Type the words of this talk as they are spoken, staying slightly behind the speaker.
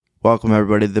Welcome,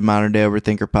 everybody, to the Modern Day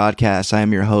Overthinker podcast. I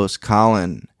am your host,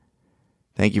 Colin.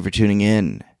 Thank you for tuning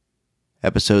in.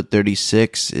 Episode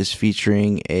 36 is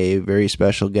featuring a very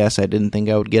special guest I didn't think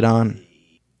I would get on.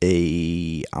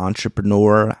 A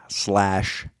entrepreneur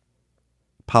slash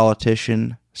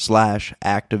politician slash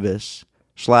activist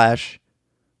slash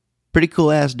pretty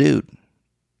cool ass dude.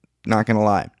 Not gonna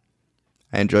lie.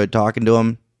 I enjoyed talking to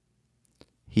him.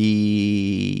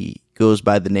 He goes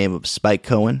by the name of Spike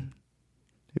Cohen.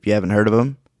 If you haven't heard of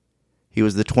him, he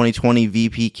was the 2020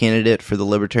 VP candidate for the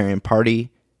Libertarian Party.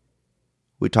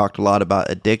 We talked a lot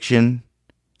about addiction.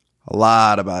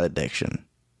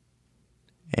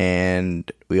 And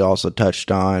we also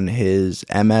touched on his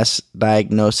MS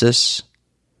diagnosis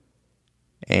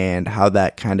and how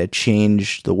that kind of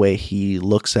changed the way he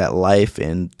looks at life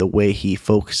and the way he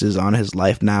focuses on his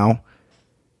life now,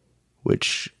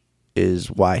 which is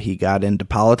why he got into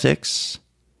politics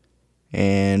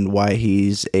and why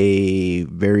he's a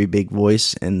very big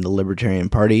voice in the Libertarian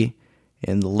Party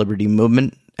and the Liberty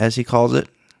Movement, as he calls it.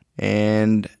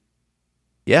 And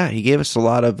yeah, he gave us a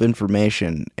lot of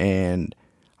information and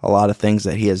a lot of things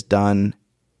that he has done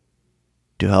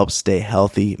to help stay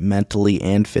healthy mentally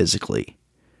and physically.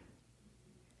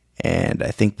 And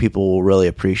I think people will really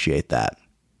appreciate that.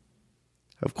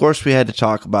 Of course, we had to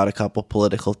talk about a couple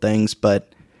political things,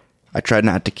 but I tried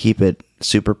not to keep it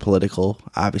super political.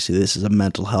 Obviously, this is a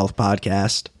mental health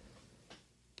podcast.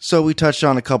 So we touched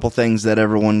on a couple things that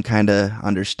everyone kind of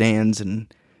understands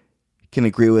and can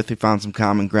agree with. We found some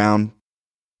common ground.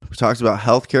 We talked about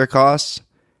healthcare costs.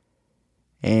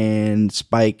 And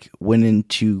Spike went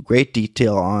into great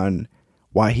detail on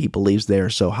why he believes they are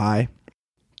so high.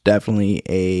 Definitely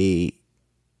a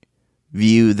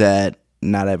view that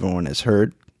not everyone has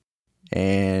heard.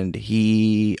 And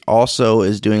he also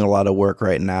is doing a lot of work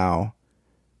right now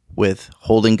with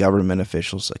holding government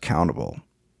officials accountable,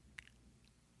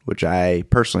 which I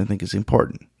personally think is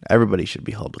important. Everybody should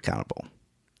be held accountable.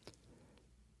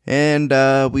 And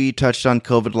we touched on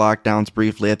COVID lockdowns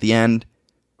briefly at the end.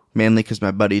 Mainly because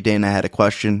my buddy Dana had a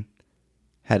question.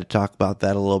 Had to talk about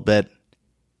that a little bit.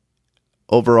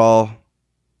 Overall,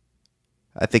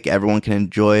 I think everyone can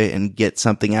enjoy and get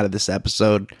something out of this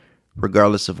episode,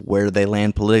 regardless of where they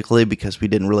land politically, because we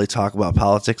didn't really talk about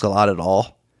politics a lot at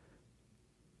all.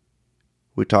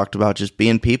 We talked about just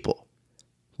being people,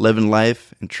 living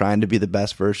life, and trying to be the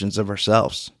best versions of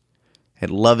ourselves,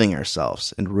 and loving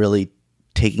ourselves, and really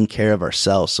taking care of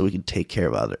ourselves so we can take care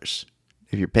of others.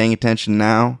 If you're paying attention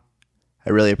now, I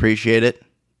really appreciate it.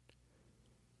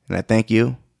 And I thank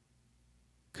you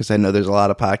because I know there's a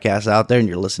lot of podcasts out there and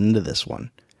you're listening to this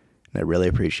one. And I really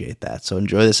appreciate that. So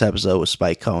enjoy this episode with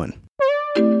Spike Cohen.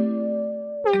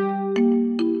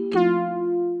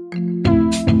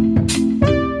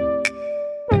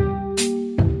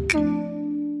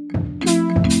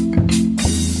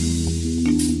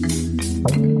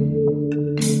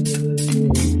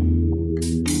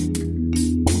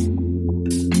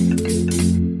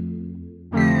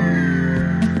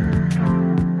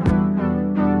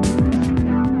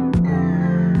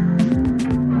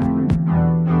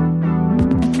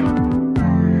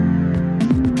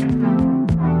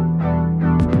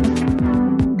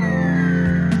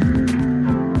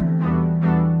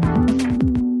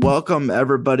 Welcome,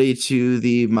 everybody, to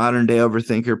the Modern Day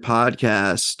Overthinker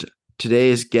podcast.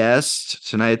 Tonight's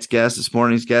guest, this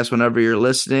morning's guest, whenever you're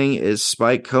listening, is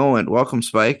Spike Cohen. Welcome,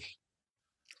 Spike.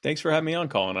 Thanks for having me on,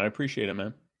 Colin. I appreciate it,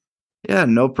 man. Yeah,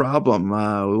 no problem.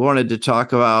 We wanted to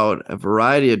talk about a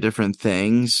variety of different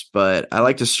things, but I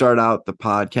like to start out the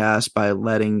podcast by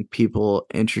letting people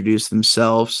introduce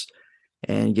themselves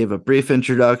and give a brief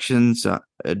introduction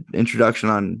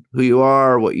on who you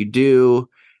are, what you do,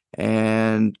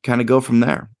 and kind of go from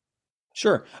there.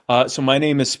 Sure. So my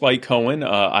name is Spike Cohen.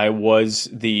 I was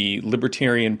the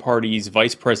Libertarian Party's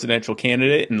vice presidential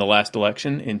candidate in the last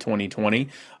election in 2020.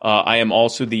 I am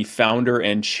also the founder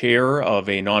and chair of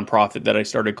a nonprofit that I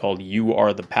started called You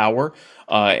Are the Power.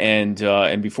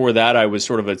 And before that, I was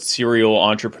sort of a serial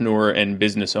entrepreneur and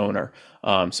business owner.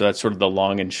 So that's sort of the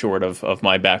long and short of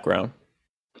my background.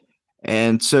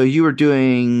 And so you were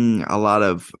doing a lot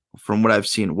of, from what I've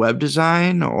seen, web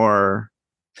design, or?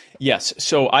 Yes.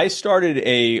 So I started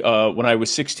when I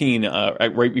was 16,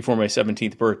 right before my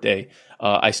 17th birthday,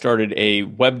 I started a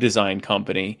web design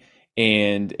company,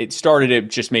 and it started at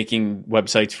just making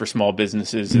websites for small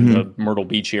businesses in the Myrtle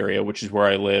Beach area, which is where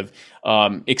I live.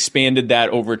 Expanded that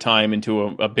over time into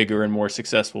a bigger and more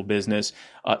successful business.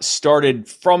 Started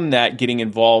from that getting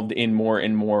involved in more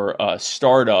and more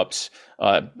startups.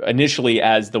 initially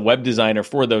as the web designer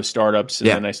for those startups. And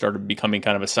Yeah. then I started becoming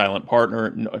kind of a silent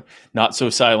partner, not so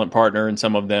silent partner in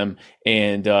some of them.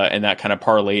 And that kind of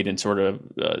parlayed in sort of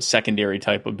secondary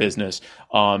type of business.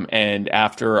 And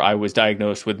after I was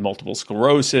diagnosed with multiple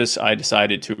sclerosis, I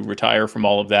decided to retire from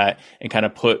all of that and kind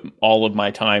of put all of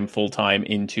my time full time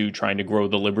into trying to grow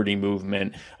the liberty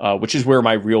movement, which is where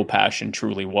my real passion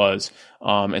truly was.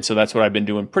 And so that's what I've been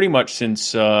doing pretty much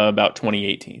since about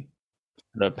 2018,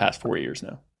 the past 4 years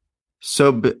now.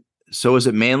 So was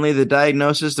it mainly the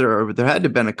diagnosis? There had to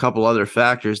have been a couple other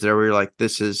factors there where you're like,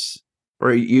 this is,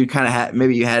 or you kind of had,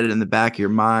 maybe you had it in the back of your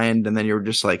mind and then you were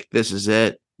just like, this is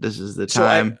it. This is the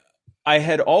time. So I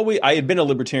had been a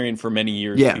libertarian for many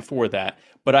years before that,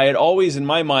 but I had always in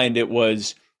my mind, it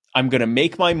was, I'm going to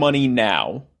make my money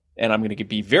now and I'm going to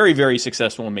be very, very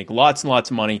successful and make lots and lots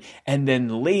of money. And then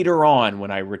later on, when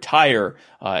I retire,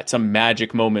 at some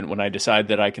magic moment when I decide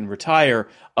that I can retire,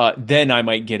 then I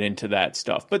might get into that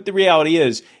stuff. But the reality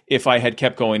is, if I had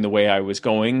kept going the way I was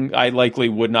going, I likely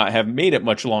would not have made it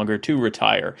much longer to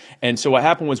retire. And so what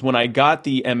happened was when I got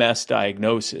the MS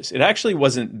diagnosis, it actually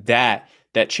wasn't that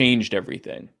changed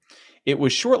everything. It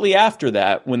was shortly after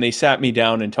that when they sat me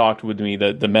down and talked with me,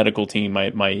 the medical team,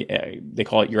 they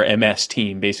call it your MS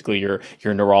team, basically your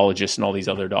neurologist and all these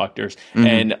other doctors. Mm-hmm.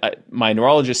 And my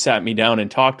neurologist sat me down and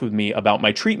talked with me about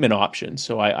my treatment options.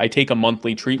 So I take a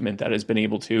monthly treatment that has been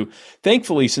able to,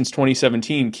 thankfully, since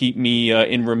 2017, keep me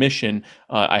in remission.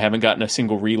 I haven't gotten a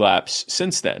single relapse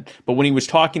since then. But when he was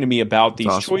talking to me about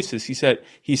these choices, he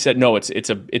said, no, it's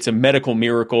a medical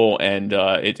miracle, and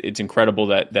it's incredible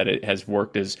that it has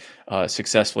worked as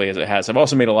successfully as it has. I've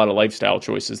also made a lot of lifestyle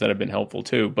choices that have been helpful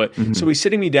too. But so he's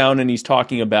sitting me down and he's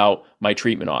talking about my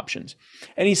treatment options.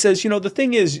 And he says, the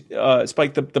thing is,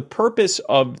 Spike, the purpose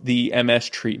of the MS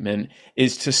treatment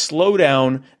is to slow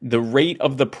down the rate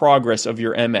of the progress of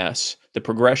your MS, the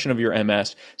progression of your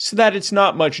MS, so that it's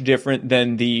not much different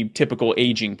than the typical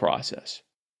aging process.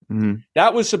 Mm-hmm.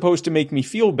 That was supposed to make me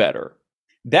feel better.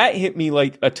 That hit me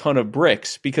like a ton of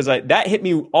bricks because that hit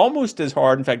me almost as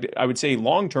hard. In fact, I would say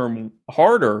long-term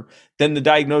harder than the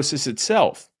diagnosis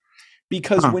itself.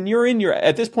 Because when you're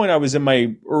at this point, I was in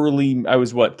my I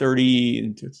was 30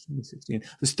 in 2016. I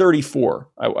was 34.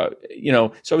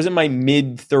 So I was in my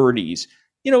mid 30s.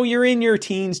 You're in your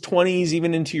teens, 20s,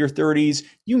 even into your 30s.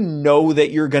 You know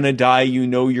that you're going to die. You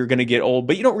know you're going to get old,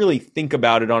 but you don't really think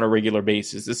about it on a regular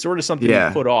basis. It's sort of something you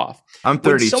put off. I'm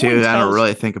 32. I don't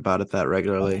really think about it that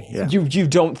regularly. Yeah. You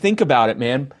don't think about it,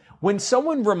 man. When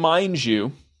someone reminds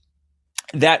you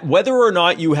that whether or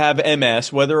not you have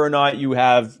MS, whether or not you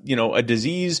have, a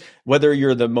disease, whether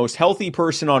you're the most healthy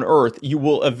person on earth,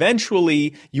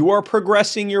 you are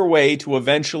progressing your way to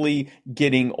eventually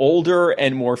getting older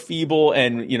and more feeble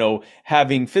and,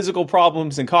 having physical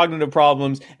problems and cognitive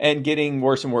problems and getting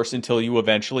worse and worse until you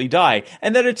eventually die.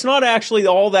 And that it's not actually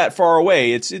all that far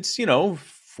away. It's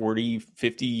 40,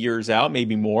 50 years out,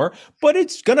 maybe more, but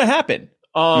it's going to happen.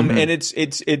 And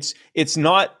it's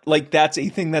not like that's a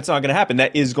thing that's not going to happen.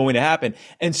 That is going to happen.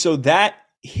 And so that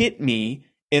hit me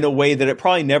in a way that it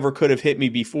probably never could have hit me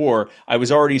before. I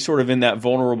was already sort of in that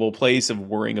vulnerable place of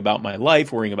worrying about my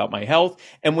life, worrying about my health.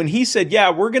 And when he said,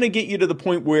 yeah, we're going to get you to the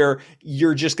point where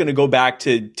you're just going to go back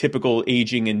to typical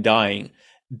aging and dying,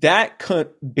 that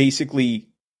basically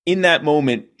in that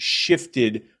moment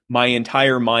shifted my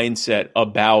entire mindset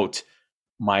about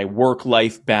my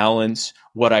work-life balance,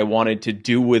 what I wanted to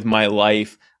do with my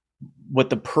life, what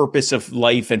the purpose of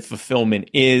life and fulfillment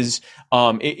is.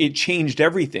 It changed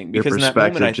everything because in that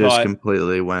moment I thought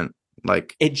completely went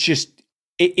like it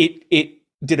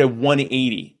did a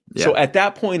 180. Yeah. So at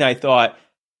that point I thought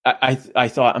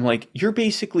I'm like, you're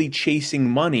basically chasing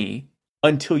money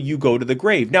until you go to the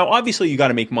grave. Now, obviously you got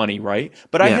to make money, right?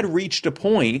 But I had reached a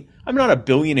point, I'm not a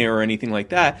billionaire or anything like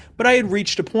that, but I had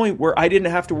reached a point where I didn't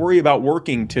have to worry about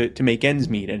working to make ends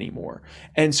meet anymore.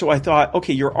 And so I thought,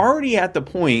 okay, you're already at the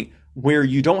point where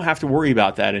you don't have to worry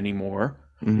about that anymore.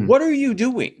 Mm-hmm. What are you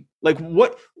doing? Like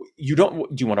do you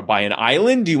want to buy an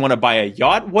island? Do you want to buy a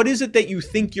yacht? What is it that you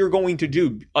think you're going to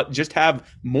do? Just have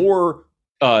more,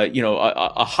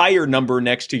 a higher number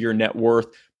next to your net worth.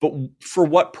 But for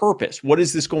what purpose? What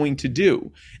is this going to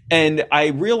do? And I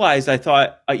realized, I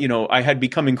thought, I had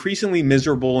become increasingly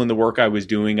miserable in the work I was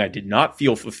doing. I did not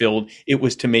feel fulfilled. It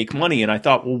was to make money. And I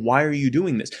thought, well, why are you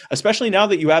doing this? Especially now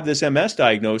that you have this MS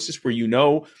diagnosis where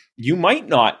you might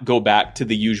not go back to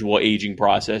the usual aging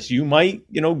process. You might,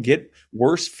 get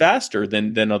worse faster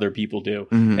than other people do.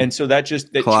 Mm-hmm. And so that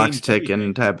clock's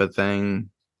ticking type of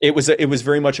thing. It was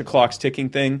very much a clock's ticking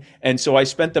thing. And so I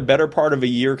spent the better part of a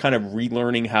year kind of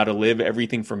relearning how to live,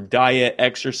 everything from diet,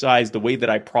 exercise, the way that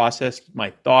I processed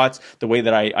my thoughts, the way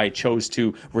that I chose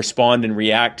to respond and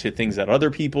react to things that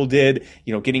other people did,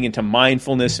 getting into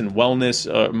mindfulness and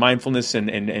wellness, mindfulness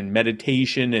and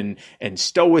meditation and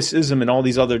stoicism and all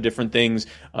these other different things,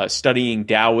 studying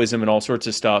Taoism and all sorts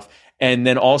of stuff. And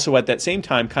then also at that same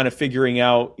time, kind of figuring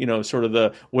out, sort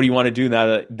of what do you want to do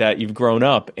now that you've grown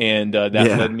up? And that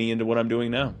led me into what I'm doing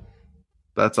now.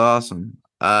 That's awesome.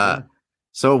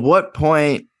 So at what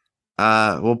point,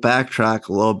 we'll backtrack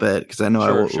a little bit because I know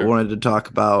I wanted to talk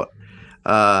about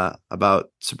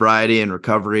sobriety and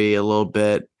recovery a little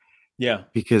bit. Yeah.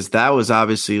 Because that was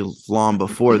obviously long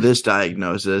before this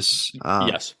diagnosis.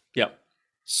 Yes. Yeah.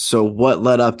 So what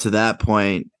led up to that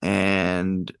point,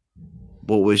 and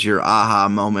what was your aha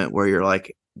moment where you're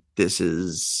like, I'm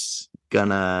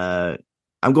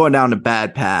going down a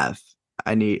bad path.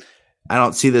 I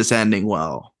don't see this ending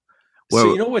well.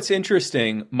 So what's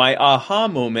interesting? My aha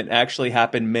moment actually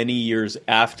happened many years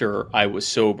after I was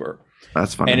sober.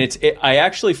 That's funny. And I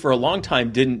actually, for a long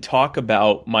time, didn't talk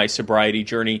about my sobriety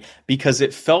journey because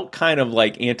it felt kind of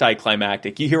like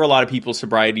anticlimactic. You hear a lot of people's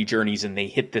sobriety journeys and they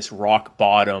hit this rock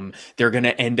bottom. They're going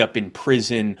to end up in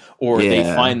prison, or they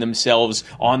find themselves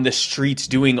on the streets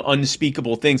doing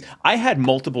unspeakable things. I had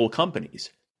multiple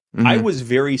companies. Mm-hmm. I was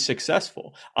very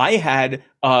successful. I had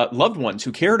loved ones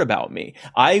who cared about me.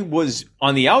 I was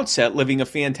on the outset living a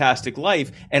fantastic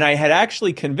life, and I had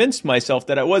actually convinced myself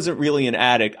that I wasn't really an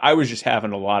addict. I was just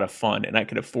having a lot of fun, and I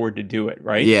could afford to do it,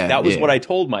 right? Yeah, that was what I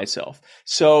told myself.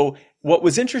 So what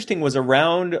was interesting was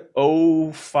around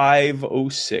 05,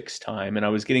 06 time, and I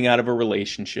was getting out of a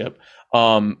relationship.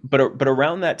 But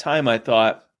around that time, I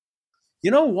thought,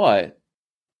 you know what?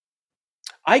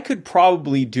 I could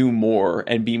probably do more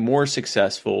and be more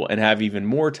successful and have even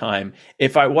more time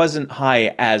if I wasn't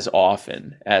high as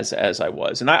often as I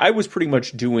was. And I was pretty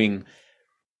much doing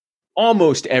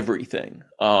almost everything.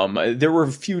 There were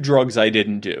a few drugs I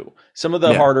didn't do. Some of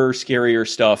the harder, scarier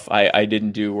stuff I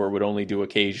didn't do or would only do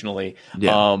occasionally.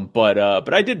 Yeah.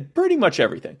 But I did pretty much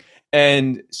everything.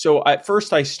 And so at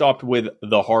first I stopped with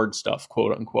the hard stuff,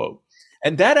 quote unquote.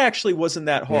 And that actually wasn't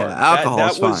that hard. Yeah,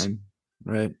 alcohol's fine,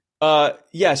 right? So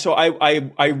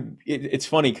it's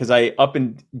funny because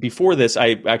before this,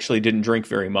 I actually didn't drink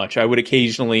very much. I would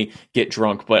occasionally get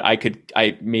drunk, but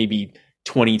I maybe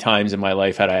 20 times in my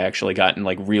life had I actually gotten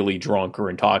like really drunk or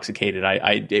intoxicated.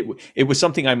 It was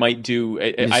something I might do.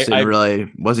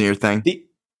 Really wasn't your thing.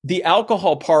 The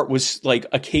alcohol part was like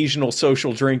occasional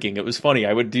social drinking. It was funny.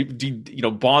 I would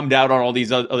bombed out on all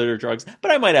these other drugs, but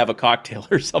I might have a cocktail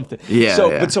or something.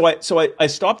 But I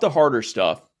stopped the harder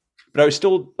stuff. But I was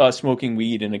still smoking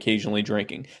weed and occasionally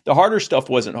drinking. The harder stuff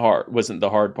wasn't the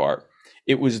hard part.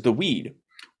 It was the weed.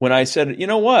 When I said, you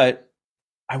know what?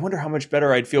 I wonder how much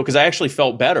better I'd feel, because I actually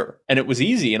felt better and it was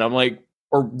easy. And I'm like,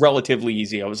 or relatively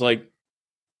easy. I was like,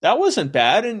 that wasn't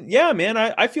bad. And yeah, man,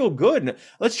 I feel good. And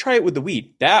let's try it with the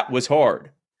weed. That was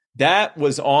hard. That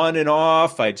was on and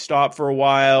off. I'd stop for a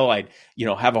while. I'd,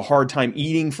 have a hard time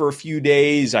eating for a few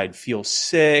days. I'd feel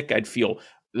sick. I'd feel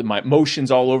my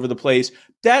emotions all over the place.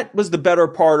 That was the better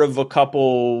part of a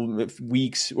couple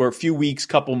weeks or a few weeks,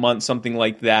 couple months, something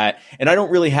like that. And I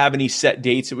don't really have any set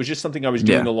dates. It was just something I was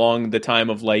doing along the time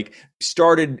of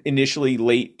started initially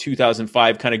late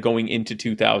 2005, kind of going into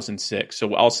 2006.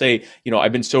 So I'll say,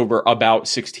 I've been sober about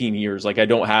 16 years. I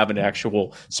don't have an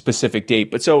actual specific date.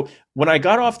 But so when I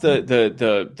got off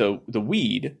the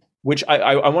weed, which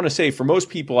I want to say for most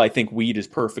people, I think weed is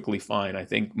perfectly fine. I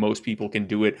think most people can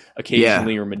do it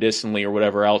occasionally or medicinally or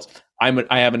whatever else. I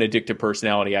have an addictive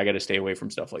personality. I got to stay away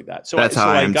from stuff like that. So that's how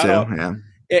I am too. Yeah.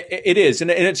 It is, and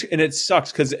it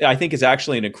sucks because I think it's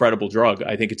actually an incredible drug.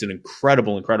 I think it's an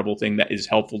incredible thing that is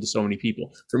helpful to so many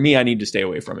people. For me, I need to stay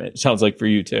away from it. It sounds like for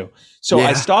you too. So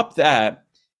I stopped that,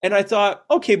 and I thought,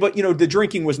 okay, but the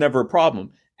drinking was never a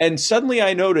problem. And suddenly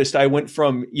I noticed I went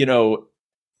from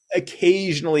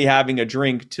occasionally having a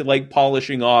drink to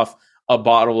polishing off a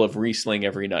bottle of Riesling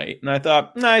every night. And I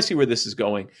thought, I see where this is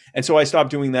going. And so I stopped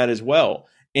doing that as well.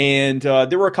 And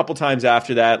there were a couple times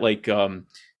after that,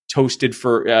 toasted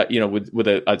for, with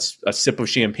a sip of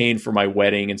champagne for my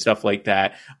wedding and stuff like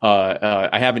that.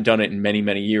 I haven't done it in many,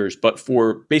 many years, but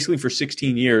for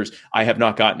 16 years, I have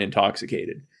not gotten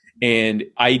intoxicated. And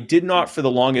I did not for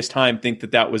the longest time think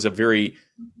that was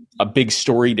a big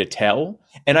story to tell.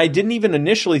 And I didn't even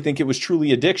initially think it was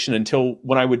truly addiction until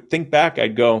when I would think back,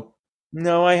 I'd go,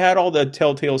 no, I had all the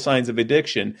telltale signs of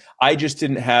addiction. I just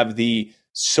didn't have the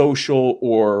social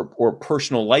or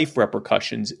personal life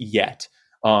repercussions yet.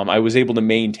 I was able to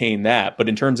maintain that. But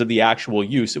in terms of the actual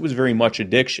use, it was very much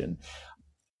addiction.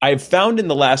 I've found in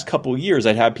the last couple of years,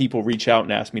 I'd have people reach out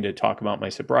and ask me to talk about my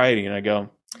sobriety. And I go,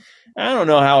 I don't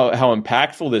know how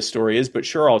impactful this story is, but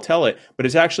sure, I'll tell it. But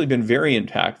it's actually been very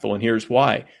impactful. And here's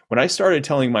why. When I started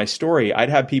telling my story, I'd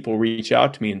have people reach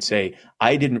out to me and say,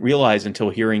 I didn't realize until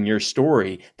hearing your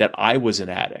story that I was an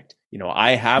addict.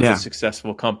 I have a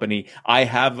successful company. I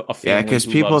have a family. Yeah, because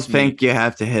people think you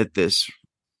have to hit this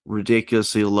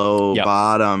ridiculously low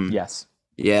bottom. Yes.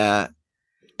 Yeah.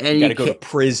 And you got to go to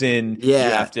prison. Yeah.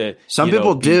 You have to. Some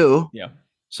people do. Yeah.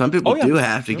 Some people do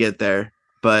have to get there,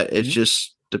 but it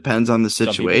just depends on the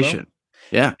situation.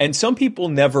 Yeah. And some people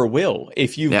never will.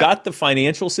 If you've got the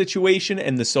financial situation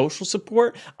and the social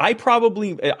support, I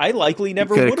likely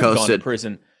never would have gone to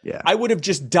prison. Yeah. I would have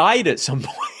just died at some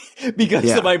point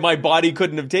because my body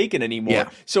couldn't have taken anymore. Yeah.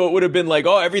 So it would have been like,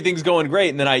 oh, everything's going great.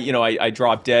 And then I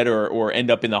drop dead or end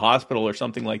up in the hospital or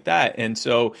something like that. And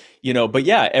so, but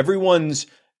yeah,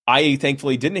 I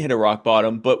thankfully didn't hit a rock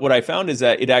bottom, but what I found is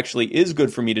that it actually is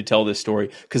good for me to tell this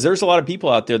story because there's a lot of people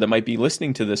out there that might be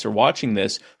listening to this or watching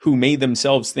this who may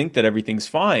themselves think that everything's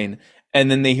fine.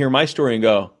 And then they hear my story and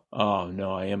go, oh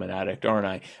no, I am an addict, aren't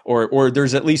I? Or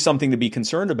there's at least something to be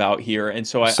concerned about here. And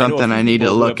so I need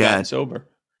to look at. Sober.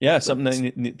 Yeah.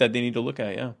 Something that they need to look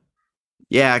at. Yeah.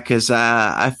 Yeah, because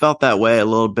I felt that way a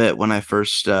little bit when I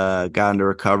first got into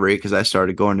recovery because I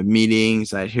started going to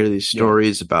meetings. I'd hear these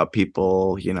stories about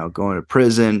people, going to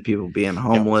prison, people being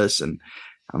homeless. And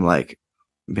I'm like,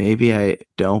 maybe I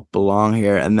don't belong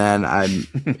here. And then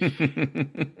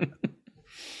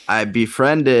I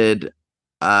befriended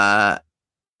a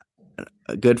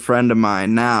good friend of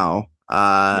mine now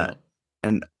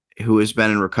and who has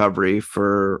been in recovery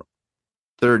for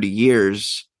 30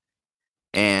 years.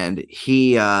 And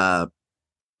he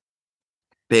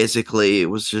basically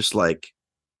was just like,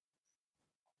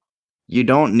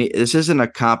 this isn't a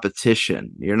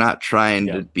competition. You're not trying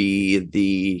to be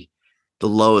the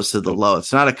lowest of the low.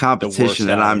 It's not a competition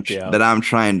that I'm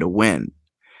trying to win.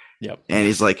 Yep. And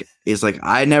he's like,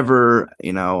 I never,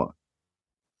 I'm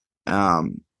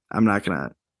not going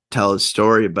to tell his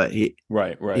story, but he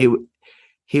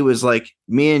was like,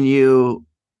 me and you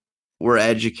were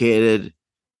educated.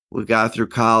 We got through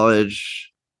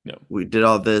college. We did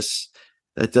all this.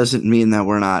 That doesn't mean that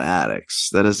we're not addicts.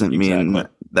 That doesn't mean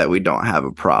that we don't have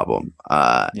a problem.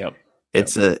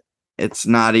 It's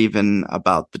not even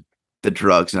about the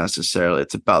drugs necessarily.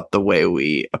 It's about the way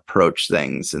we approach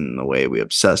things and the way we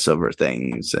obsess over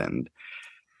things. And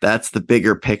that's the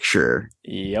bigger picture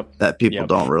that people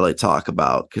don't really talk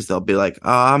about because they'll be like,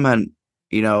 oh,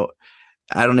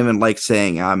 I don't even like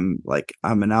saying I'm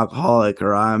an alcoholic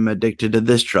or I'm addicted to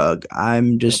this drug.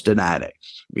 I'm just an addict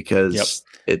because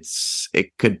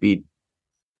it could be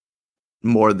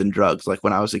more than drugs. Like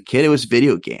when I was a kid, it was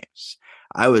video games.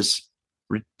 I was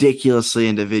ridiculously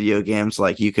into video games.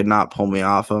 Like you could not pull me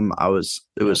off them.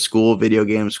 It was school video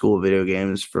games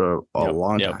for a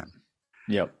long time.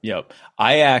 Yep.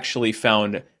 I actually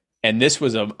found, and this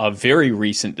was a very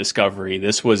recent discovery.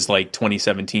 This was like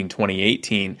 2017,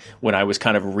 2018, when I was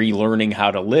kind of relearning how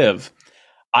to live.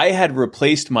 I had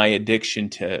replaced my addiction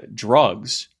to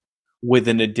drugs with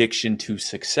an addiction to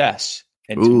success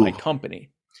and to my company.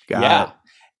 Got it.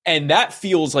 And that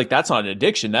feels like that's not an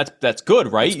addiction. That's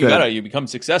good, right? You become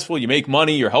successful, you make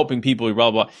money, you're helping people, you blah,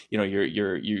 blah, blah.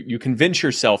 You convince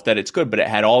yourself that it's good, but it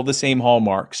had all the same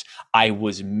hallmarks. I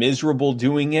was miserable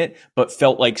doing it, but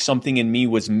felt like something in me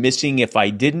was missing if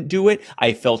I didn't do it.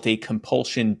 I felt a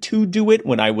compulsion to do it.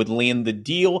 When I would land the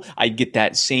deal, I'd get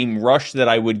that same rush that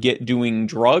I would get doing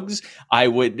drugs. I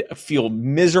would feel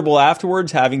miserable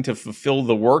afterwards having to fulfill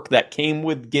the work that came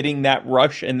with getting that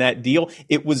rush and that deal.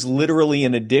 It was literally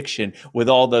an addiction with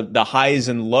all the highs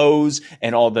and lows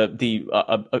and all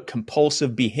the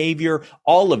compulsive behavior,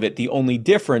 all of it. The only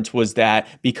difference was that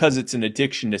because it's an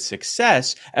addiction to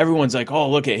success, everyone's like, oh,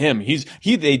 look at him.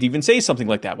 They'd even say something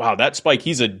like that. Wow, that Spike,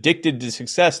 he's addicted to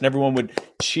success, and everyone would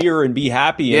cheer and be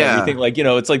happy and everything. Like,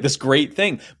 it's like this great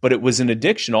thing, but it was an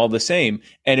addiction all the same.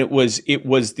 And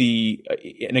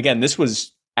and again, this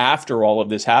was after all of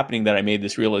this happening that I made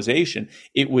this realization.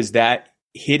 It was that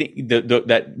hitting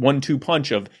that 1-2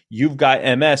 punch of you've got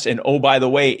MS, and oh, by the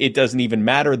way, it doesn't even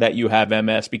matter that you have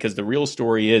MS because the real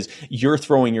story is you're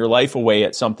throwing your life away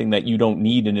at something that you don't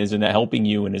need and isn't helping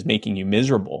you and is making you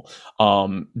miserable.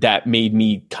 That made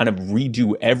me kind of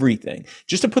redo everything.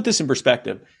 Just to put this in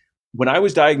perspective, when I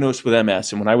was diagnosed with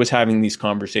MS and when I was having these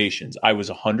conversations, I was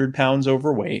 100 pounds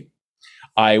overweight.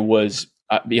 I was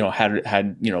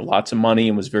had lots of money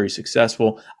and was very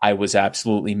successful. I was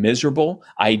absolutely miserable.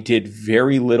 I did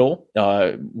very little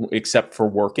except for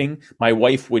working. My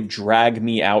wife would drag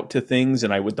me out to things,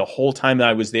 and the whole time that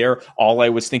I was there, all I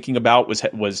was thinking about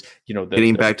was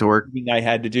getting back to work. thing I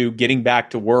had to do, getting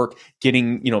back to work,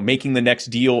 making the next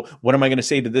deal. What am I going to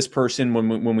say to this person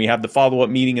when we have the follow up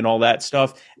meeting and all that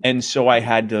stuff? And so I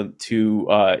had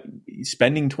to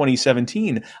spending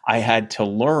 2017, I had to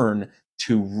learn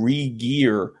to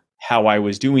re-gear how I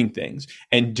was doing things.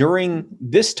 And during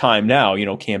this time now,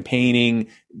 campaigning,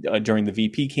 during the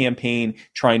VP campaign,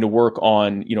 trying to work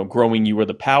on, growing You Are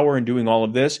the Power and doing all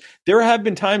of this, there have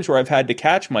been times where I've had to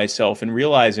catch myself and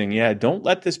realizing, don't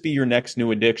let this be your next new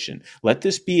addiction. Let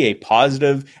this be a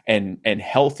positive and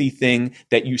healthy thing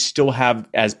that you still have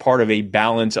as part of a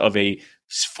balance of a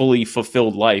fully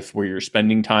fulfilled life, where you're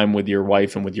spending time with your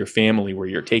wife and with your family, where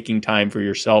you're taking time for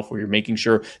yourself, where you're making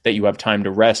sure that you have time to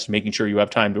rest, making sure you have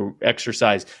time to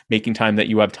exercise, making time that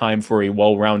you have time for a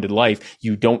well-rounded life.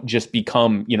 You don't just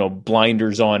become,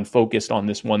 blinders on, focused on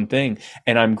this one thing.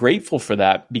 And I'm grateful for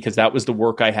that, because that was the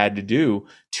work I had to do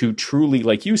to truly,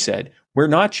 like you said, we're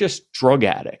not just drug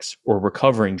addicts or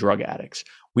recovering drug addicts.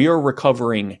 We are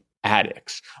recovering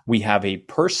addicts. We have a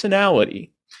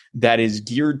personality that is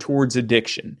geared towards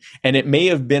addiction. And it may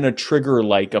have been a trigger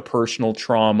like a personal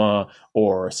trauma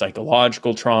or a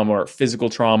psychological trauma or physical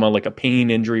trauma, like a pain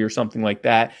injury or something like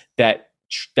that, that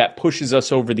pushes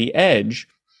us over the edge.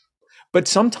 But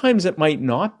sometimes it might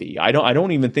not be. I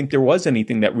don't even think there was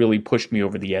anything that really pushed me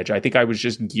over the edge. I think I was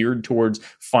just geared towards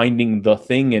finding the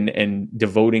thing and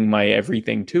devoting my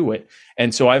everything to it.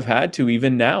 And so I've had to,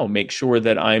 even now, make sure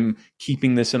that I'm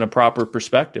keeping this in a proper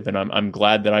perspective. And I'm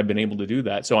glad that I've been able to do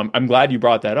that. So I'm glad you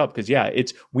brought that up, because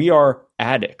we are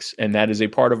addicts, and that is a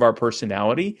part of our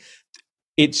personality.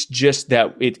 It's just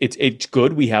that it's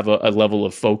good. We have a level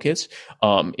of focus.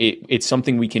 It's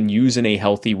something we can use in a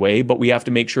healthy way, but we have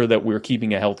to make sure that we're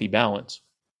keeping a healthy balance.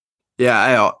 Yeah,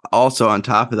 I also, on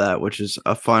top of that, which is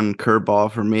a fun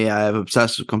curveball for me, I have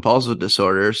obsessive compulsive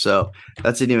disorder. So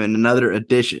that's even another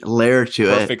layer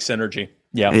to it. Perfect synergy.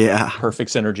 Yeah. Yeah.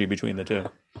 Perfect synergy between the two.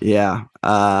 Yeah.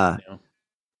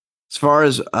 As far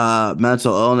as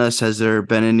mental illness, has there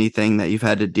been anything that you've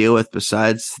had to deal with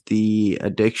besides the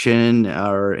addiction,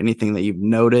 or anything that you've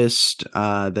noticed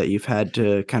that you've had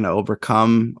to kind of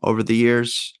overcome over the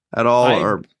years at all,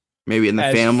 or maybe in the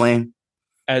family?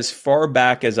 As far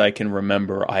back as I can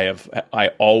remember,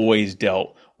 I always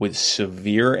dealt with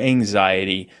severe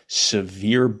anxiety,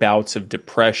 severe bouts of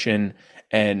depression,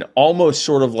 and almost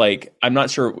sort of like, I'm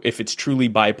not sure if it's truly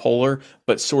bipolar,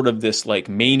 but sort of this like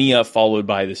mania followed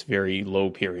by this very low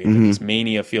period, this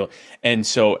mania feel. And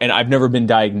I've never been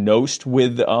diagnosed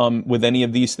with any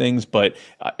of these things, but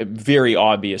very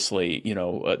obviously,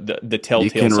 the telltale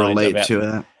signs. You can relate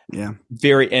to it. Yeah.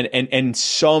 Very, and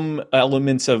some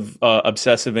elements of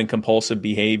obsessive and compulsive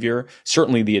behavior.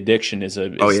 Certainly the addiction is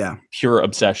pure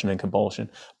obsession and compulsion,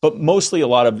 but mostly a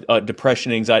lot of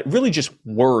depression, anxiety, really just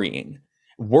worrying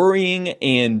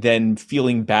and then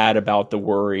feeling bad about the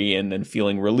worry, and then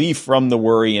feeling relief from the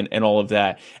worry, and all of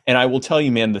that. And I will tell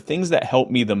you, man, the things that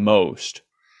helped me the most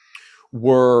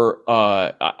were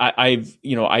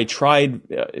I tried,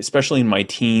 especially in my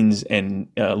teens and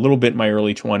a little bit in my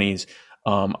early 20s.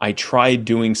 I tried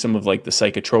doing some of like the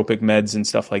psychotropic meds and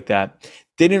stuff like that.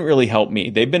 They didn't really help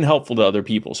me. They've been helpful to other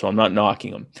people, so I'm not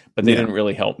knocking them, but they didn't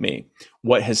really help me.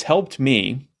 What has helped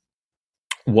me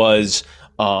was,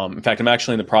 in fact, I'm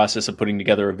actually in the process of putting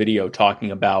together a video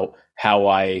talking about how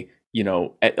I,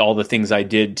 all the things I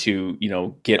did to,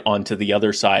 get onto the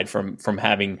other side from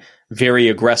having very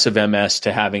aggressive MS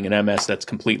to having an MS that's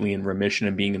completely in remission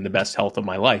and being in the best health of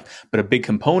my life. But a big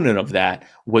component of that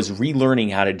was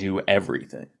relearning how to do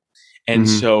everything. And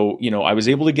so, I was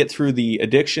able to get through the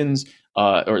addictions,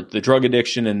 or the drug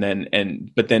addiction.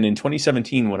 But then in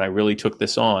 2017, when I really took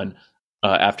this on,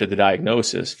 after the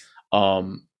diagnosis,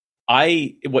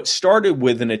 what started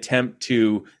with an attempt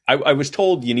to, I was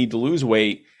told you need to lose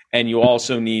weight, and you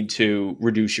also need to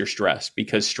reduce your stress,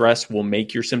 because stress will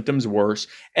make your symptoms worse.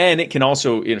 And it can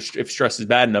also, if stress is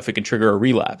bad enough, it can trigger a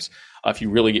relapse if you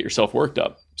really get yourself worked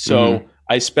up. So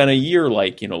I spent a year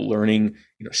learning,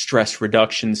 stress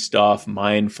reduction stuff,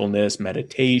 mindfulness,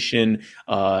 meditation.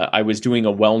 I was doing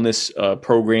a wellness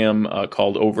program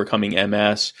called Overcoming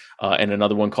MS, and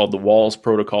another one called the Walls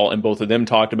Protocol. And both of them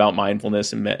talked about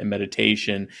mindfulness and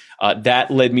meditation.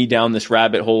 That led me down this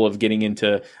rabbit hole of getting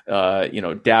into,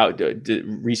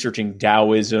 researching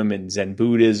Taoism and Zen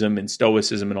Buddhism and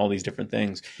Stoicism and all these different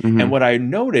things. And what I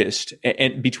noticed,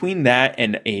 and between that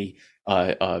and a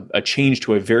a change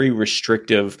to a very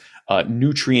restrictive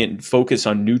nutrient focus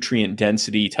on nutrient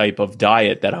density type of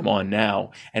diet that I'm on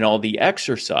now, and all the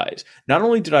exercise, not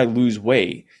only did I lose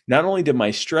weight, not only did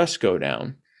my stress go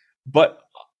down, but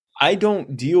I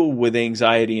don't deal with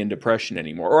anxiety and depression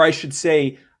anymore. Or I should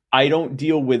say, I don't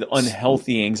deal with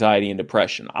unhealthy anxiety and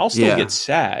depression. I'll still get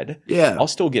sad. Yeah. I'll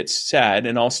still get sad,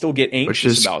 and I'll still get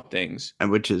anxious about things.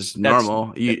 And which is That's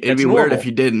normal. It'd be normal. weird if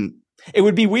you didn't. It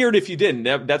would be weird if you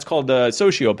didn't. That's called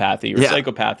sociopathy or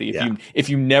psychopathy. If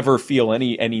you never feel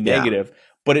any negative,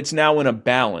 but it's now in a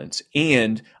balance.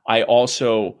 And I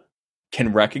also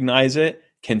can recognize it,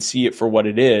 can see it for what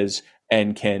it is,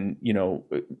 and can,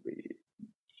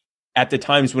 at the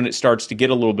times when it starts to get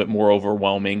a little bit more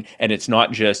overwhelming, and it's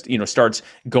not just, starts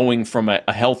going from a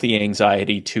healthy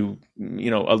anxiety to,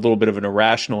 a little bit of an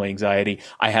irrational anxiety,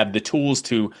 I have the tools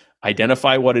to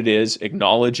identify what it is,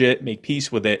 acknowledge it, make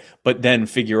peace with it, but then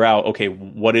figure out, okay,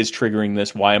 what is triggering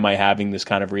this? Why am I having this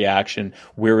kind of reaction?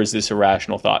 Where is this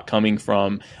irrational thought coming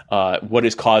from? What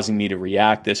is causing me to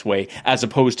react this way, as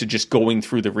opposed to just going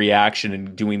through the reaction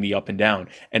and doing the up and down.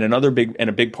 And a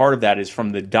big part of that is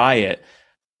from the diet.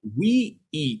 We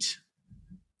eat.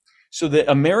 So the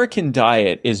American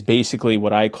diet is basically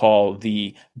what I call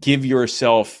the give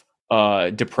yourself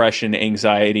depression,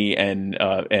 anxiety,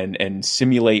 and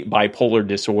simulate bipolar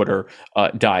disorder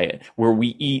diet, where we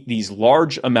eat these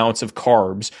large amounts of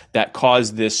carbs that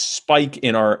cause this spike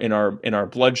in our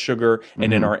blood sugar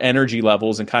and in our energy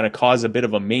levels, and kind of cause a bit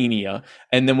of a mania.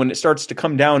 And then when it starts to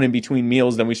come down in between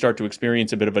meals, then we start to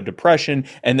experience a bit of a depression,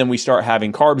 and then we start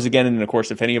having carbs again. And of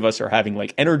course, if any of us are having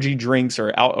like energy drinks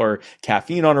or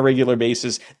caffeine on a regular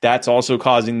basis, that's also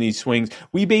causing these swings.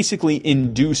 We basically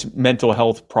induce mental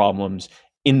health problems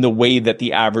in the way that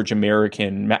the average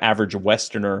American, average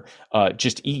Westerner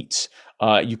just eats.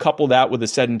 You couple that with a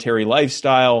sedentary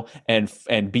lifestyle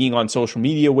and being on social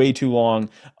media way too long,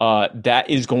 that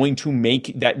is going to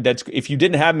make that's if you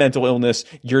didn't have mental illness,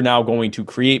 you're now going to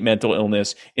create mental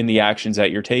illness in the actions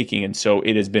that you're taking. And so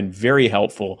it has been very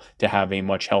helpful to have a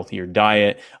much healthier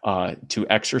diet, to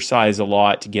exercise a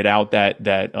lot, to get out that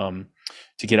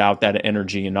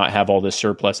energy and not have all this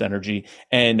surplus energy.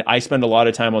 And I spend a lot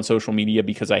of time on social media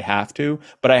because I have to,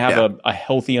 but I have a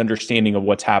healthy understanding of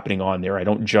what's happening on there. I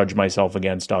don't judge myself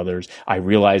against others. I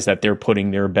realize that they're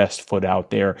putting their best foot out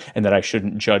there, and that I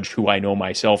shouldn't judge who I know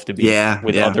myself to be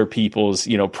with other people's,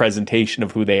 presentation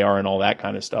of who they are and all that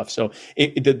kind of stuff. So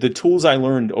the tools I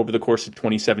learned over the course of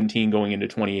 2017 going into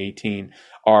 2018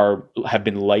 have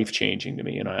been life-changing to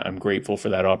me, and I'm grateful for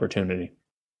that opportunity.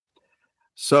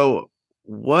 So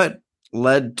what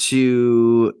led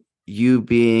to you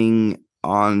being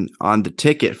on the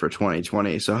ticket for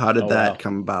 2020? So how did that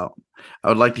come about? I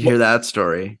would like to hear that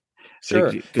story.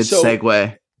 Sure. Good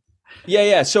segue.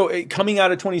 Yeah. So coming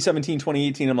out of 2017,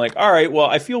 2018, I'm like, all right, well,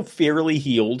 I feel fairly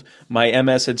healed. My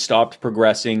MS had stopped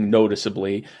progressing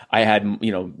noticeably. I had,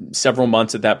 several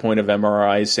months at that point of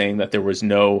MRIs saying that there was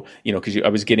no, because I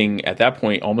was getting, at that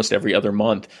point, almost every other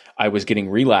month, I was getting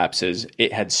relapses.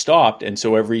 It had stopped. And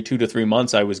so every 2 to 3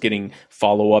 months, I was getting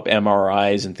follow-up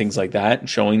MRIs and things like that,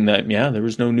 showing that, there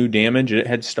was no new damage. It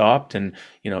had stopped, and,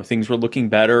 things were looking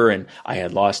better, and I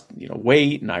had lost,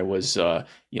 weight, and I was,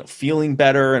 feeling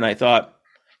better. And I thought,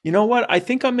 you know what? I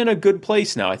think I'm in a good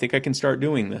place now. I think I can start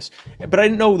doing this. But I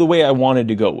didn't know the way I wanted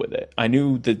to go with it. I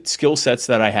knew the skill sets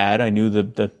that I had. I knew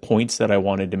the points that I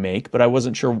wanted to make, but I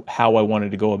wasn't sure how I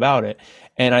wanted to go about it.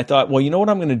 And I thought, well, you know what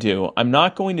I'm going to do? I'm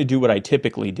not going to do what I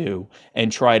typically do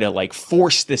and try to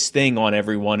force this thing on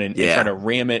everyone and try to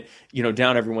ram it,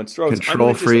 down everyone's throats.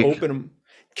 Control freak.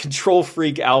 Control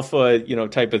freak alpha,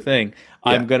 type of thing.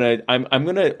 Yeah. I'm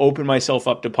gonna open myself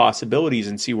up to possibilities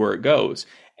and see where it goes.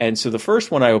 And so the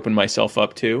first one I opened myself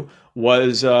up to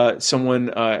was someone,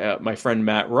 my friend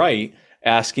Matt Wright,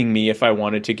 asking me if I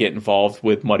wanted to get involved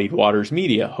with Muddied Waters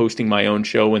Media, hosting my own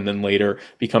show, and then later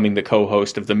becoming the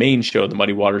co-host of the main show, the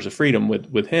Muddy Waters of Freedom,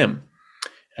 with him.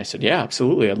 I said, yeah,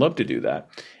 absolutely, I'd love to do that.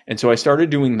 And so I started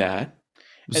doing that.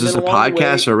 Was this a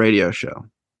podcast or radio show?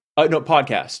 No,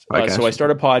 podcast. So I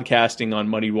started podcasting on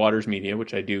Muddy Waters Media,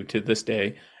 which I do to this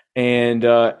day. And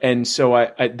so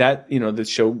the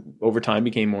show over time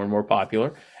became more and more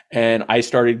popular, and I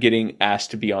started getting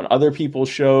asked to be on other people's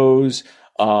shows.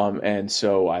 And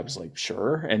so I was like,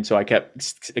 sure. And so I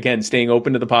kept, again, staying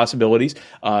open to the possibilities,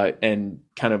 and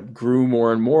kind of grew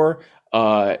more and more.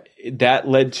 That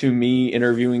led to me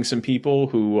interviewing some people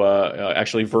who,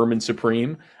 actually Vermin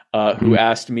Supreme, who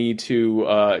asked me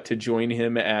to join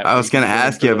him at. I was going to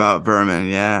ask you about Vermin.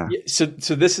 Yeah. So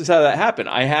this is how that happened.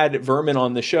 I had Vermin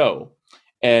on the show,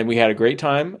 and we had a great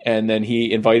time. And then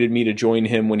he invited me to join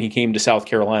him when he came to South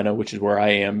Carolina, which is where I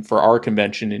am, for our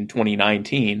convention in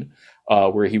 2019,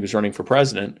 where he was running for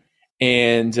president.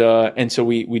 And so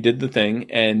we did the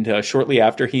thing. And shortly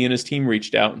after, he and his team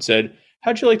reached out and said,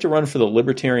 "How'd you like to run for the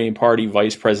Libertarian Party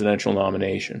vice presidential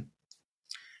nomination?"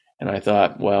 And I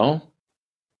thought, well,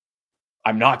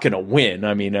 I'm not going to win.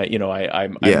 I mean,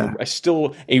 I'm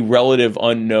still a relative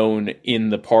unknown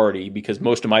in the party, because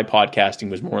most of my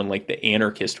podcasting was more in like the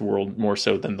anarchist world, more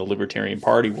so than the Libertarian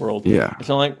Party world. Yeah.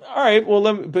 So I'm like, all right, well,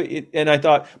 and I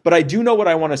thought, but I do know what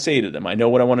I want to say to them. I know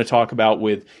what I want to talk about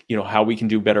with, how we can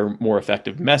do better, more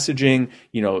effective messaging,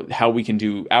 how we can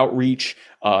do outreach,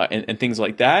 and things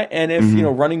like that. And if,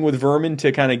 running with Vermin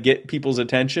to kind of get people's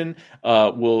attention,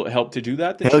 will help to do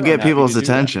that, then he'll sure, get people's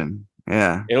attention.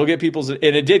 Yeah. It'll get and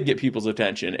it did get people's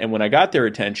attention. And when I got their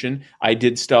attention, I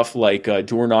did stuff like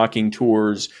door knocking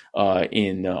tours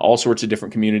in all sorts of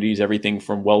different communities, everything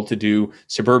from well-to-do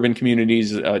suburban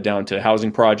communities down to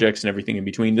housing projects and everything in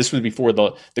between. This was before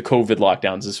the COVID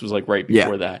lockdowns. This was like right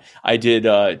before that. I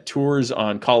did tours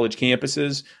on college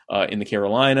campuses in the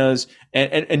Carolinas,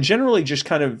 and generally just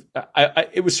kind of,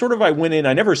 it was sort of, I went in,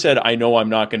 I never said, I know I'm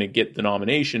not going to get the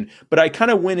nomination, but I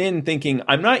kind of went in thinking,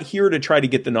 I'm not here to try to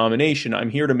get the nomination. I'm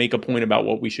here to make a point about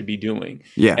what we should be doing.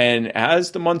 Yeah. And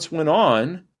as the months went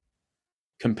on,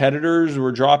 competitors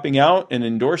were dropping out and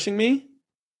endorsing me.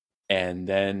 And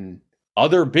then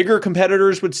other bigger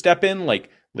competitors would step in, like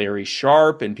Larry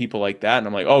Sharp and people like that. And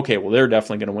I'm like, okay, well, they're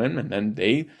definitely going to win. And then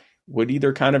they would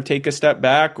either kind of take a step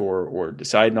back or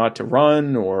decide not to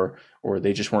run, or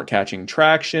they just weren't catching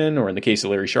traction. Or in the case of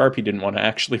Larry Sharp, he didn't want to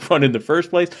actually run in the first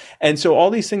place. And so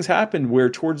all these things happened where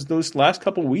towards those last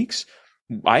couple of weeks,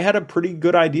 I had a pretty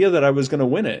good idea that I was going to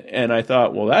win it. And I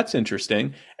thought, well, that's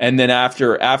interesting. And then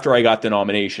after I got the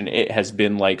nomination, it has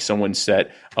been like someone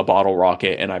set a bottle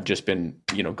rocket, and I've just been,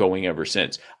 going ever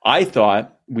since. I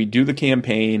thought we'd do the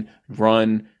campaign,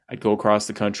 run, I'd go across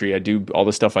the country, I'd do all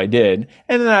the stuff I did.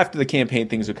 And then after the campaign,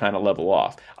 things would kind of level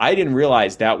off. I didn't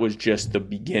realize that was just the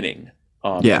beginning,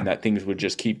 and that things would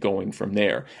just keep going from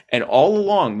there. And all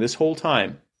along this whole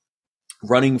time,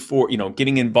 running for,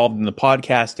 getting involved in the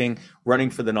podcasting,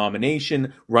 running for the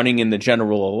nomination, running in the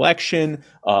general election,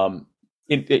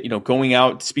 going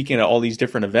out, speaking at all these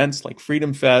different events like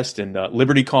Freedom Fest and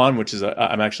LibertyCon, which is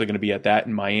I'm actually going to be at that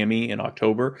in Miami in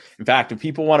October. In fact, if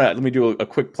people want to, let me do a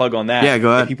quick plug on that. Yeah,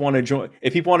 go ahead. If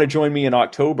people want to join me in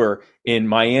October in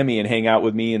Miami and hang out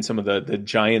with me and some of the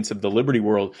giants of the Liberty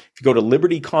world, if you go to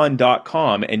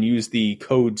libertycon.com and use the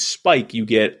code SPIKE, you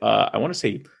get, I want to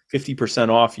say 50%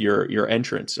 off your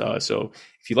entrance. So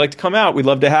if you'd like to come out, we'd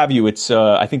love to have you. It's,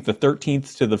 I think, the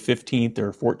 13th to the 15th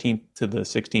or 14th to the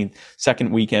 16th,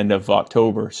 second weekend of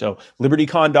October. So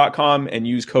libertycon.com and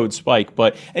use code SPIKE.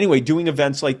 But anyway, doing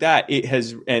events like that, it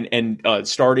has, and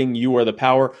starting You Are the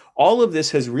Power, all of this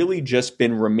has really just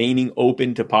been remaining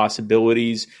open to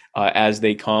possibilities as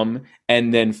they come,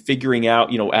 and then figuring out,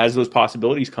 as those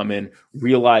possibilities come in,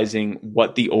 realizing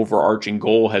what the overarching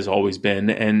goal has always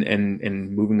been,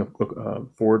 and moving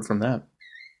forward from that.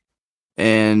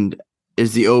 And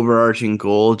is the overarching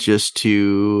goal just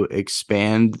to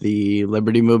expand the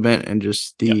liberty movement and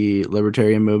just the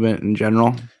libertarian movement in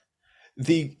general?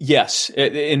 Yes,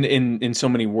 in so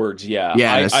many words, yeah.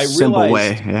 Yeah, in a simple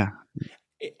way, yeah.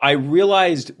 I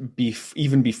realized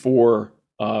even before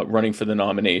running for the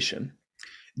nomination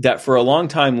that for a long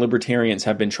time, libertarians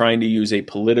have been trying to use a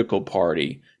political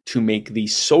party to make the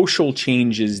social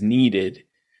changes needed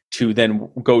to then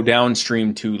go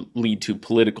downstream to lead to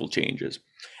political changes.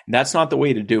 And that's not the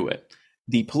way to do it.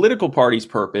 The political party's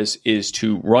purpose is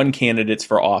to run candidates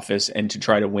for office and to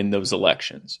try to win those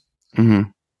elections. Mm-hmm.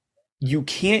 You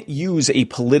can't use a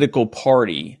political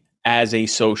party as a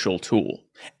social tool.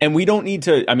 And we don't need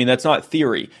to, that's not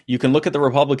theory. You can look at the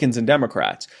Republicans and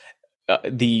Democrats.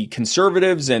 The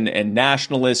conservatives and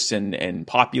nationalists and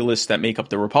populists that make up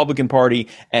the Republican Party,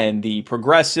 and the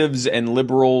progressives and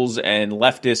liberals and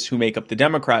leftists who make up the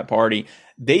Democrat Party,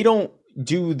 they don't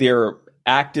do their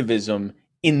activism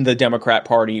in the Democrat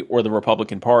Party or the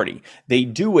Republican Party. They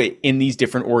do it in these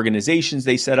different organizations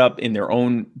they set up, in their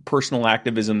own personal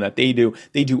activism that they do.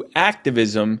 They do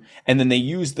activism, and then they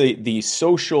use the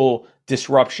social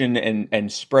disruption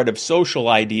and spread of social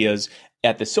ideas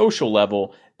at the social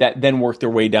level. that then work their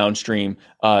way downstream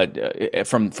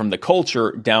from the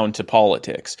culture down to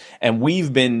politics. And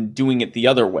we've been doing it the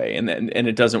other way, and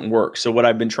it doesn't work. So what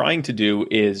I've been trying to do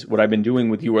is, what I've been doing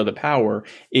with You Are the Power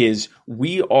is,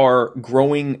 we are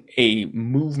growing a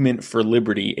movement for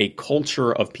liberty, a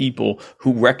culture of people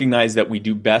who recognize that we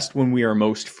do best when we are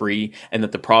most free, and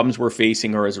that the problems we're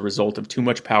facing are as a result of too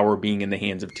much power being in the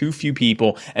hands of too few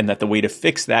people, and that the way to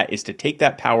fix that is to take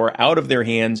that power out of their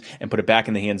hands and put it back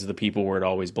in the hands of the people where it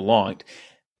always belonged.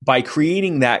 By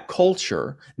creating that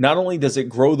culture, not only does it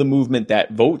grow the movement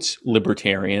that votes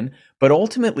libertarian, but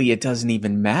ultimately it doesn't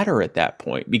even matter at that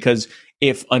point, because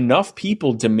if enough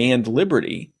people demand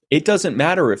liberty, it doesn't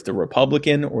matter if the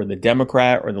Republican or the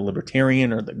Democrat or the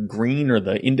Libertarian or the Green or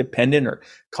the Independent or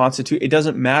Constitute, it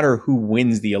doesn't matter who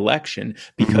wins the election,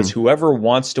 because whoever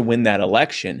wants to win that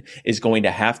election is going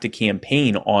to have to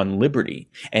campaign on liberty.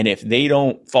 And if they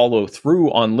don't follow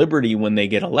through on liberty when they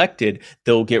get elected,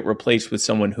 they'll get replaced with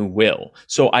someone who will.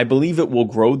 So I believe it will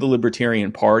grow the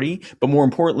Libertarian Party, but more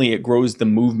importantly, it grows the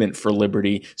movement for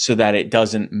liberty, so that it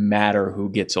doesn't matter who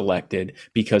gets elected,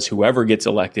 because whoever gets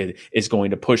elected is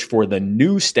going to push for the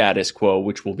new status quo,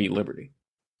 which will be liberty.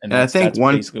 And that's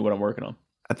basically what I'm working on.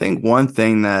 I think one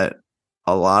thing that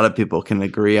a lot of people can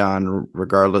agree on,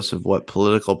 regardless of what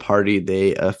political party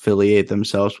they affiliate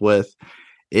themselves with,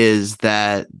 is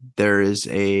that there is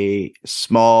a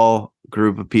small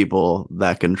group of people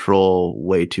that control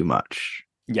way too much.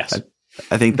 Yes.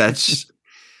 I think that's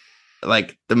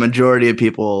like the majority of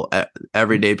people,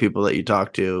 everyday people that you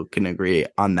talk to, can agree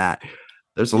on that.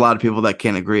 There's a lot of people that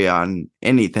can't agree on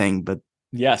anything, but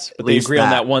yes, but they agree on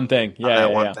that one thing.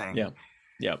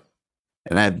 Yeah.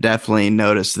 And I've definitely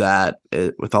noticed that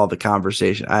with all the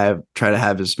conversation. I have tried to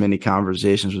have as many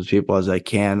conversations with people as I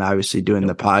can, obviously doing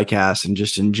the podcast, and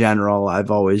just in general,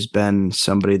 I've always been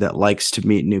somebody that likes to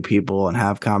meet new people and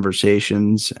have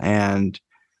conversations. And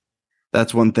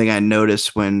that's one thing I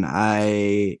noticed when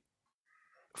I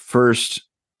first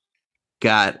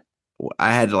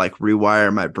I had to like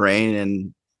rewire my brain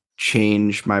and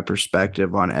change my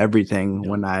perspective on everything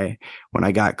when I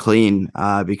got clean,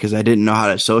 because I didn't know how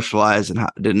to socialize and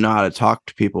didn't know how to talk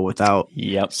to people without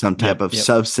some type of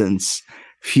substance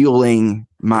fueling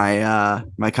my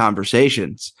my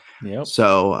conversations.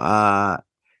 So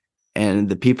and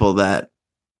the people that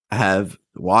have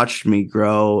watched me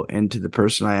grow into the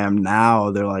person I am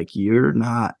now, they're like, you're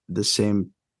not the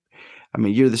same. I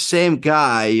mean, you're the same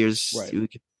guy,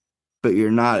 but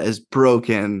you're not as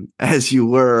broken as you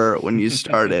were when you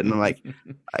started. And I'm like,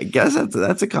 I guess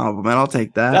that's a compliment. I'll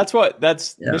take that.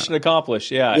 That's mission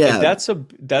accomplished. Yeah.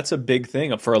 That's a big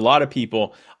thing for a lot of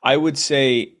people. I would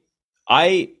say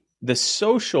the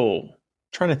social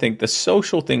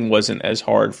thing wasn't as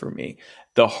hard for me.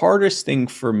 The hardest thing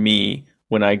for me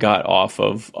when I got off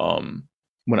of,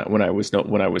 when I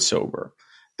was sober,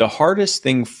 the hardest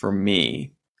thing for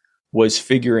me was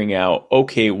figuring out,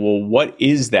 okay, well, what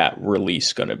is that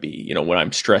release going to be? You know, when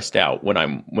I'm stressed out, when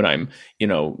I'm, you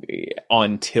know,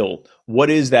 on tilt, what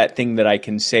is that thing that I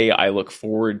can say I look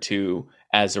forward to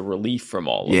as a relief from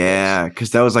all of this? Yeah,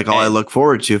 because that was like all I look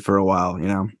forward to for a while, you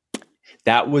know.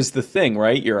 That was the thing,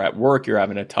 right? You're at work, you're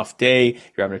having a tough day,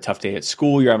 you're having a tough day at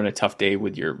school, you're having a tough day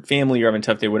with your family, you're having a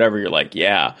tough day, whatever. You're like,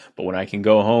 yeah, but when I can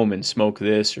go home and smoke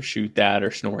this or shoot that or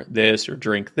snort this or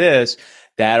drink this,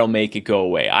 that'll make it go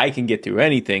away. I can get through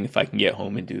anything if I can get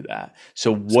home and do that.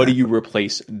 So what do you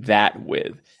replace that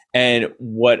with? And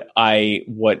what I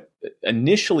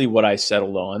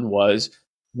settled on was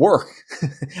work.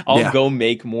 I'll go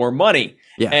make more money.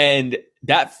 Yeah. And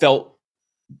that felt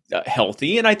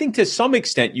healthy. And I think to some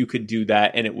extent you could do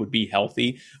that and it would be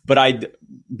healthy. But I,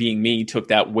 being me, took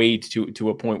that way to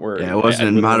a point where it wasn't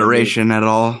in moderation at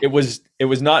all. It was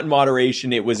not in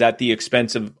moderation. It was at the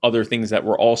expense of other things that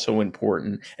were also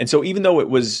important. And so even though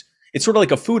it's sort of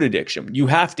like a food addiction. You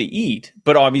have to eat,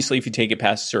 but obviously if you take it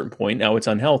past a certain point, now it's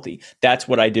unhealthy. That's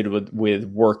what I did with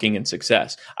working and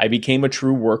success. I became a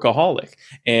true workaholic.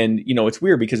 And, you know, it's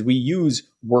weird because we use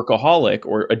workaholic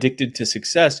or addicted to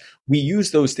success. We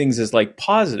use those things as like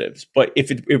positives. But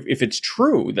if it's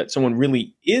true that someone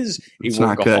really is a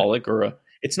workaholic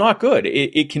it's not good.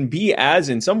 It can be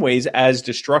in some ways as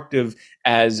destructive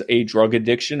as a drug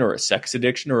addiction or a sex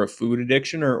addiction or a food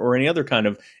addiction or any other kind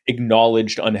of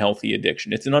acknowledged unhealthy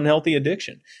addiction. It's an unhealthy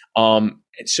addiction.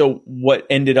 So what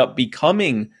ended up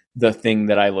becoming the thing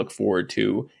that I look forward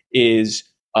to is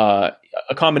a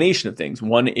combination of things.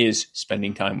 One is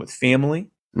spending time with family.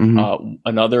 Mm-hmm.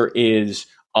 Another is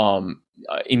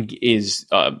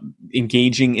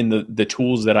engaging in the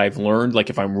tools that I've learned. Like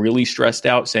if I'm really stressed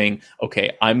out, saying,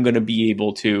 okay, I'm going to be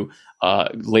able to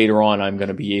later on, I'm going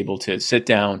to be able to sit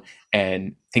down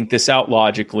and think this out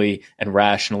logically and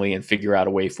rationally and figure out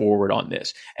a way forward on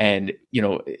this. And,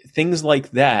 things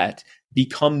like that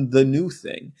become the new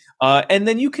thing. And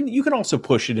then you can also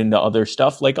push it into other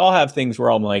stuff. Like I'll have things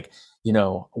where I'm like,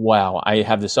 wow, I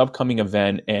have this upcoming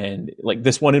event, and like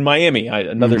this one in Miami,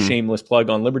 another shameless plug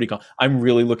on LibertyCon. I'm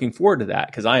really looking forward to that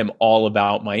because I am all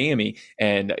about Miami,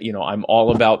 and I'm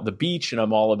all about the beach, and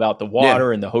I'm all about the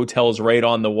water, and the hotel's right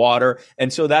on the water,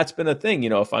 and so that's been a thing.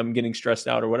 If I'm getting stressed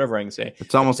out or whatever, I can say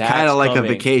it's almost kind of like a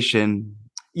vacation.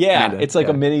 Yeah, it's like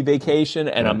a mini vacation,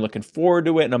 and I'm looking forward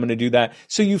to it, and I'm going to do that.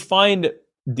 So you find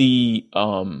the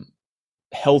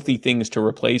healthy things to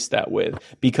replace that with,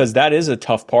 because that is a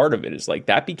tough part of it. Is like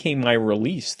that became my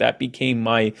release, that became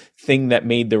my thing that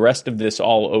made the rest of this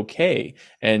all okay.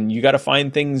 And you got to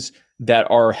find things that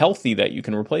are healthy that you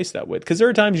can replace that with, because there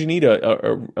are times you need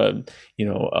a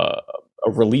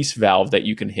release valve that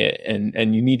you can hit,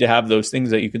 and you need to have those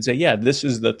things that you can say, yeah, this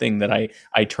is the thing that I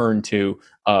turn to,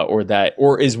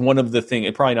 or is one of the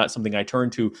thing, probably not something I turn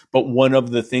to, but one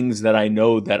of the things that I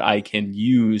know that I can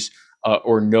use,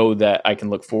 or know that I can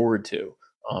look forward to.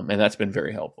 And that's been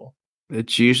very helpful.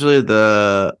 It's usually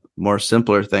the more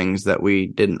simpler things that we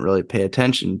didn't really pay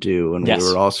attention to when we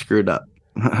were all screwed up.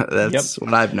 That's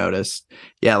what I've noticed.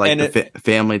 Yeah, like the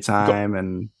family time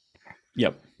and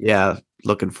yeah,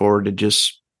 looking forward to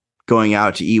just going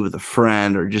out to eat with a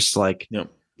friend, or just like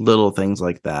little things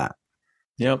like that.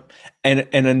 Yep. And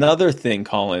another thing,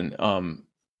 Colin,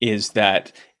 is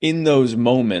that in those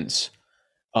moments,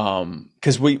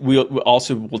 because we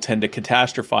also will tend to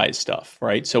catastrophize stuff,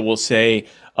 right? So we'll say,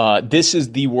 this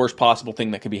is the worst possible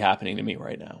thing that could be happening to me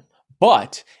right now.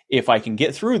 But if I can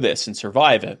get through this and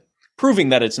survive it, proving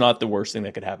that it's not the worst thing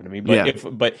that could happen to me,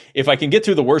 but if I can get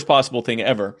through the worst possible thing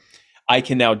ever, I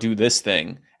can now do this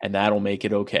thing, and that'll make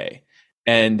it okay.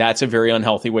 And that's a very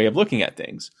unhealthy way of looking at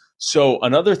things. So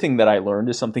another thing that I learned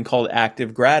is something called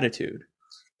active gratitude.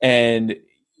 And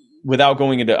without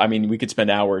going into, we could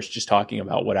spend hours just talking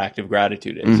about what active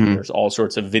gratitude is. And there's all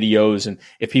sorts of videos. And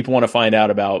if people want to find out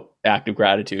about active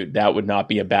gratitude, that would not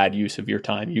be a bad use of your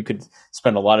time. You could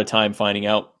spend a lot of time finding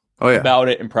out about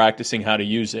it and practicing how to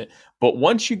use it. But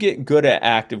once you get good at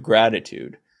active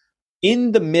gratitude,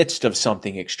 in the midst of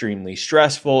something extremely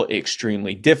stressful,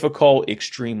 extremely difficult,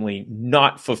 extremely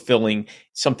not fulfilling,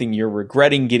 something you're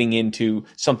regretting getting into,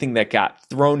 something that got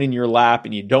thrown in your lap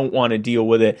and you don't want to deal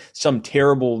with it, some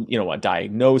terrible, a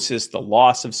diagnosis, the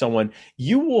loss of someone,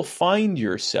 you will find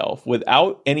yourself,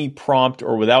 without any prompt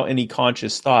or without any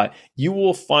conscious thought, you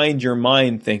will find your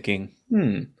mind thinking,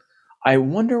 I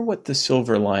wonder what the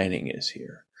silver lining is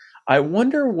here. I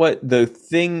wonder what the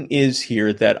thing is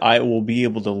here that I will be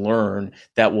able to learn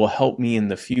that will help me in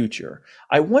the future.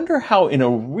 I wonder how, in a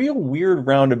real weird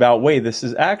roundabout way, this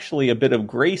is actually a bit of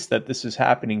grace that this is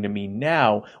happening to me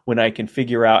now, when I can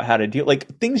figure out how to deal,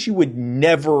 like things you would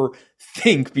never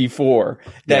think before,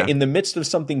 that in the midst of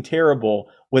something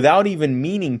terrible, without even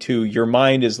meaning to, your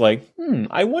mind is like,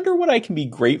 I wonder what I can be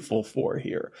grateful for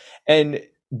here. And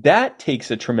that takes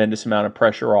a tremendous amount of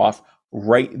pressure off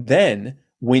right then,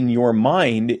 when your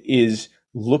mind is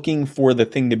looking for the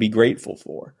thing to be grateful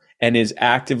for and is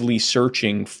actively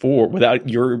searching for, without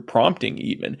your prompting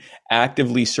even,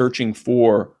 actively searching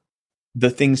for the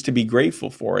things to be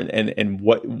grateful for, and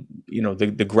what,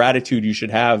 the gratitude you should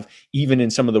have even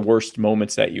in some of the worst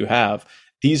moments that you have.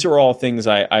 These are all things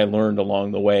I learned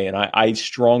along the way. And I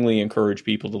strongly encourage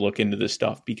people to look into this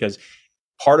stuff, because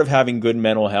part of having good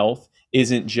mental health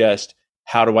isn't just,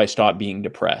 how do I stop being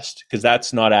depressed? Because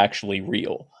that's not actually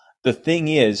real. The thing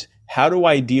is, how do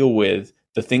I deal with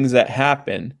the things that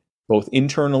happen, both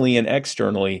internally and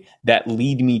externally, that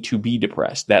lead me to be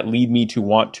depressed, that lead me to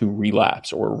want to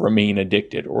relapse or remain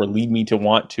addicted, or lead me to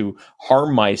want to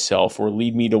harm myself, or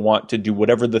lead me to want to do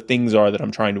whatever the things are that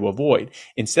I'm trying to avoid.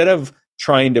 Instead of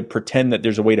trying to pretend that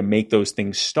there's a way to make those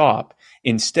things stop,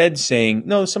 instead saying,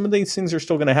 no, some of these things are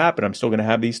still going to happen. I'm still going to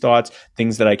have these thoughts.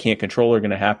 Things that I can't control are going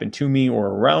to happen to me or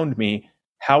around me.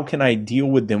 How can I deal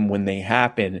with them when they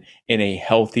happen in a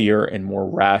healthier and more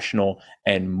rational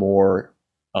and more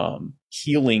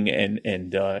healing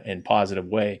and positive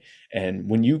way? And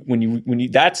when you,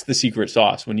 that's the secret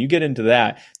sauce. When you get into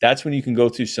that, that's when you can go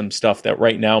through some stuff that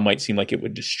right now might seem like it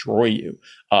would destroy you,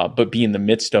 but be in the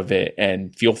midst of it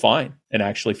and feel fine and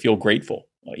actually feel grateful,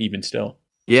 even still.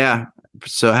 Yeah.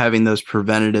 So having those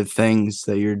preventative things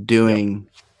that you're doing,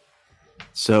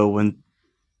 so when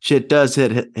shit does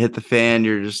hit the fan,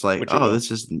 you're just like, which it oh, will.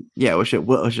 this is yeah, which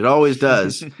it always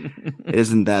does. It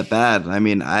isn't that bad. I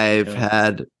mean, I've Yeah.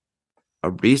 had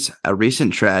a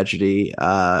recent tragedy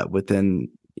within,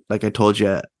 like I told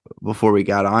you before we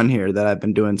got on here, that I've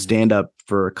been doing Mhm. stand up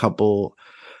for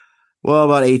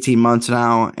about 18 months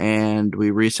now, and we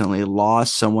recently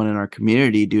lost someone in our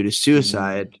community due to Mm.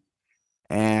 suicide.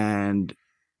 And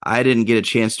I didn't get a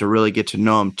chance to really get to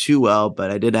know him too well,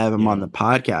 but I did have him on Yeah. the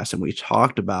podcast, and we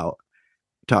talked about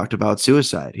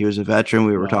suicide. He was a veteran.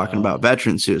 We were talking about Wow.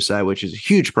 veteran suicide, which is a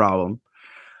huge problem.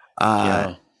 Uh,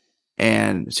 Yeah.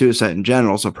 and suicide in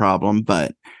general is a problem,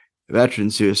 but veteran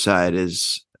suicide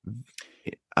is,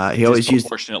 he always used,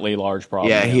 Disproportionately large yeah,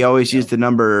 problem. he Yeah. always Yeah. used the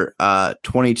number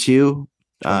 22.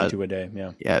 22 a day.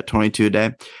 Yeah. Yeah, 22 a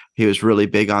day. He was really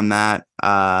big on that,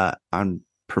 on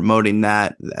promoting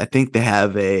that. I think they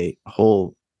have a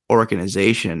whole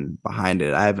organization behind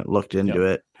it. I haven't looked into Yep.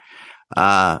 it.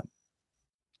 Uh,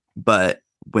 but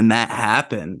when that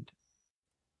happened,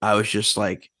 I was just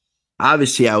like,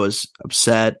 obviously I was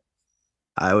upset.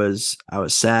 I was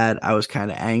sad. I was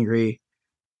kind of angry,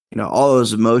 all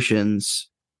those emotions,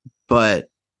 but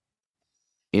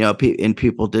and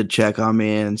people did check on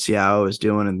me and see how I was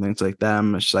doing and things like that.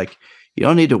 I'm just like, you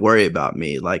don't need to worry about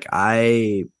me. Like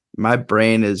my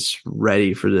brain is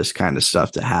ready for this kind of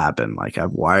stuff to happen. Like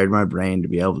I've wired my brain to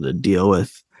be able to deal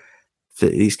with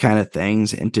these kind of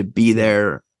things and to be Yeah.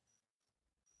 there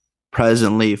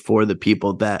presently for the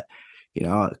people that,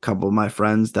 a couple of my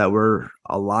friends that were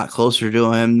a lot closer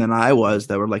to him than I was,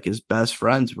 that were like his best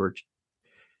friends,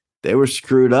 they were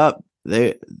screwed up.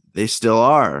 They still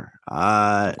are.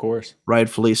 Of course.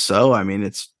 Rightfully so. I mean,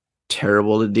 it's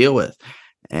terrible to deal with.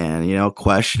 And,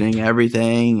 questioning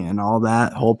everything and all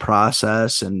that whole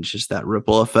process and just that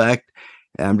ripple effect.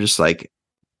 And I'm just like,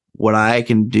 what I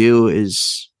can do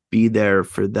is be there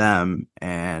for them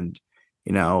and,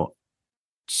 you know,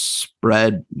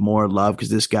 spread more love, because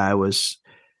this guy was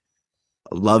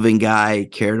a loving guy, he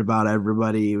cared about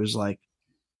everybody. He was like,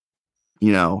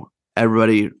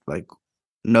 everybody, like,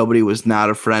 nobody was not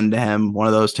a friend to him, one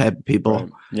of those type of Right. people.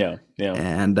 Yeah. Yeah.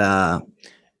 And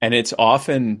And it's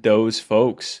often those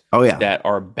folks oh yeah, that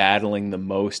are battling the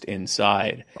most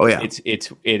inside. oh yeah,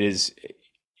 It is,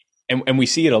 and we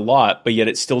see it a lot, but yet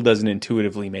it still doesn't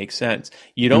intuitively make sense.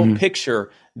 You don't hmm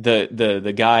picture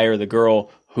the guy or the girl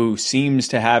who seems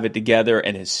to have it together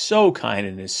and is so kind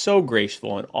and is so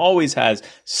graceful and always has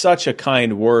such a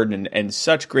kind word and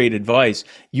such great advice.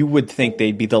 You would think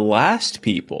they'd be the last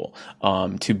people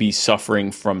to be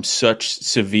suffering from such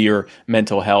severe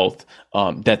mental health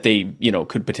that they,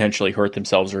 could potentially hurt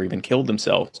themselves or even kill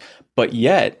themselves. But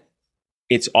yet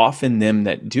it's often them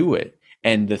that do it.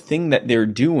 And the thing that they're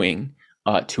doing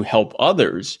to help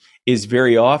others is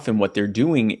very often what they're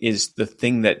doing is the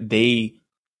thing that they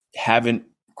haven't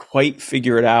quite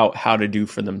figured out how to do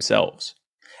for themselves.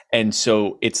 And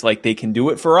so it's like they can do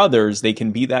it for others, they can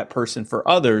be that person for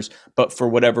others, but for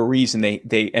whatever reason they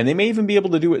may even be able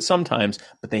to do it sometimes,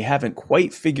 but they haven't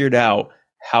quite figured out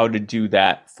how to do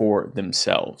that for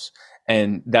themselves.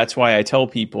 And that's why I tell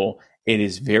people it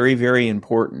is very, very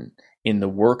important in the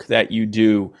work that you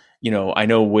do. I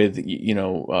know with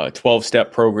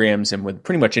 12-step programs and with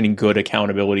pretty much any good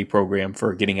accountability program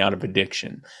for getting out of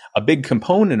addiction, a big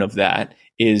component of that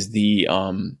is the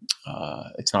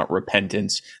it's not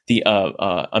repentance, the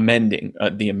amending,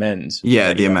 the amends yeah,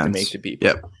 that the you have to make immense. to people.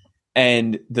 Yep.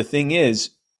 And the thing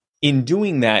is, in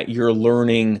doing that, you're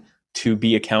learning to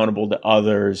be accountable to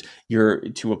others. You're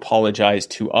to apologize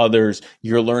to others.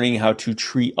 You're learning how to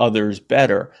treat others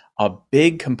better. A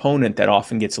big component that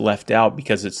often gets left out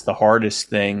because it's the hardest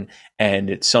thing and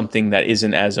it's something that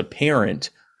isn't as apparent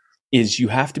is you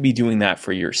have to be doing that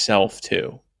for yourself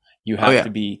too. You Oh have yeah. to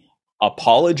be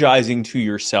apologizing to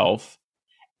yourself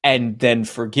and then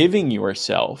forgiving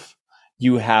yourself.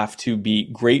 You have to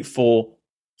be grateful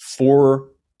for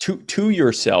to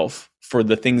yourself for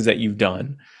the things that you've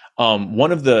done.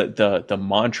 One of the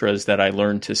mantras that I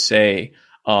learned to say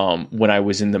when I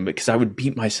was in them, because I would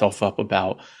beat myself up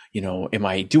about, am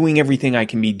I doing everything I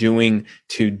can be doing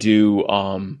to do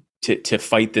to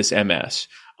fight this MS?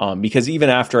 Because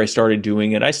even after I started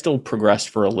doing it, I still progressed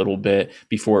for a little bit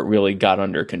before it really got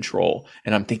under control.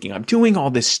 And I'm thinking, I'm doing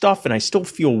all this stuff and I still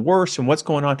feel worse. And what's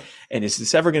going on? And is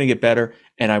this ever going to get better?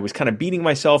 And I was kind of beating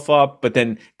myself up, but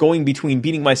then going between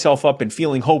beating myself up and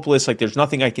feeling hopeless, like there's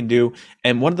nothing I can do.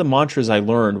 And one of the mantras I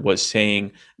learned was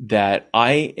saying that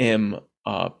I am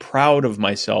proud of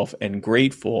myself and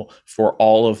grateful for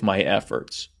all of my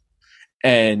efforts.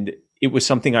 And it was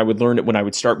something I would learn it when I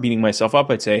would start beating myself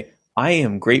up. I'd say, I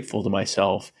am grateful to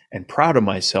myself and proud of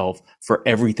myself for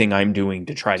everything I'm doing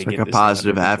to try It's to like get a this thing under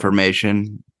positive control.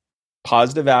 affirmation.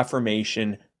 Positive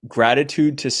affirmation,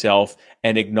 gratitude to self,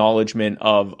 and acknowledgement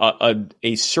of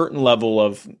a certain level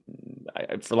of,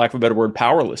 for lack of a better word,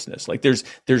 powerlessness. Like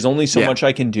there's only so Yeah. much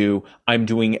I can do. I'm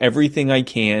doing everything I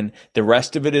can. The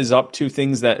rest of it is up to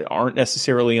things that aren't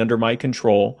necessarily under my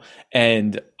control.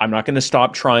 And I'm not going to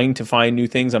stop trying to find new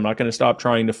things. I'm not going to stop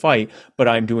trying to fight, but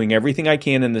I'm doing everything I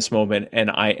can in this moment. And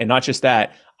not just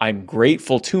that, I'm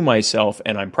grateful to myself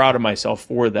and I'm proud of myself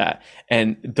for that.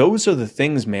 And those are the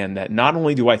things, man, that not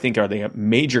only do I think are the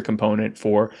major component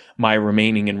for my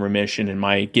remaining in remission and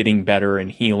my getting better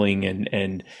and healing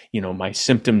and my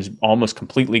symptoms almost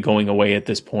completely going away at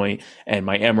this point and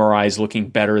my MRIs looking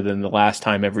better than the last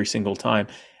time every single time.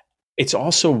 It's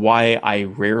also why I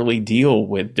rarely deal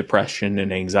with depression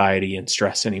and anxiety and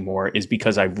stress anymore, is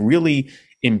because I've really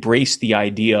embraced the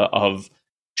idea of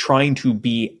trying to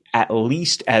be at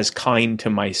least as kind to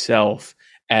myself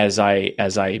as I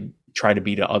try to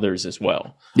be to others as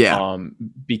well. Yeah.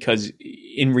 Because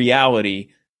in reality,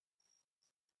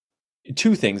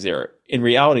 two things there. In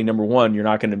reality, number one,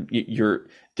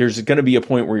 there's going to be a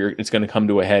point where it's going to come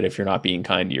to a head if you're not being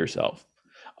kind to yourself.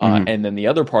 Mm-hmm. And then the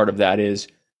other part of that is,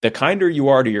 the kinder you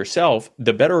are to yourself,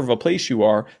 the better of a place you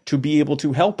are to be able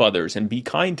to help others and be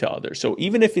kind to others. So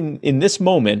even if in this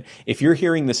moment, if you're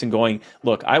hearing this and going,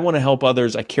 look, I want to help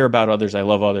others, I care about others, I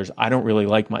love others, I don't really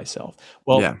like myself.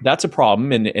 Well, Yeah. that's a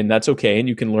problem and that's okay. And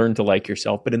you can learn to like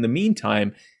yourself. But in the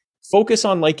meantime, focus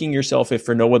on liking yourself, if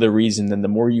for no other reason than the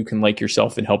more you can like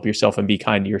yourself and help yourself and be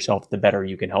kind to yourself, the better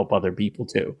you can help other people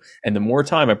too. And the more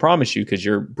time, I promise you, because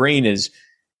your brain is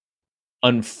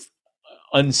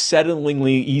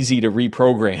unsettlingly easy to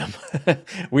reprogram.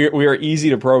 we are easy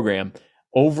to program.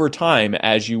 Over time,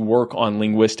 as you work on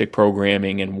linguistic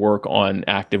programming and work on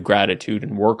active gratitude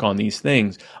and work on these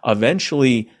things,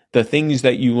 eventually the things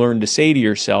that you learn to say to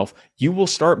yourself, you will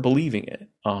start believing it.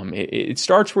 It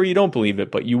starts where you don't believe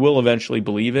it, but you will eventually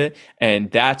believe it.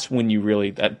 And that's when you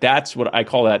really, that's what I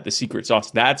call that the secret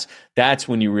sauce. That's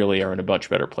when you really are in a much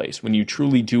better place. When you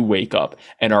truly do wake up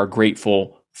and are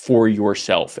grateful for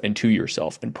yourself and to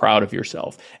yourself and proud of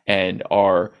yourself and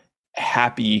are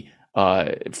happy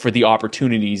for the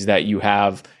opportunities that you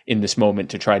have in this moment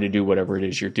to try to do whatever it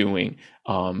is you're doing,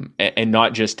 and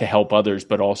not just to help others,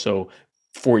 but also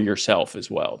for yourself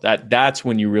as well. That's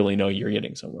when you really know you're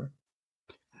getting somewhere.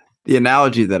 The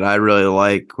analogy that I really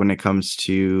like when it comes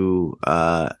to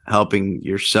helping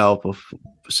yourself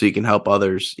so you can help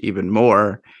others even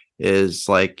more is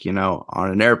like,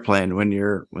 on an airplane when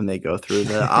they go through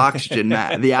the oxygen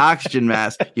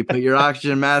mask, you put your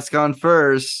oxygen mask on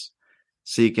first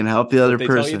so you can help the other What they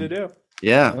person. tell you to do.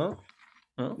 Yeah.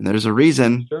 And there's a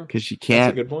reason, because you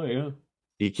can't. That's a good point. Yeah.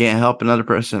 You can't help another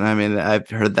person. I mean, I've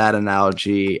heard that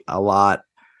analogy a lot.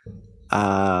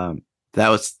 That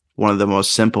was one of the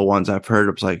most simple ones I've heard.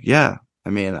 It was like, yeah,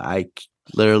 I mean, I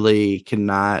literally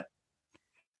cannot.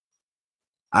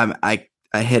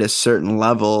 I hit a certain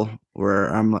level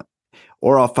where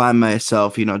or I'll find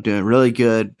myself, doing really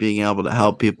good, being able to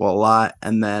help people a lot,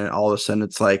 and then all of a sudden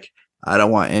it's like, I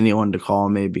don't want anyone to call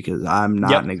me because I'm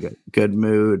not in a good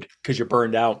mood. Because you're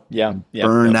burned out. Yeah.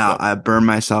 Burned out. I burn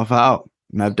myself out.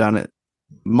 And I've done it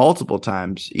multiple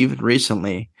times, even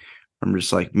recently. I'm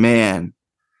just like, man,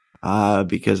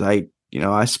 because I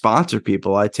sponsor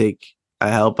people. I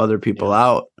help other people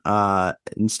out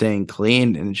in staying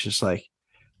clean. And it's just like,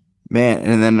 man.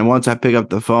 And then once I pick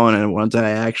up the phone and once I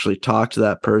actually talk to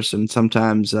that person,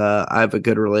 sometimes I have a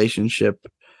good relationship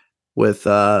with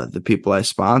the people I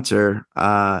sponsor.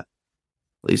 At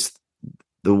least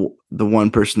the one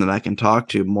person that I can talk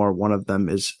to more, one of them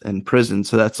is in prison.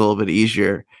 So that's a little bit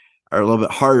easier, or a little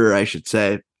bit harder, I should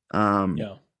say. I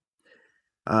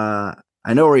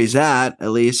know where he's at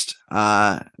least.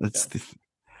 It's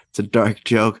a dark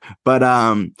joke,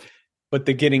 but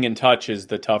the getting in touch is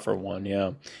the tougher one.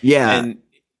 Yeah. Yeah.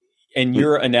 And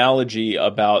your analogy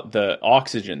about the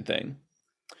oxygen thing,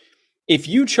 if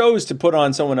you chose to put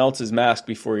on someone else's mask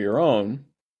before your own,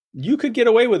 you could get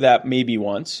away with that maybe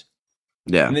once.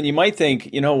 Yeah. And then you might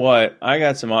think, you know what? I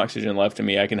got some oxygen left in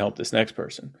me. I can help this next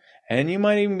person. And you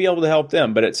might even be able to help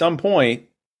them. But at some point,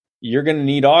 you're going to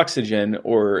need oxygen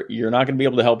or you're not going to be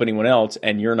able to help anyone else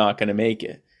and you're not going to make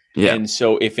it. Yeah. And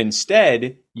so if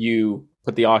instead you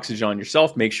put the oxygen on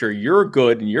yourself, make sure you're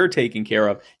good and you're taken care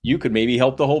of, you could maybe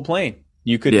help the whole plane.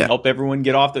 You could help everyone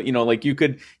get off you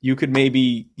could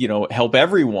maybe, help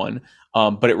everyone.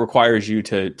 But it requires you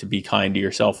to be kind to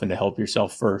yourself and to help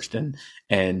yourself first. I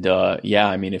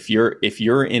mean, if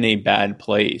you're in a bad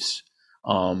place,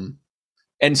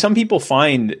 And some people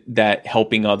find that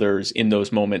helping others in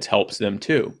those moments helps them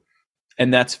too.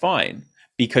 And that's fine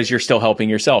because you're still helping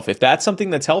yourself. If that's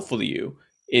something that's helpful to you,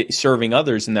 serving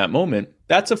others in that moment,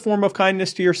 that's a form of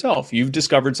kindness to yourself. You've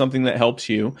discovered something that helps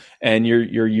you and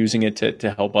you're using it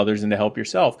to help others and to help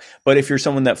yourself. But if you're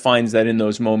someone that finds that in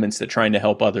those moments that trying to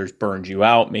help others burns you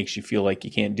out, makes you feel like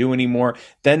you can't do anymore,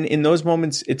 then in those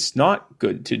moments, it's not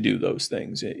good to do those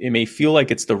things. It may feel like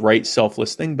it's the right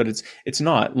selfless thing, but it's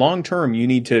not. Long term, you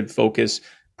need to focus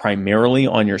primarily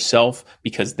on yourself,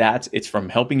 because it's from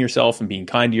helping yourself and being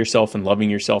kind to yourself and loving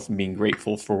yourself and being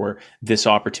grateful for this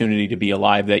opportunity to be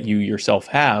alive that you yourself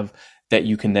have, that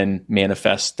you can then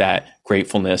manifest that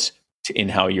gratefulness in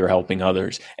how you're helping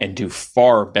others and do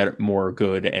far better, more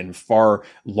good and far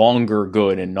longer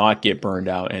good, and not get burned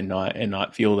out and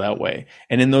not feel that way.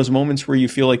 And in those moments where you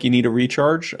feel like you need a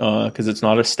recharge, because it's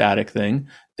not a static thing,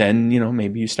 then,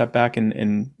 maybe you step back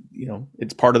and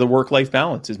it's part of the work-life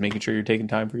balance, is making sure you're taking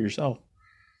time for yourself.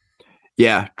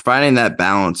 Yeah. Finding that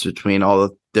balance between all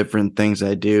the different things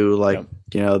I do, like,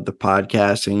 the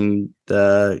podcasting,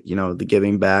 the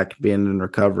giving back, being in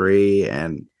recovery,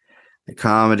 and the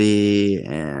comedy,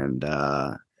 and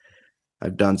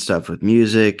I've done stuff with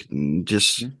music and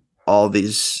just all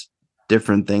these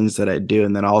different things that I do.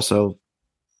 And then also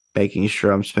making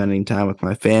sure I'm spending time with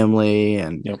my family.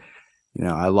 And,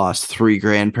 I lost 3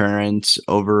 grandparents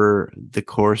over the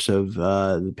course of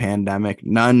the pandemic,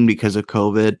 none because of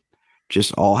COVID,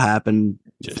 just all happened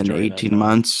within 18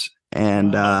 months.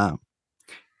 And wow.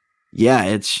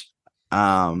 It's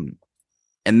and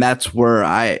that's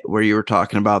where you were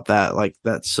talking about that, like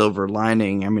that silver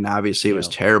lining. I mean, obviously it was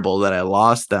terrible that I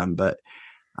lost them, but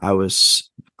I was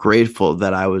grateful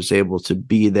that I was able to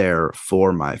be there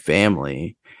for my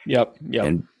family. Yep.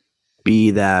 And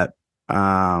be that,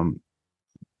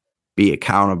 be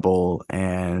accountable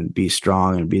and be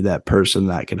strong and be that person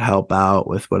that could help out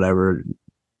with whatever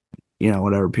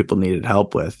people needed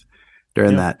help with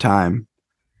during that time.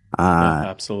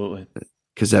 Absolutely.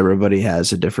 Because everybody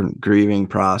has a different grieving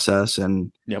process,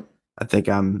 and I think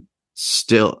I'm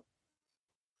still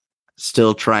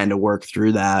trying to work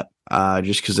through that,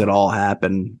 just because it all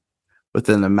happened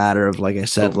within a matter of, like I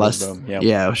said, it was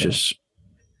just,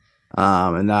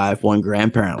 and now I have 1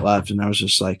 grandparent left, and I was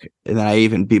just like, and then I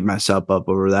even beat myself up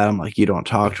over that. I'm like, you don't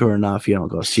talk to her enough, you don't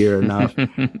go see her enough,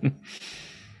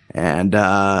 and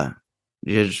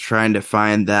you're just trying to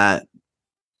find that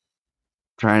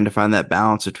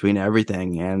balance between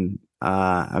everything. And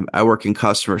I work in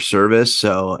customer service,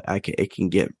 so I can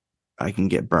get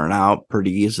burnt out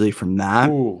pretty easily from that.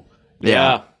 Ooh,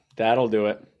 yeah, that'll do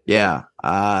it. Yeah.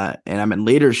 And I'm in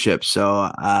leadership,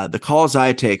 so the calls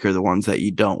I take are the ones that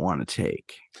you don't want to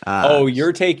take.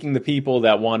 You're taking the people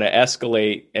that want to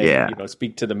escalate and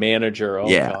speak to the manager. Oh,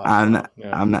 yeah, gosh,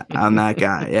 I'm that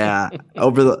guy. Yeah.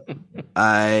 Over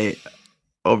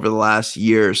the last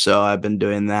year or so, I've been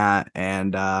doing that.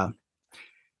 And,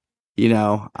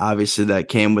 obviously that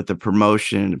came with the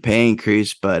promotion and pay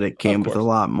increase, but it came with a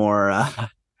lot more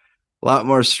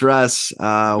stress,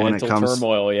 when it comes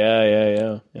turmoil.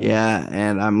 Yeah. Yeah.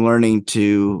 And I'm learning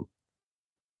to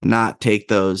not take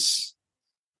those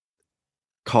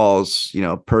calls,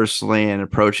 personally, and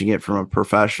approaching it from a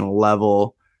professional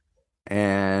level.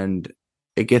 And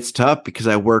it gets tough because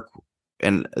I work.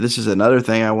 And this is another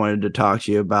thing I wanted to talk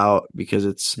to you about, because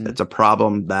it's a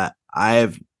problem that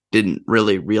I didn't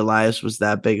really realize was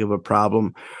that big of a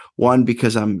problem. 1,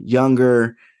 because I'm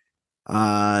younger.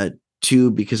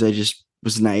 2, because I just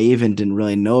was naive and didn't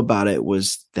really know about it,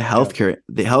 was the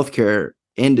healthcare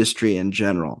industry in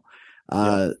general.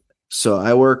 So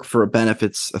I work for a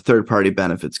third-party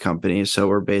benefits company. So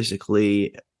we're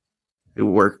basically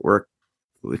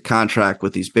we contract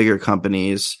with these bigger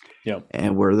companies.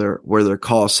 And we're their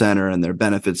call center and their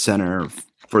benefit center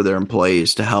for their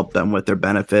employees, to help them with their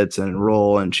benefits and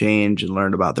enroll and change and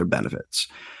learn about their benefits.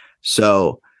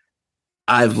 So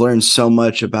I've learned so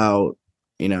much about,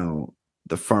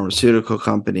 the pharmaceutical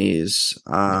companies,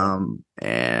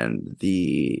 and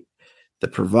the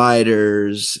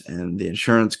providers and the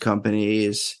insurance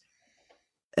companies,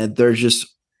 and they're just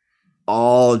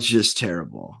all just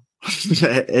terrible.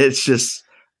 It's just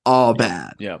all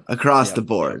bad across the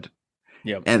board.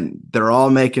 And they're all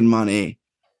making money,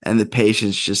 and the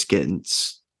patients just getting,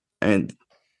 and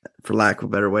for lack of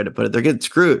a better way to put it, they're getting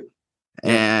screwed.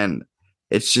 And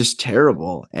it's just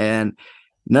terrible. And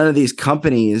none of these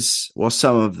companies, well,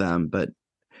 some of them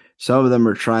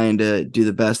are trying to do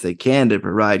the best they can to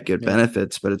provide good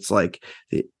benefits, but it's like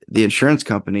the insurance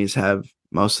companies have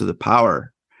most of the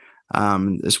power,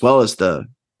 as well as the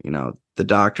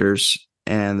doctors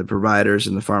and the providers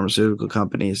and the pharmaceutical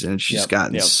companies, and it's just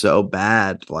gotten so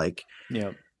bad. Like,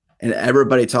 and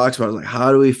everybody talks about it, like,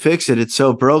 how do we fix it? It's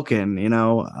so broken,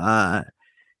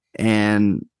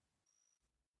 and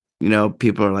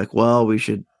people are like, well, we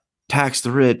should tax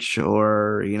the rich,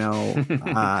 or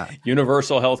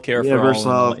universal health care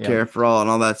for all and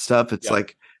all that stuff. It's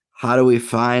like, how do we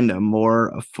find a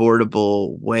more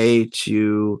affordable way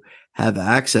to have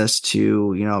access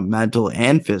to mental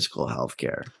and physical health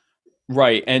care?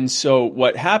 Right. And so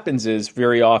what happens is,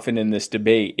 very often in this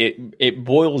debate, it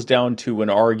boils down to an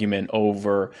argument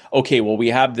over, okay, well, we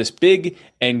have this big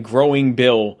and growing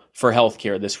bill for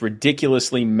healthcare, this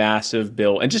ridiculously massive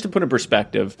bill. And just to put in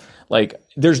perspective, like,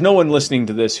 there's no one listening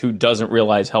to this who doesn't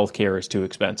realize healthcare is too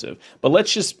expensive. But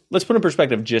let's put in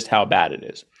perspective just how bad it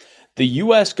is. The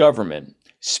US government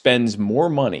spends more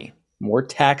money, more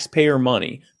taxpayer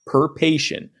money per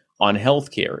patient on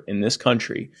healthcare in this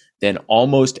country than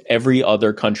almost every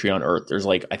other country on earth. There's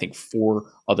I think 4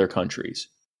 other countries.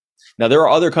 Now, there are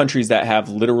other countries that have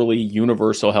literally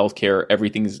universal healthcare.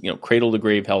 Everything's, cradle to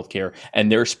grave healthcare,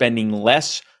 and they're spending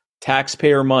less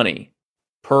taxpayer money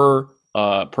per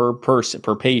person,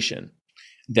 per patient,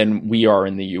 than we are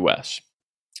in the US.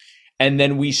 And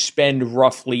then we spend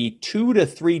roughly 2 to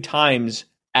 3 times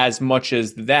as much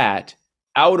as that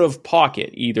out of pocket,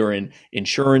 either in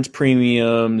insurance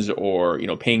premiums or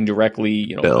paying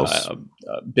directly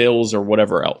bills or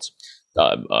whatever else,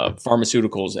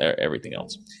 pharmaceuticals, everything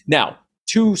else. Now,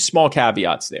 2 small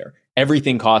caveats there.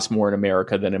 Everything costs more in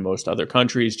America than in most other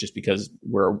countries, just because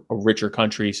we're a richer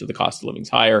country, so the cost of living is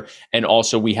higher. And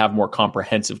also, we have more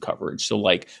comprehensive coverage. So,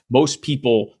 most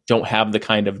people don't have the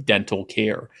kind of dental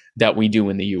care that we do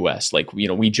in the US.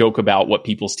 We joke about what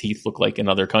people's teeth look like in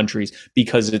other countries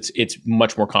because it's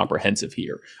much more comprehensive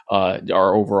here,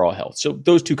 our overall health. So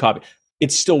those 2 caveats.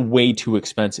 It's still way too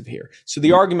expensive here. So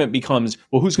the argument becomes,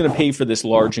 well, who's going to pay for this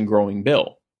large and growing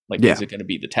bill? Is it going to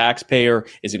be the taxpayer?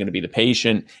 Is it going to be the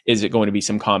patient? Is it going to be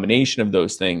some combination of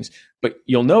those things? But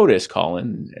you'll notice,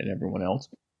 Colin and everyone else,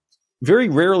 very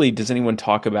rarely does anyone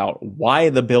talk about why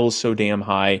the bill is so damn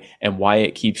high and why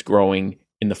it keeps growing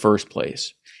in the first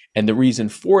place. And the reason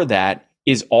for that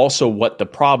is also what the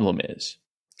problem is.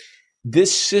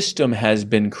 This system has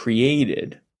been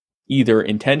created either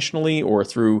intentionally or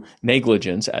through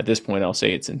negligence. At this point, I'll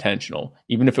say it's intentional.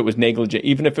 Even if it was negligent,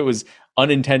 even if it was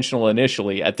unintentional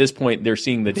initially, at this point, they're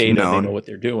seeing the data, they know what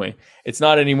they're doing. It's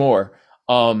not anymore.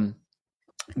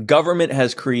 Government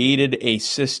has created a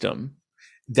system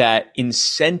that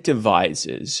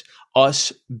incentivizes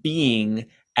us being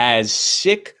as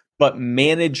sick but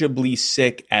manageably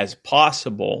sick as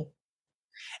possible,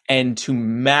 and to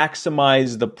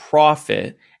maximize the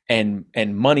profit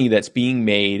and money that's being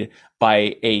made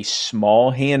by a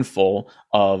small handful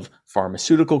of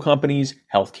pharmaceutical companies,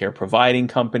 healthcare providing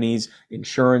companies,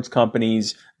 insurance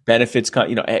companies, benefits,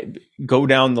 go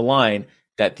down the line,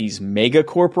 that these mega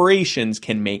corporations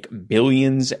can make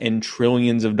billions and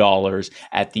trillions of dollars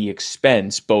at the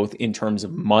expense, both in terms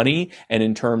of money and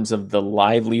in terms of the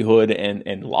livelihood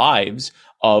and lives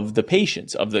of the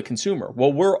patients, of the consumer.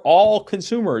 Well, we're all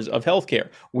consumers of healthcare.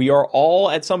 We are all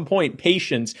at some point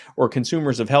patients or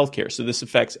consumers of healthcare. So this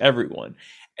affects everyone.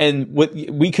 And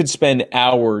we could spend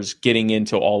hours getting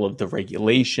into all of the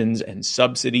regulations and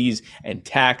subsidies and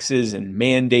taxes and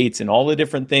mandates and all the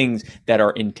different things that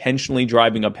are intentionally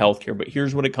driving up healthcare. But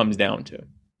here's what it comes down to.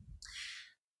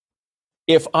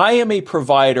 If I am a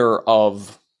provider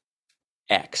of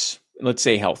X, let's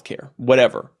say healthcare,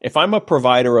 whatever, if I'm a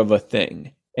provider of a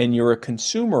thing and you're a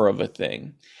consumer of a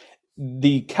thing,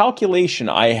 the calculation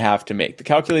I have to make, the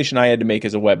calculation I had to make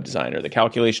as a web designer, the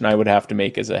calculation I would have to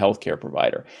make as a healthcare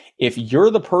provider, if you're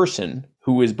the person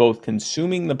who is both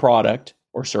consuming the product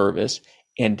or service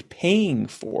and paying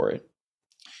for it,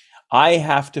 I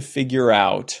have to figure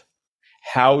out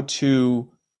how to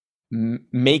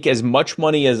make as much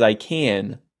money as I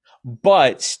can,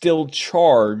 but still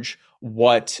charge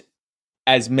what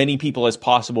as many people as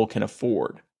possible can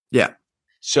afford. Yeah.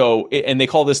 So, and they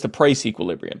call this the price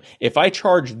equilibrium. If I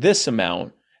charge this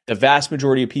amount, the vast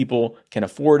majority of people can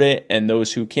afford it, and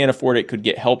those who can't afford it could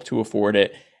get help to afford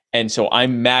it. And so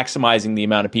I'm maximizing the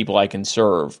amount of people I can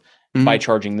serve by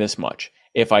charging this much.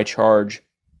 If I charge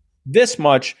this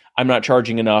much, I'm not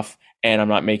charging enough and I'm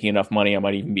not making enough money. I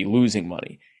might even be losing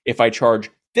money. If I charge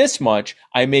this much,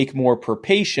 I make more per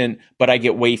patient, but I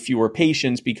get way fewer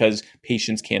patients because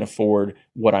patients can't afford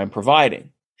what I'm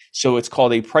providing. So it's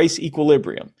called a price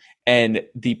equilibrium. And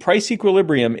the price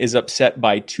equilibrium is upset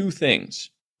by 2 things,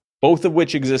 both of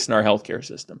which exist in our healthcare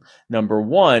system. Number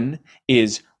one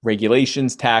is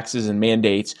regulations, taxes, and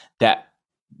mandates that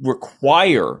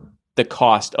require the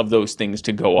cost of those things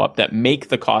to go up, that make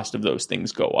the cost of those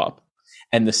things go up.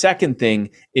 And the second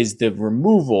thing is the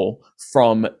removal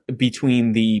from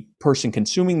between the person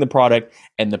consuming the product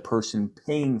and the person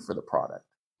paying for the product.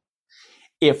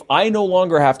 If I no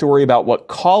longer have to worry about what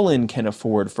Colin can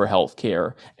afford for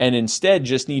healthcare, and instead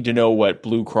just need to know what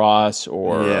Blue Cross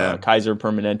or Kaiser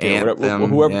Permanente Anthem, or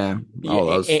whoever,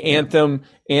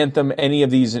 Anthem, any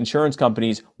of these insurance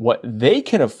companies, what they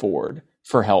can afford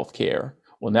for healthcare,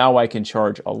 well, now I can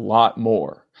charge a lot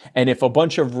more. And if a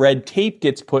bunch of red tape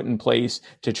gets put in place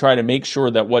to try to make sure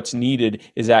that what's needed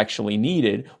is actually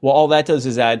needed, well, all that does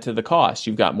is add to the cost.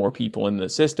 You've got more people in the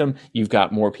system. You've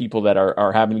got more people that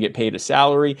are having to get paid a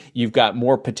salary. You've got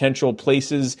more potential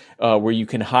places where you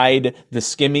can hide the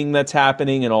skimming that's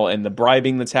happening and the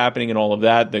bribing that's happening and all of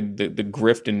that, the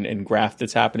grift and graft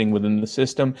that's happening within the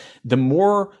system. The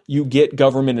more you get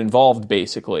government involved,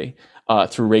 basically,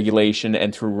 through regulation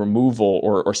and through removal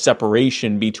or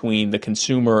separation between the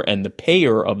consumer and the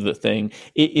payer of the thing,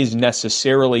 it is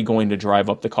necessarily going to drive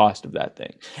up the cost of that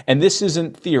thing. And this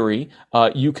isn't theory.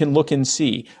 You can look and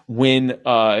see when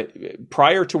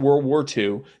prior to World War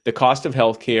II, the cost of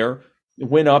healthcare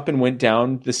went up and went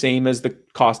down the same as the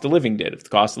cost of living did. If the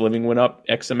cost of living went up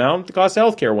X amount, the cost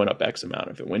of healthcare went up X amount.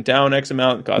 If it went down X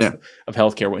amount, the cost of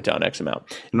healthcare went down X amount.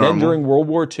 Normal. Then during World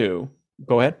War II,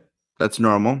 go ahead. That's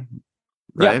normal.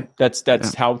 Right? Yeah,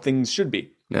 that's how things should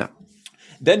be. Yeah.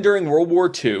 Then during World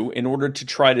War II, in order to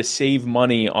try to save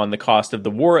money on the cost of the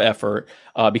war effort,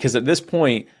 because at this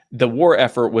point, the war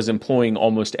effort was employing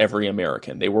almost every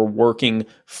American. They were working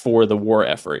for the war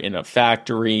effort in a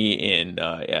factory, in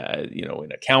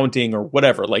accounting or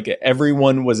whatever. Like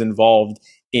everyone was involved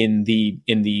in the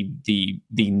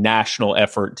national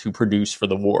effort to produce for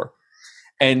the war,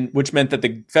 and which meant that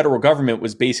the federal government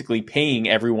was basically paying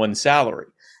everyone's salary.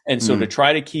 And so to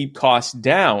try to keep costs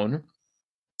down,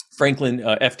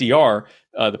 FDR,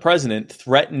 the president,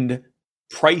 threatened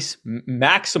price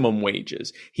maximum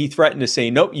wages. He threatened to say,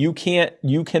 nope, you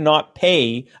cannot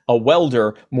pay a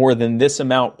welder more than this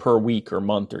amount per week or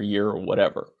month or year or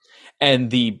whatever.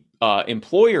 And the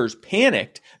employers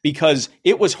panicked because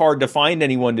it was hard to find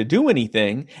anyone to do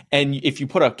anything. And if you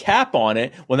put a cap on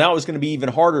it, well, now it's going to be even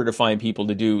harder to find people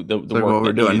to do the work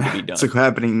that needed to be done. It's like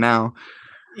happening now.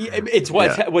 It's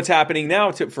what's happening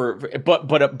now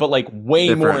but like way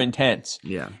different. More intense.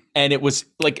 Yeah. And it was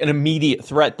like an immediate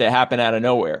threat that happened out of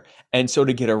nowhere. And so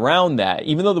to get around that,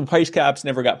 even though the price caps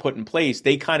never got put in place,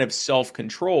 they kind of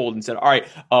self-controlled and said, all right,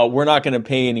 we're not going to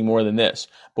pay any more than this.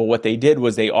 But what they did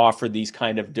was they offered these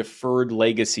kind of deferred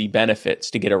legacy benefits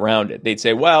to get around it. They'd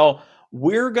say, well,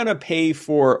 we're going to pay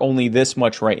for only this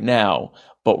much right now,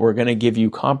 but we're going to give you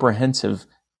comprehensive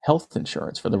health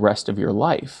insurance for the rest of your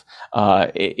life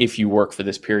if you work for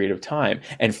this period of time,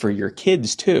 and for your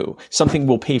kids too. Something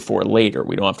we'll pay for later.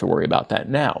 We don't have to worry about that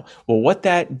now. Well, what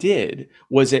that did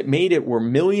was it made it where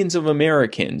millions of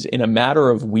Americans in a matter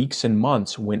of weeks and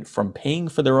months went from paying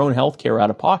for their own health care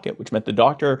out of pocket, which meant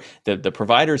the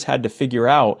providers had to figure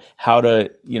out how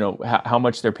to, how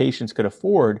much their patients could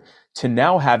afford, to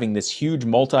now having this huge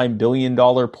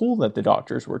multi-billion-dollar pool that the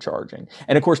doctors were charging.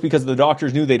 And of course, because the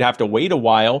doctors knew they'd have to wait a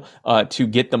while to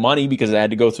get the money because they had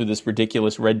to go through this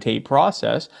ridiculous red tape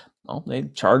process, well, they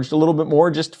charged a little bit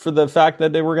more just for the fact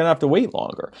that they were going to have to wait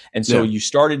longer. And so you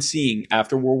started seeing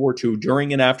after World War II,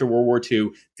 during and after World War II,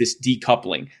 this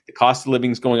decoupling. The cost of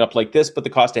living is going up like this, but the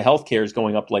cost of healthcare is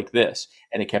going up like this.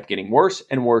 And it kept getting worse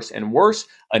and worse and worse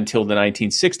until the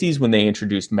 1960s when they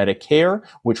introduced Medicare,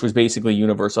 which was basically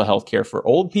universal healthcare for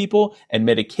old people, and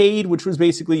Medicaid, which was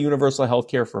basically universal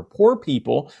healthcare for poor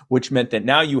people, which meant that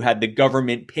now you had the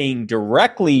government paying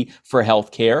directly for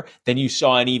healthcare. Then you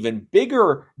saw an even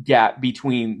bigger gap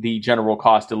between the general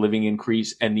cost of living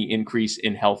increase and the increase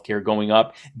in healthcare going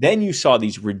up. Then you saw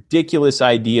these ridiculous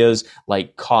ideas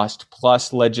like cost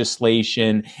plus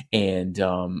legislation, and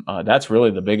that's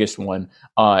really the biggest one,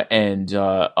 and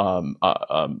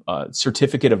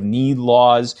certificate of need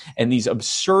laws, and these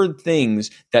absurd things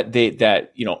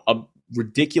that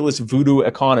ridiculous voodoo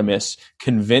economists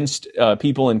convinced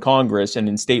people in Congress and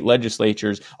in state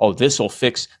legislatures, oh, this will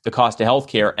fix the cost of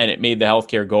healthcare, and it made the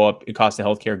healthcare go up, the cost of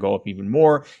healthcare go up even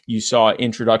more. You saw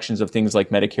introductions of things like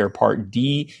Medicare Part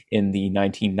D in the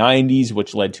 1990s,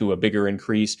 which led to a bigger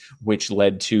increase, which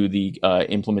led to the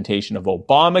implementation of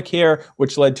Obamacare,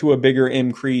 which led to a bigger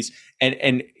increase.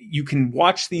 And you can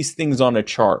watch these things on a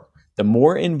chart. The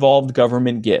more involved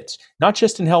government gets, not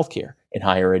just in healthcare, in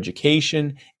higher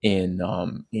education, in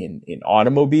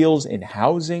automobiles, in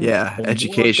housing. Yeah,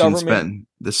 education's been,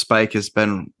 the spike has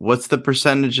been, what's the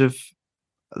percentage of,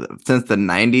 since the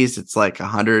 90s, it's like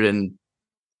 100 and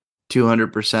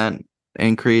 200%.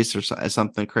 increase or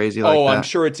something crazy like Oh, I'm that.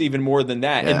 sure it's even more than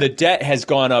that. And Yeah. the debt has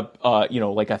gone up,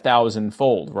 like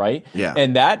 1,000-fold, right? Yeah.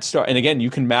 And and again, you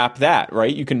can map that,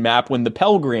 right? You can map when the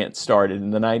Pell Grant started in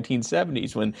the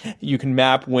 1970s, when you can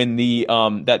map when the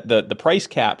price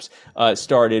caps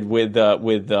started with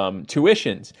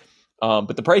tuitions.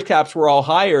 But the price caps were all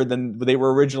higher than they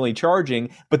were originally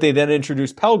charging, but they then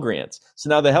introduced Pell Grants. So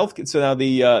now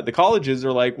the colleges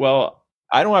are like, well,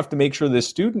 I don't have to make sure the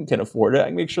student can afford it. I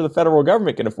can make sure the federal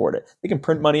government can afford it. They can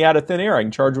print money out of thin air. I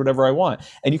can charge whatever I want.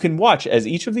 And you can watch as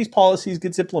each of these policies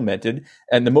gets implemented.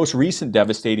 And the most recent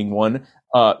devastating one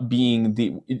being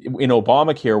in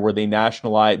Obamacare, where they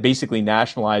basically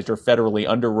nationalized or federally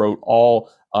underwrote all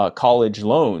college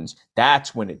loans.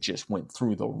 That's when it just went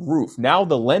through the roof. Now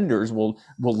the lenders will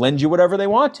lend you whatever they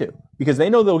want to, because they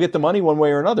know they'll get the money one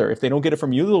way or another. If they don't get it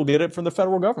from you, they'll get it from the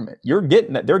federal government. You're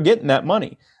getting that. They're getting that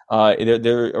money.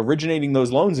 They're originating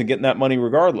those loans and getting that money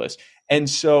regardless. And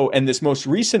this most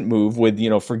recent move with,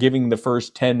 forgiving the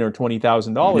first $10,000 or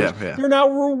 $20,000, they're now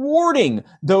rewarding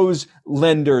those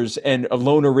lenders and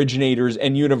loan originators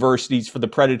and universities for the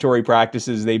predatory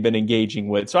practices they've been engaging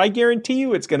with. So I guarantee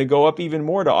you it's going to go up even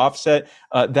more to offset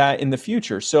that in the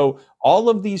future. So all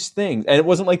of these things, and it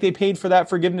wasn't like they paid for that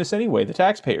forgiveness anyway. The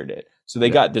taxpayer did. So they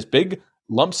got this big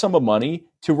lump sum of money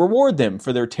to reward them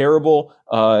for their terrible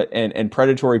and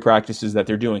predatory practices that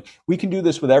they're doing. We can do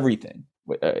this with everything: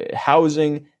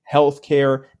 housing,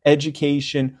 healthcare,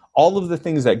 education, all of the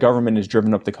things that government has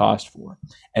driven up the cost for.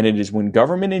 And it is when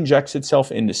government injects itself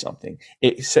into something,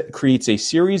 it creates a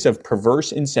series of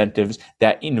perverse incentives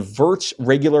that inverts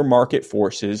regular market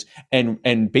forces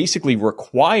and basically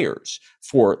requires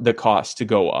for the cost to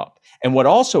go up. And what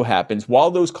also happens while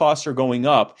those costs are going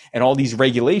up and all these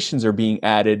regulations are being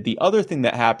added, the other thing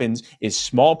that happens is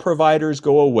small providers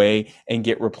go away and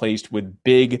get replaced with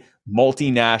big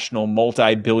multinational,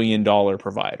 multi-billion-dollar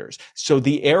providers. So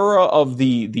the era of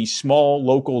the small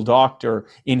local doctor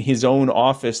in his own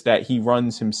office that he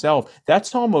runs himself,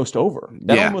 that's almost over.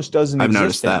 That almost doesn't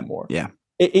exist anymore. Yeah.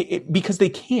 Because they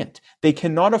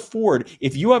cannot afford.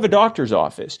 If you have a doctor's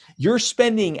office, you're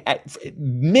spending at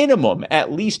minimum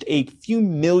at least a few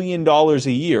 $1,000,000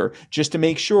 a year just to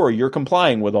make sure you're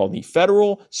complying with all the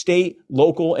federal, state,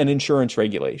 local, and insurance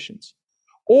regulations.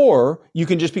 Or you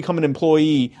can just become an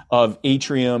employee of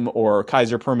Atrium or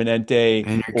Kaiser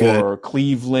Permanente or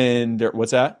Cleveland. Or,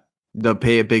 what's that? They'll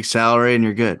pay a big salary and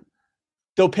you're good.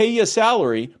 They'll pay you a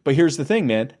salary, but here's the thing,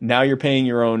 man. Now you're paying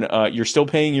your own. You're still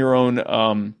paying your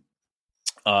own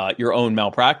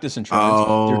malpractice insurance.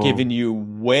 Oh. They're giving you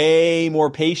way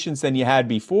more patients than you had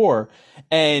before,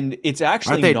 and it's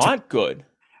actually not good.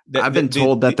 I've been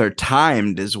told that they're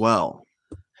timed as well.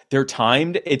 They're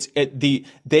timed.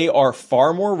 They are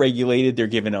far more regulated. They're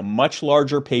given a much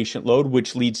larger patient load,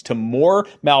 which leads to more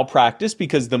malpractice,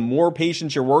 because the more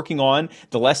patients you're working on,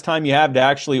 the less time you have to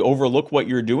actually overlook what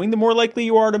you're doing, the more likely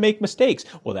you are to make mistakes.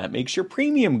 Well, that makes your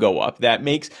premium go up. That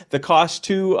makes the cost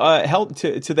to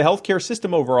the healthcare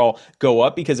system overall go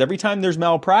up, because every time there's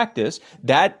malpractice,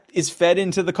 that is fed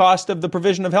into the cost of the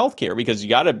provision of healthcare, because you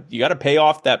gotta pay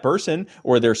off that person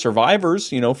or their survivors,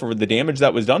 for the damage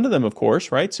that was done to them, of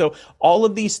course, right? So all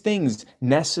of these things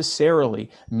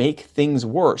necessarily make things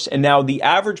worse. And now the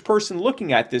average person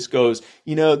looking at this goes,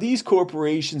 these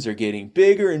corporations are getting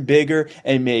bigger and bigger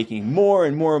and making more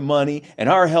and more money, and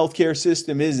our healthcare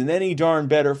system isn't any darn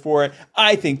better for it.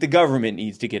 I think the government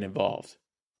needs to get involved.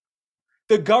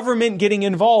 The government getting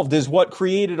involved is what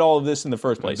created all of this in the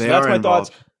first place. So that's my thoughts.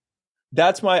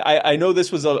 I know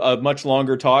this was a much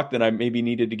longer talk than I maybe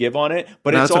needed to give on it,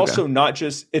 but it's also not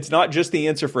just the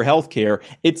answer for healthcare.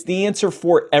 It's the answer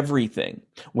for everything.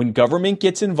 When government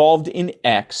gets involved in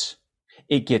X,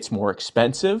 it gets more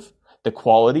expensive. The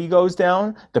quality goes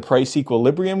down, the price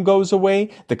equilibrium goes away,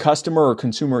 the customer or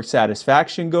consumer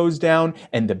satisfaction goes down,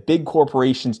 and the big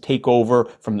corporations take over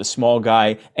from the small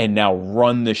guy and now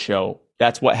run the show.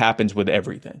 That's what happens with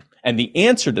everything. And the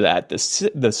answer to that,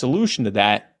 the solution to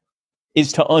that,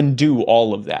 is to undo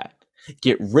all of that.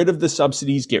 Get rid of the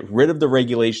subsidies, get rid of the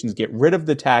regulations, get rid of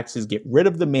the taxes, get rid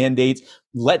of the mandates.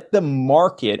 Let the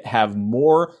market have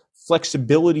more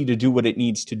flexibility to do what it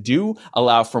needs to do,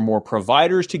 allow for more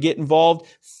providers to get involved,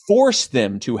 force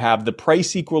them to have the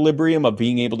price equilibrium of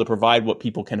being able to provide what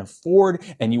people can afford,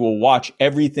 and you will watch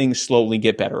everything slowly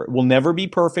get better. It will never be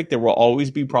perfect. There will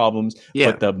always be problems,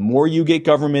 but the more you get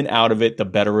government out of it, the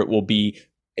better it will be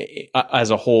as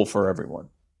a whole for everyone.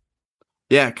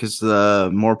 Yeah, because the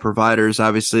more providers,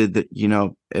 obviously, that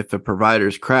if a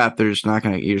provider's crap, you're just not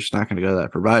gonna go to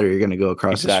that provider. You're gonna go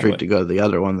across the street to go to the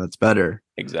other one that's better.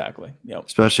 Exactly. Yep.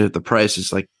 Especially if the price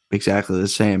is like exactly the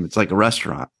same. It's like a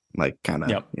restaurant, like kind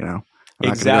of, We're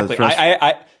not going to go to Exactly.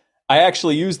 the I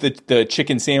actually use the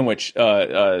chicken sandwich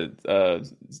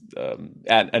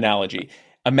analogy.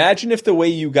 Imagine if the way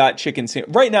you got chicken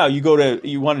sandwich right now, you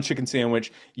want a chicken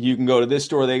sandwich, you can go to this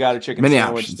store, they got a chicken Many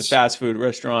sandwich, options. the fast food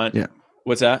restaurant. Yeah.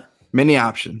 What's that? Many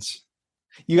options.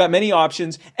 You got many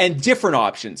options and different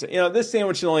options. This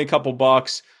sandwich is only a couple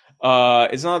bucks.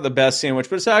 It's not the best sandwich,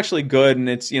 but it's actually good, and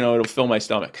it'll fill my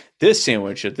stomach. This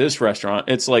sandwich at this restaurant,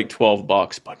 it's like $12,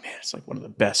 but man, it's like one of the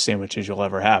best sandwiches you'll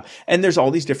ever have. And there's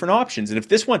all these different options. And if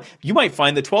this one, you might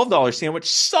find the $12 sandwich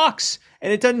sucks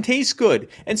and it doesn't taste good.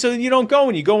 And so you don't go,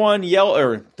 and you go on Yelp,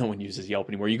 or no one uses Yelp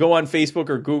anymore. You go on Facebook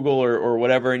or Google or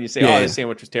whatever, and you say, this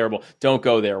sandwich was terrible. Don't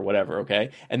go there or whatever. Okay.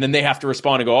 And then they have to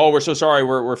respond and go, we're so sorry.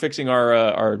 We're fixing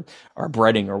our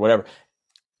breading or whatever.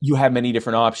 You have many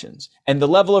different options. And the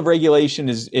level of regulation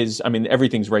is, I mean,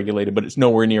 everything's regulated, but it's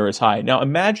nowhere near as high. Now,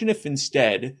 imagine if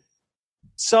instead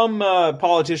some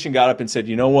politician got up and said,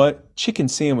 you know what? Chicken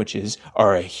sandwiches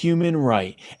are a human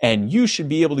right, and you should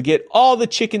be able to get all the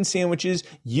chicken sandwiches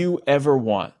you ever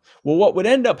want. Well, what would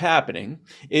end up happening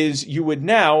is you would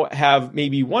now have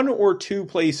maybe one or two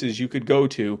places you could go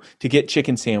to get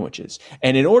chicken sandwiches.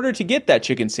 And in order to get that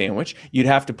chicken sandwich, you'd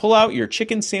have to pull out your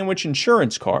chicken sandwich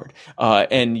insurance card.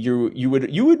 And you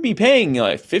would be paying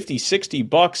like 50, 60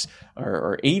 bucks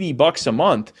or 80 bucks a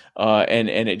month. And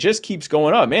it just keeps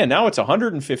going up. Man, now it's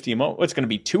 150 a month. It's going to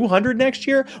be 200 next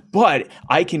year, but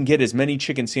I can get as many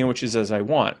chicken sandwiches as I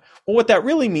want. Well, what that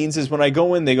really means is when I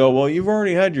go in, they go, well, you've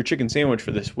already had your chicken sandwich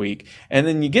for this week. And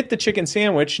then you get the chicken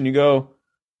sandwich and you go,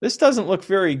 this doesn't look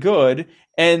very good.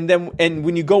 And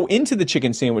when you go into the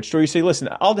chicken sandwich store, you say, listen,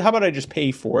 how about I just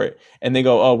pay for it? And they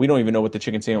go, we don't even know what the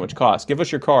chicken sandwich costs. Give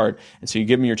us your card. And so you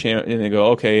give them your channel, and they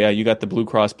go, okay, you got the Blue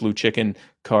Cross Blue Chicken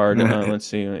card. Let's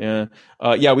see.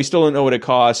 We still don't know what it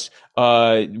costs.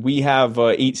 We have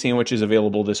 8 sandwiches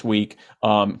available this week.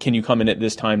 Can you come in at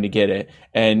this time to get it?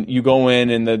 And you go in,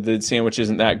 and the sandwich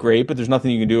isn't that great, but there's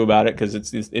nothing you can do about it because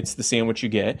it's the sandwich you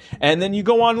get. And then you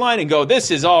go online and go, this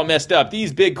is all messed up.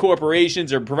 These big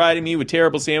corporations are providing me with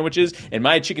terrible sandwiches, and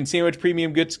my chicken sandwich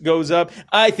premium goes up.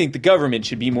 I think the government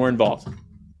should be more involved.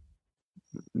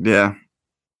 Yeah.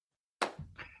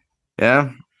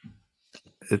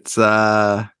 It's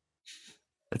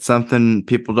something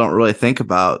people don't really think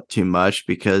about too much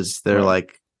because they're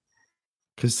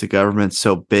because the government's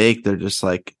so big, they're just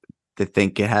like, they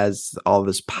think it has all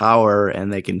this power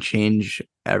and they can change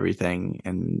everything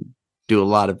and do a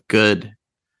lot of good.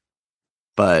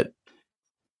 But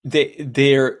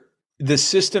the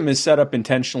system is set up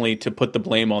intentionally to put the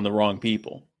blame on the wrong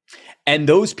people. And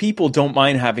those people don't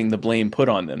mind having the blame put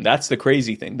on them. That's the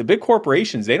crazy thing. The big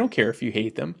corporations, they don't care if you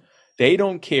hate them. They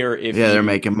don't care if they're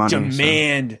making money.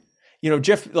 Demand,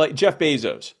 Jeff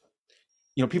Bezos.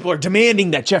 People are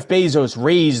demanding that Jeff Bezos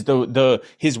raise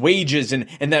his wages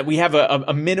and that we have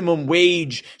a minimum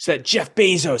wage so that Jeff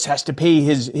Bezos has to pay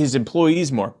his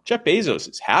employees more. Jeff Bezos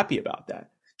is happy about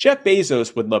that. Jeff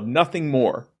Bezos would love nothing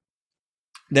more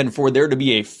than for there to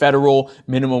be a federal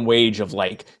minimum wage of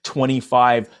like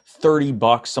 25, 30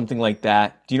 bucks, something like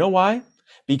that. Do you know why?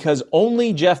 Because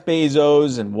only Jeff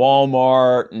Bezos and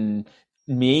Walmart and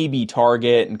maybe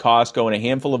Target and Costco and a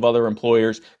handful of other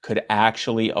employers could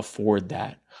actually afford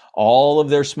that. All of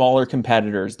their smaller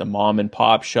competitors, the mom and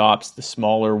pop shops, the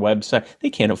smaller website, they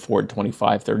can't afford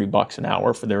 25, 30 bucks an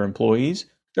hour for their employees.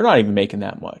 They're not even making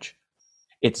that much.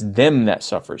 It's them that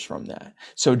suffers from that.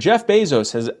 So Jeff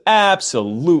Bezos has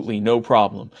absolutely no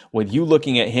problem with you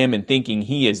looking at him and thinking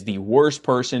he is the worst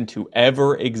person to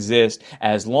ever exist,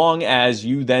 as long as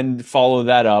you then follow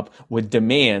that up with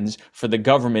demands for the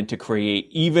government to create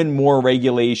even more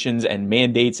regulations and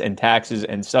mandates and taxes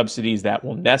and subsidies that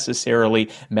will necessarily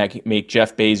make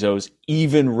Jeff Bezos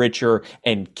even richer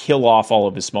and kill off all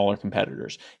of his smaller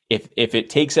competitors. If it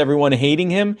takes everyone hating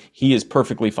him, he is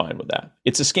perfectly fine with that.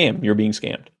 It's a scam. You're being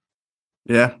scammed.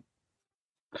 Yeah.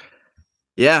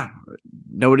 Yeah.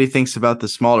 Nobody thinks about the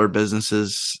smaller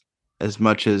businesses as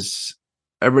much as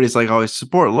everybody's like always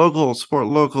support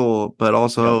local, but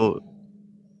also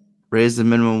raise the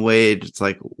minimum wage. It's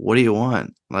like, what do you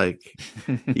want? Like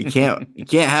you can't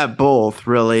have both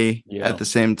really at the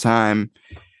same time.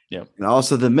 Yeah. And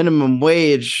also the minimum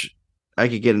wage, I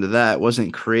could get into that,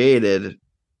 wasn't created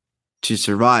to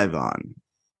survive on.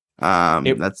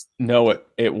 It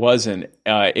wasn't.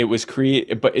 It was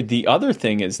created. But the other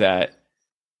thing is that,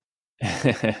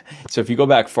 so if you go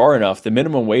back far enough, the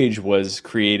minimum wage was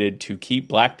created to keep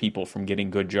black people from getting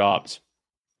good jobs.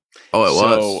 Oh, it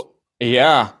was?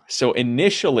 Yeah. So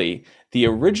initially, the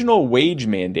original wage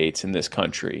mandates in this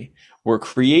country were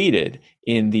created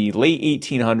in the late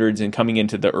 1800s and coming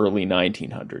into the early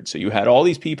 1900s. So you had all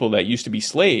these people that used to be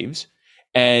slaves,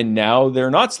 And now they're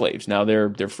not slaves. Now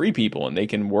they're free people, and they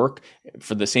can work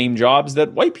for the same jobs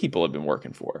that white people have been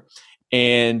working for.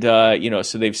 And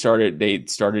so they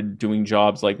started doing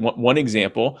jobs. Like one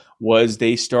example was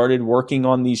they started working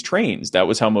on these trains. That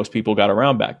was how most people got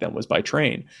around back then, was by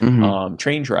train,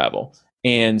 train travel.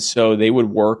 And so they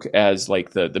would work as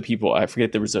like the people. I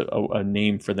forget, there was a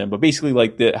name for them, but basically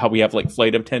like how we have like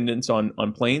flight attendants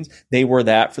on planes. They were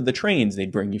that for the trains.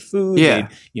 They'd bring you food. Yeah.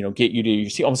 They'd get you to your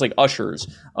seat, almost like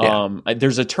ushers. Yeah.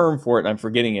 There's a term for it, and I'm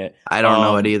forgetting it. I don't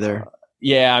know it either.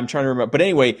 Yeah, I'm trying to remember. But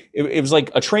anyway, it was like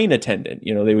a train they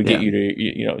would get you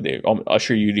to, they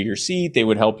usher you to your seat. They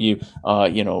would help you,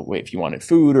 if you wanted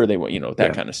food, or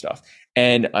that kind of stuff.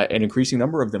 And an increasing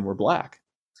number of them were black.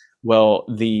 Well,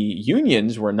 the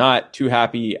unions were not too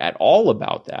happy at all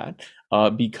about that,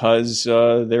 because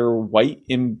their white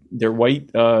union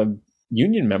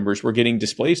members were getting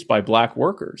displaced by black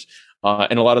workers.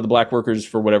 And a lot of the black workers,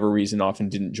 for whatever reason, often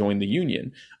didn't join the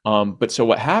union. But so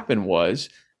what happened was,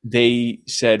 they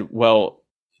said, well,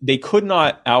 they could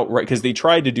not outright, because they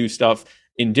tried to do stuff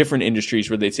in different industries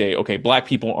where they'd say, okay, black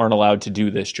people aren't allowed to do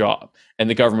this job. And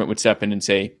the government would step in and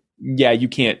say, yeah, you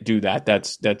can't do that.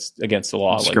 That's against the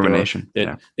law. Discrimination.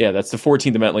 That's the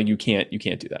 14th Amendment. Like you can't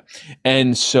do that.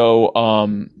 And so,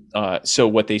 so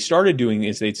what they started doing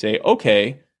is they'd say,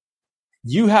 okay,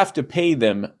 you have to pay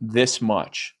them this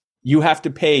much. You have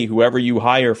to pay whoever you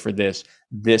hire for this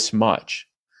much.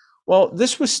 Well,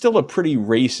 this was still a pretty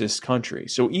racist country.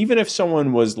 So even if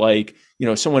someone was like,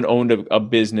 someone owned a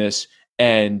business,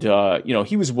 and,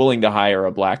 he was willing to hire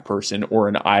a black person or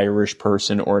an Irish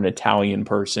person or an Italian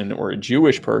person or a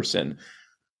Jewish person,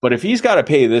 but if he's got to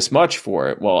pay this much for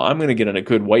it, well, I'm going to get a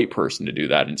good white person to do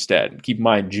that instead. Keep in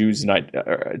mind, Jews and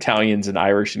Italians and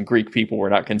Irish and Greek people were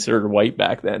not considered white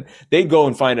back then. They'd go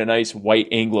and find a nice white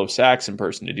Anglo-Saxon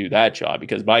person to do that job,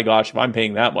 because by gosh, if I'm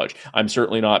paying that much, I'm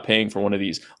certainly not paying for one of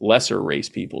these lesser race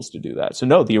peoples to do that. So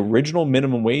no, the original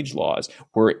minimum wage laws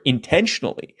were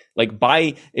intentionally,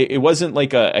 it wasn't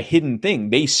like a hidden thing.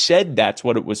 They said that's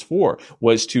what it was for,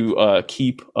 was to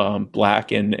keep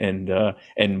black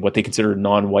and what they considered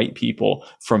non-white people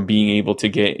from being able to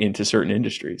get into certain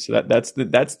industries. So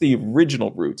that's the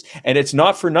original roots. And it's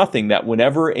not for nothing that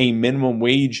whenever a minimum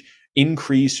wage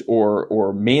increase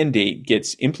or mandate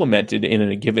gets implemented in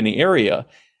a given area,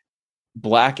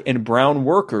 black and brown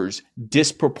workers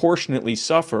disproportionately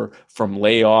suffer from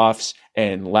layoffs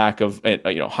and lack of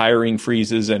hiring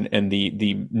freezes and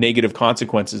the negative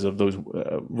consequences of those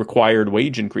required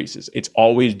wage increases. It's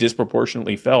always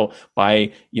disproportionately felt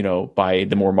by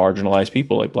the more marginalized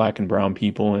people, like black and brown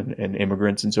people and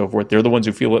immigrants and so forth. They're the ones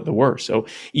who feel it the worst. So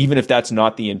even if that's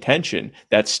not the intention,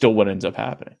 that's still what ends up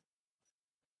happening.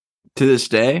 To this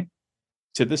day,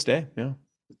 yeah.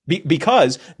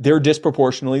 Because they're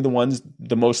disproportionately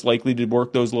the most likely to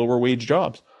work those lower wage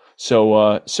jobs.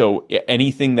 So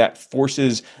anything that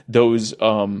forces those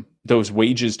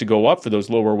wages to go up for those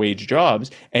lower wage jobs,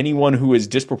 anyone who is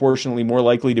disproportionately more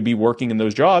likely to be working in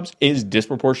those jobs is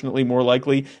disproportionately more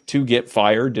likely to get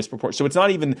fired. So it's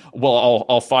not even, well,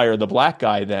 I'll fire the black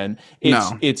guy then.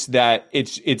 It's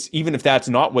even if that's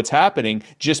not what's happening,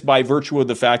 just by virtue of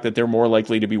the fact that they're more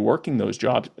likely to be working those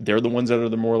jobs, they're the ones that are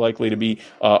the more likely to be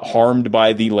harmed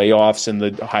by the layoffs and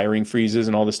the hiring freezes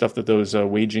and all the stuff that those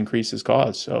wage increases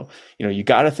cause. So, you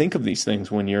got to think of these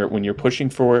things when you're pushing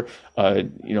for,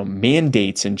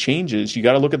 mandates and changes. You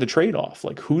got to look at the trade-off,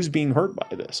 like who's being hurt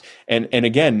by this. And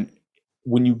again,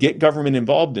 when you get government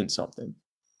involved in something,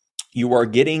 you are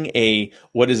getting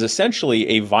what is essentially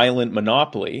a violent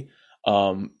monopoly.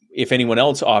 If anyone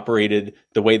else operated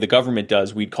the way the government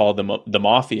does, we'd call them the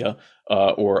mafia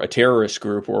or a terrorist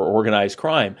group or organized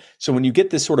crime. So when you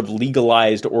get this sort of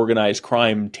legalized organized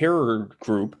crime terror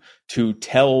group to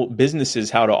tell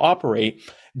businesses how to operate,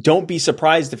 don't be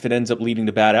surprised if it ends up leading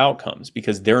to bad outcomes,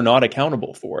 because they're not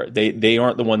accountable for it. They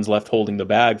aren't the ones left holding the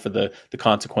bag for the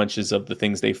consequences of the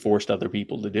things they forced other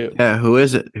people to do. Yeah, who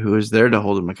is it? Who is there to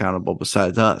hold them accountable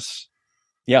besides us?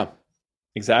 Yeah.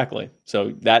 Exactly.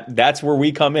 So that's where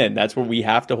we come in. That's where we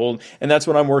have to hold, and that's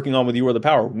what I'm working on with You Are the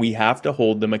Power. We have to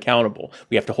hold them accountable.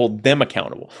 We have to hold them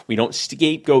accountable. We don't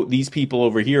scapegoat these people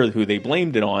over here who they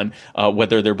blamed it on,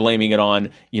 whether they're blaming it on,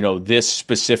 this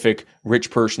specific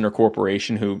rich person or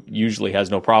corporation who usually has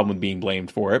no problem with being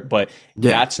blamed for it. But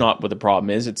that's not what the problem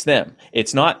is. It's them.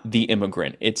 It's not the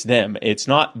immigrant. It's them. It's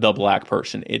not the black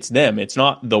person. It's them. It's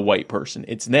not the white person.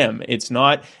 It's them. It's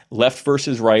not left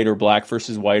versus right or black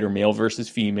versus white or male versus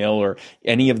female or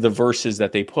any of the verses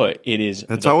that they put. It is.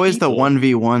 That's always people. The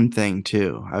 1v1 thing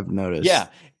too, I've noticed. Yeah.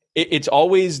 It's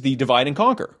always the divide and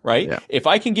conquer, right? Yeah. If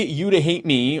I can get you to hate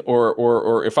me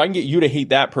or if I can get you to hate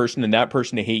that person and that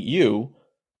person to hate you,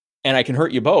 and I can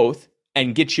hurt you both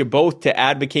and get you both to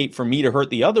advocate for me to hurt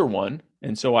the other one,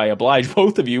 and so I oblige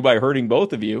both of you by hurting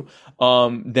both of you,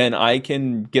 then I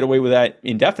can get away with that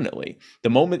indefinitely. The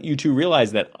moment you two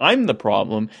realize that I'm the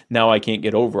problem, now I can't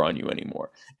get over on you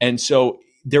anymore. And so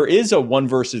there is a one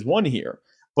versus one here,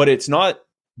 but it's not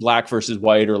black versus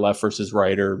white or left versus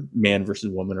right or man versus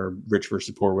woman or rich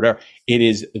versus poor, whatever. It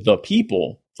is the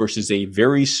people versus a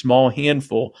very small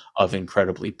handful of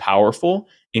incredibly powerful,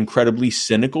 incredibly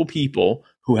cynical people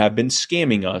who have been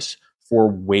scamming us for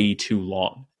way too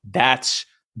long. That's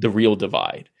the real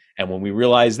divide. And when we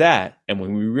realize that, and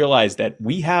when we realize that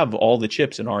we have all the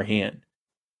chips in our hand,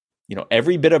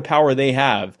 every bit of power they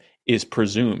have is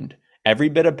presumed. Every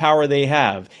bit of power they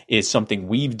have is something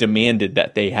we've demanded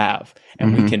that they have.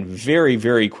 And we can very,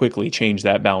 very quickly change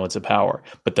that balance of power.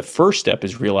 But the first step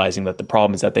is realizing that the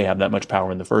problem is that they have that much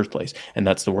power in the first place. And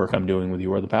that's the work I'm doing with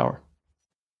You Are the Power.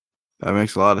 That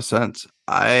makes a lot of sense.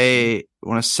 I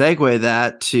want to segue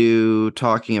that to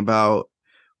talking about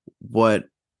what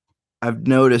I've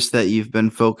noticed that you've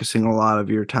been focusing a lot of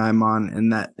your time on,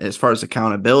 and that as far as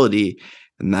accountability,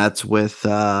 and that's with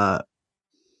the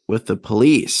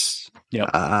police.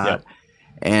 Yep.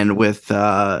 And with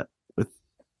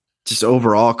just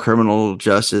overall criminal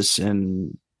justice,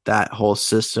 and that whole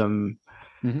system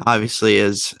obviously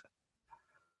is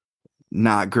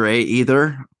not great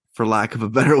either, for lack of a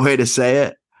better way to say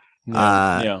it.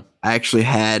 I actually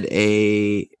had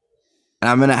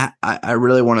I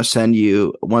really want to send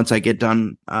you, once we get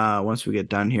done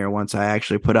here, once I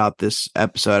actually put out this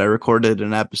episode. I recorded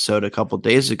an episode a couple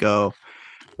days ago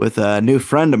with a new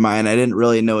friend of mine. I didn't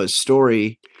really know his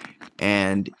story,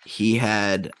 and he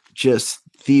had just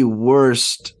the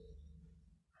worst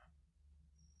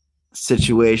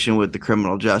situation with the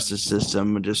criminal justice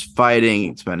system, just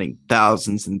fighting, spending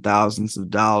thousands and thousands of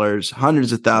dollars,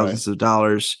 hundreds of thousands of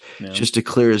dollars just to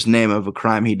clear his name of a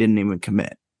crime he didn't even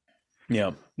commit.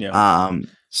 Yeah.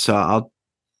 So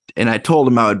I told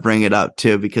him I would bring it up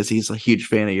too, because he's a huge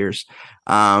fan of yours.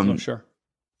 Sure.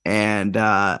 And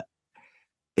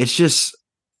it's just,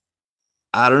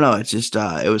 I don't know. It's just,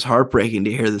 it was heartbreaking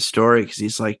to hear the story, because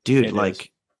he's like, dude,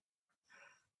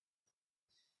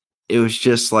 it was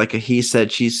just like a he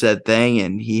said, she said thing.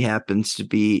 And he happened to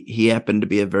be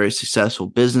a very successful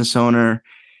business owner.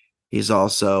 He's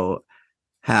also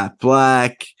half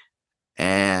black,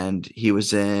 and he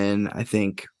was in, I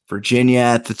think, Virginia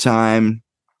at the time.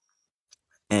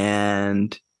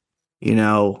 And,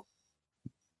 and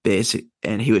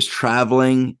he was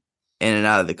traveling in and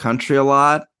out of the country a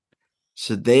lot.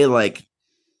 So they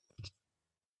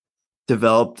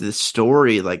developed this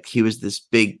story like he was this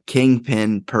big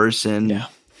kingpin person. Yeah.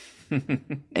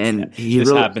 And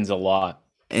this happens a lot.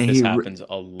 And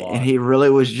he really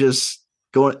was just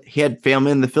going. He had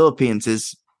family in the Philippines.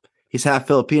 He's half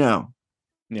Filipino.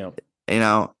 Yeah.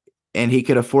 And he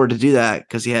could afford to do that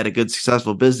because he had a good,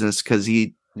 successful business, because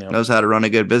he knows how to run a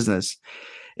good business.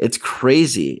 It's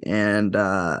crazy. And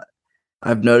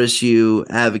I've noticed you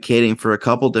advocating for a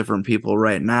couple different people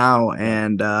right now,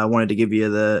 and I wanted to give you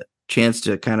the chance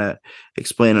to kind of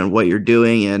explain on what you're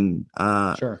doing, and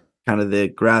Sure. kind of the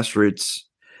grassroots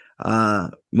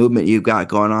movement you've got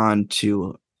going on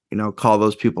to, call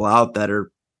those people out that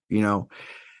are,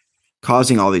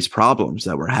 causing all these problems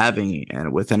that we're having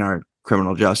and within our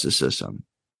criminal justice system.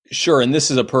 Sure. And this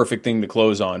is a perfect thing to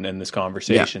close on in this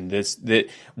conversation. That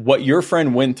what your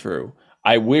friend went through,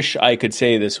 I wish I could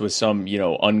say this was some,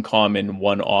 uncommon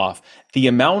one-off. The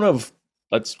amount of,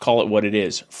 let's call it what it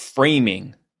is,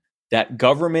 framing that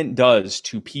government does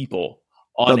to people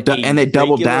and they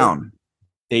double down.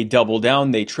 They double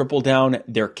down, they triple down,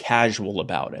 they're casual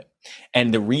about it.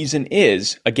 And the reason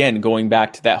is, again, going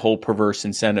back to that whole perverse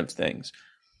incentive things.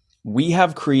 We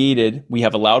have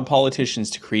allowed politicians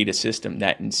to create a system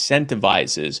that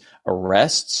incentivizes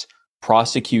arrests,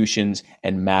 prosecutions,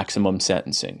 and maximum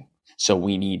sentencing. So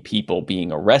we need people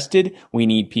being arrested, we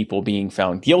need people being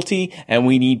found guilty, and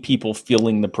we need people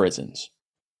filling the prisons.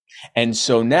 And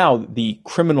so now the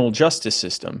criminal justice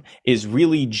system is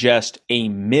really just a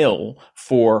mill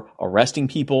for arresting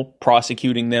people,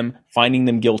 prosecuting them, finding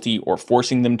them guilty, or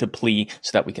forcing them to plea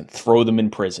so that we can throw them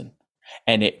in prison.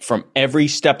 And from every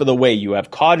step of the way, you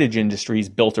have cottage industries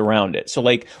built around it. So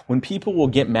when people will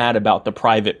get mad about the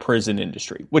private prison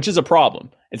industry, which is a problem,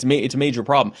 it's a major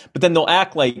problem. But then they'll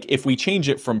act like if we change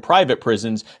it from private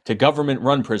prisons to government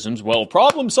run prisons, well,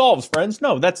 problem solves, friends.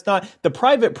 No, that's not. The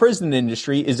private prison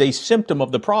industry is a symptom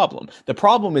of the problem. The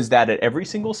problem is that at every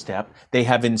single step, they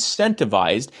have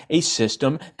incentivized a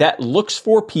system that looks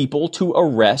for people to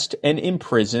arrest and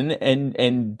imprison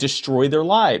and destroy their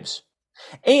lives.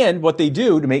 And what they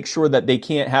do to make sure that they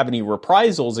can't have any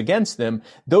reprisals against them,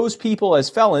 those people as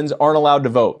felons aren't allowed to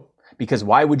vote. Because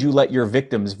why would you let your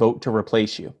victims vote to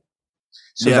replace you?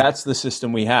 So that's the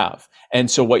system we have.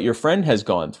 And so what your friend has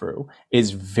gone through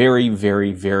is very,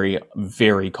 very, very,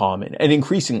 very common and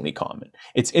increasingly common.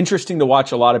 It's interesting to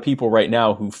watch a lot of people right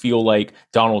now who feel like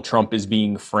Donald Trump is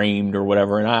being framed or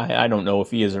whatever. And I don't know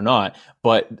if he is or not,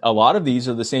 but a lot of these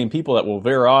are the same people that will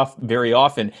very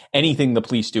often, anything the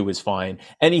police do is fine.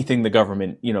 Anything the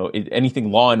government,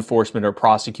 anything law enforcement or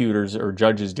prosecutors or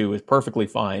judges do is perfectly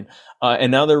fine.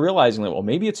 And now they're realizing that, well,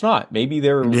 maybe it's not. Maybe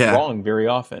they're wrong very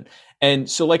often. And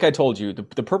so, like I told you, the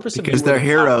purpose of because they're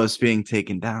heroes being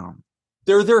taken down.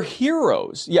 They're their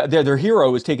heroes. Yeah, their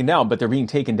hero is taken down, but they're being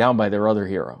taken down by their other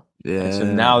hero. Yeah. And so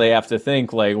now they have to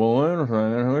think like, well,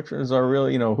 which is our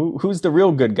real, who's the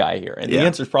real good guy here? And the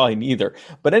answer is probably neither.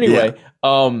 But anyway,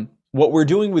 what we're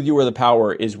doing with You Are the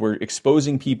Power is we're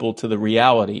exposing people to the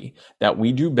reality that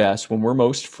we do best when we're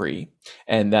most free,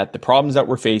 and that the problems that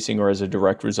we're facing are as a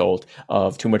direct result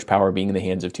of too much power being in the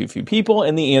hands of too few people.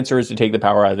 And the answer is to take the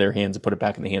power out of their hands and put it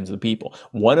back in the hands of the people.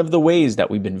 One of the ways that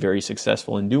we've been very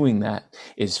successful in doing that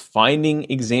is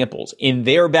finding examples in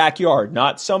their backyard,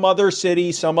 not some other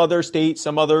city, some other state,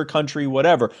 some other country,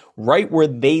 whatever, right where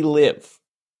they live,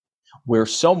 where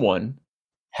someone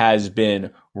has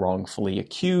been wrongfully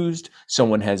accused,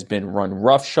 someone has been run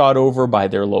roughshod over by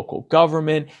their local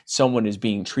government, someone is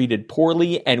being treated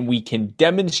poorly, and we can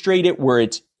demonstrate it where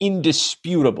it's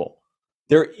indisputable.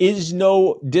 There is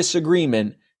no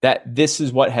disagreement that this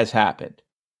is what has happened.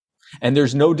 And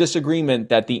there's no disagreement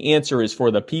that the answer is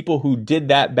for the people who did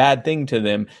that bad thing to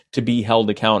them to be held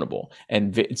accountable.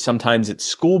 And sometimes it's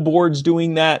school boards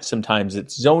doing that. Sometimes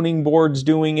it's zoning boards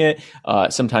doing it.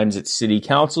 Sometimes it's city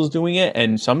councils doing it.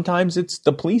 And sometimes it's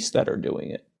the police that are doing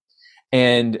it.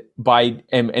 And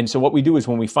so what we do is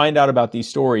when we find out about these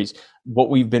stories, what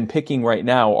we've been picking right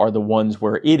now are the ones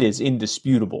where it is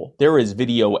indisputable. There is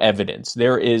video evidence.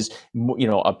 There is,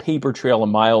 a paper trail a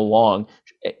mile long.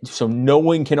 So no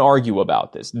one can argue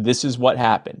about this. This is what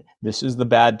happened. This is the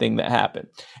bad thing that happened.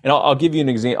 And I'll give you an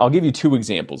example. I'll give you two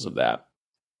examples of that.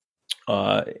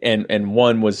 And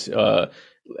one was,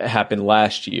 happened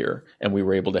last year, and we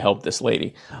were able to help this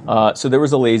lady. So there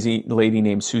was a lady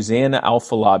named Susanna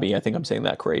Alfalabi, I think I'm saying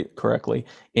that correctly,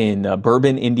 in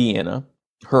Bourbon, Indiana.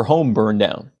 Her home burned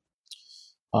down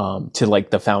to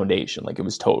like the foundation, like it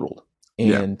was totaled.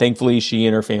 And thankfully, she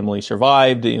and her family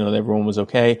survived. Everyone was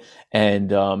okay, and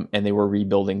they were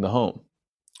rebuilding the home.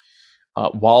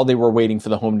 While they were waiting for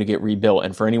the home to get rebuilt,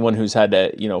 and for anyone who's had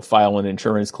to, file an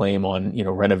insurance claim on,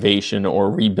 renovation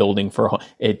or rebuilding for a home,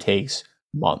 it takes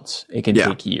months. It can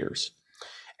take years.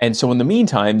 And so in the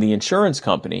meantime, the insurance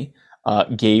company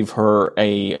gave her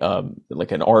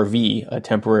like an RV, a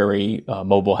temporary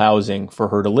mobile housing for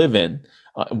her to live in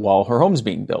while her home's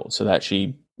being built, so that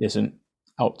she isn't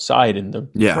outside in the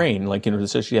rain,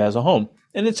 so she has a home.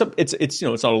 And it's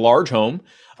not a large home,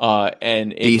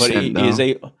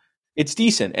 it's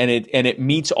decent, and it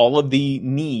meets all of the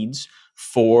needs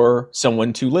for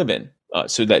someone to live in.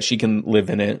 So that she can live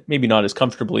in it, maybe not as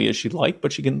comfortably as she'd like,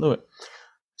 but she can live it.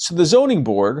 So the zoning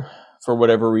board, for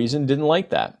whatever reason, didn't like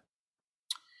that.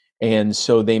 And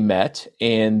so they met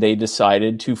and they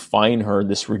decided to fine her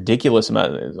this ridiculous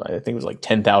amount. I think it was like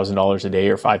 $10,000 a day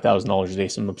or $5,000 a day,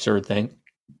 some absurd thing,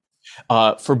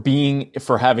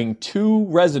 for having two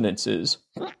residences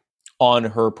on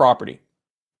her property.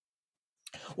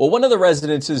 Well, one of the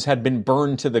residences had been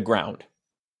burned to the ground,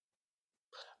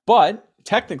 but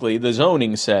technically, the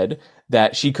zoning said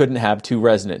that she couldn't have two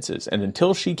residences. And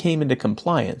until she came into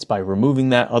compliance by removing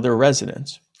that other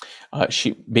residence,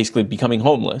 she basically becoming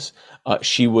homeless,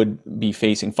 she would be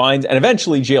facing fines and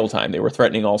eventually jail time. They were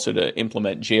threatening also to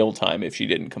implement jail time if she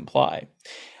didn't comply.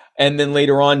 And then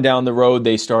later on down the road,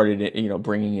 they started,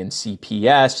 bringing in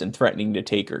CPS and threatening to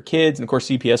take her kids. And of course,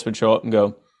 CPS would show up and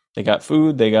go, they got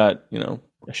food, they got,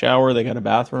 a shower, they got a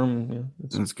bathroom.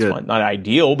 It's good. Fine. Not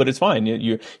ideal, but it's fine.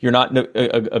 You're not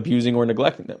abusing or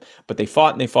neglecting them. But they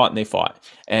fought and they fought and they fought.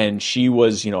 And she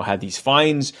was, had these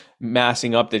fines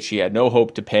massing up that she had no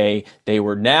hope to pay. They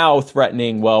were now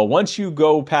threatening, well, once you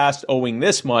go past owing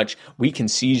this much, we can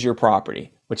seize your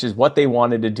property, which is what they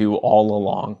wanted to do all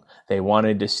along. They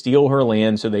wanted to steal her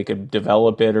land so they could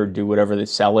develop it or do whatever, they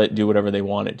sell it, do whatever they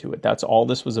wanted to it. That's all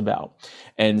this was about.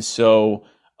 And so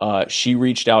she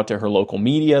reached out to her local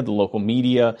media. The local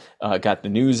media got the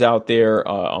news out there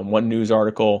on one news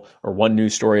article or one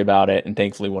news story about it. And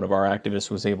thankfully, one of our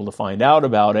activists was able to find out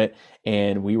about it.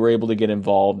 And we were able to get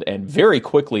involved. And very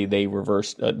quickly, they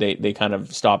reversed, they kind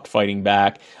of stopped fighting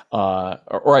back.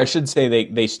 Or I should say,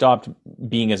 they stopped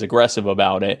being as aggressive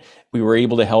about it. We were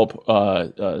able to help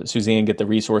Suzanne get the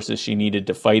resources she needed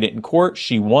to fight it in court.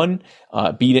 She won,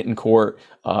 beat it in court,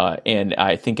 and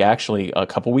I think actually a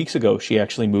couple weeks ago she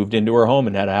actually moved into her home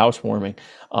and had a housewarming.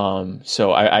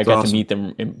 So I got to meet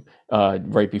them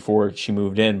right before she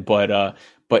moved in. But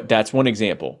that's one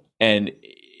example, and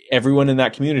everyone in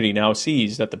that community now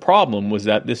sees that the problem was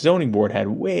that this zoning board had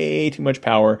way too much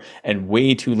power and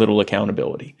way too little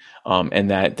accountability.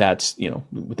 And that's,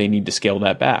 they need to scale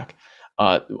that back.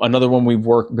 Another one we've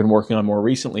been working on more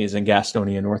recently is in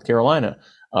Gastonia, North Carolina,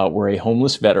 where a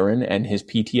homeless veteran and his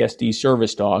PTSD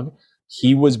service dog,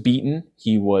 he was beaten.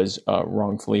 He was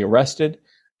wrongfully arrested.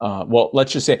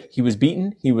 Let's just say he was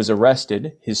beaten. He was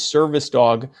arrested. His service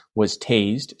dog was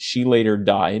tased. She later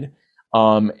died.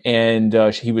 And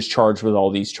he was charged with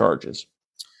all these charges.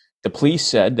 The police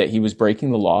said that he was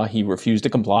breaking the law. He refused to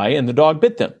comply, and the dog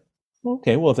bit them.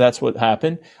 Okay, well, if that's what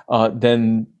happened,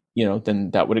 then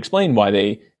that would explain why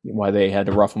they had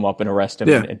to rough him up and arrest him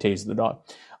and tase the dog.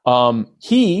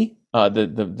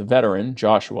 The veteran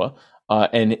Joshua,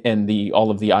 and all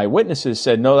of the eyewitnesses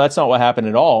said, no, that's not what happened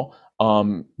at all.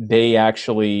 They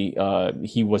actually,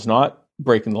 he was not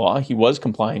breaking the law. He was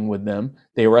complying with them.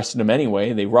 They arrested him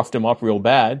anyway. They roughed him up real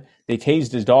bad. They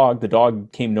tased his dog. The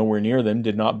dog came nowhere near them,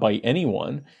 did not bite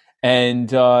anyone.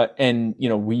 That's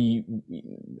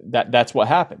what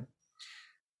happened.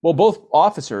 Well, both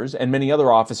officers and many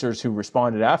other officers who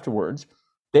responded afterwards,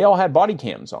 they all had body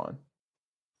cams on.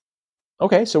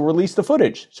 Okay, so release the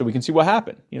footage so we can see what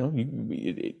happened.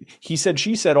 He said,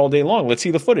 she said all day long. Let's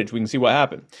see the footage. We can see what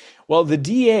happened. Well, the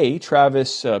DA,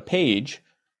 Travis Page,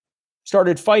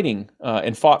 started fighting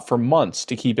and fought for months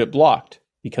to keep it blocked,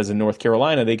 because in North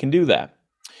Carolina they can do that.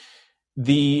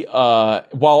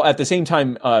 While at the same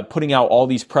time putting out all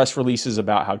these press releases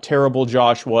about how terrible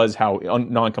Josh was, how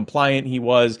non-compliant he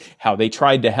was, how they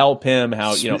tried to help him,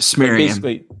 how smearing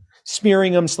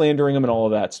him, slandering him, and all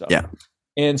of that stuff. Yeah.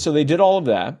 And so they did all of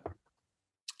that.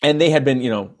 And they had been,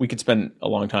 we could spend a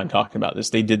long time talking about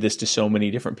this. They did this to so many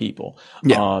different people.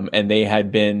 Yeah. And they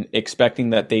had been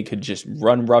expecting that they could just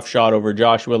run roughshod over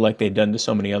Joshua like they'd done to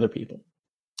so many other people.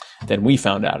 Then we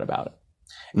found out about it.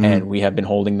 Mm-hmm. And we have been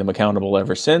holding them accountable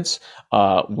ever since.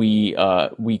 We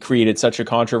created such a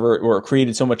controversy, or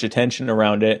created so much attention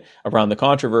around the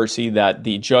controversy, that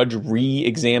the judge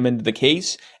re-examined the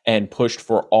case and pushed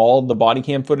for all the body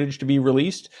cam footage to be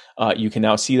released. You can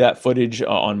now see that footage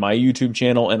on my YouTube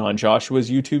channel and on Joshua's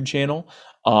YouTube channel.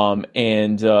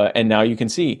 And now you can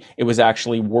see it was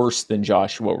actually worse than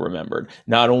Joshua remembered.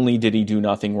 Not only did he do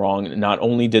nothing wrong, not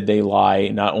only did they lie,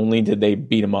 not only did they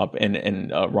beat him up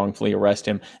and wrongfully arrest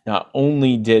him, not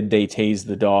only did they tase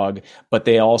the dog, but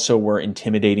they also were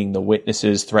intimidating the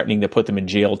witnesses, threatening to put them in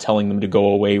jail, telling them to go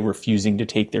away, refusing to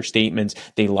take their statements.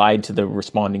 They lied to the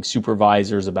responding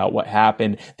supervisors about what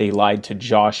happened. They lied to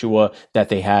Joshua that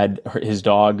they had his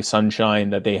dog, Sunshine,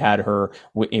 that they had her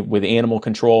with animal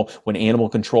control. When animal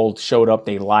control showed up,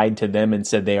 they lied to them and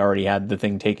said they already had the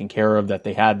thing taken care of, that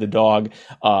they had the dog.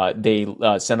 They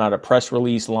sent out a press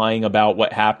release lying about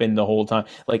what happened the whole time.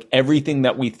 Like, everything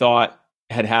that we thought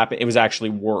had happened, it was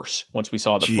actually worse once we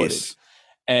saw the footage.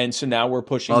 And so now we're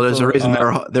pushing. Well, there's a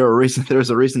reason there's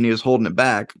a reason he was holding it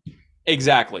back.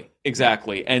 Exactly.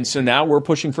 And so now we're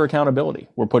pushing for accountability.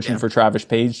 We're pushing for Travis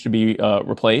Page to be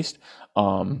replaced.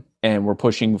 And we're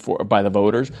pushing by the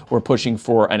voters. We're pushing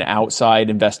for an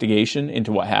outside investigation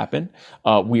into what happened.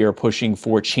 We are pushing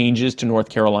for changes to North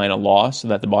Carolina law so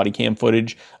that the body cam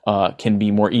footage can be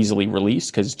more easily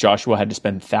released, because Joshua had to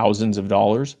spend thousands of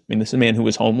dollars. I mean, this is a man who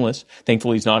was homeless.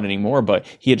 Thankfully, he's not anymore, but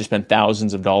he had to spend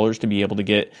thousands of dollars to be able to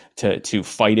get to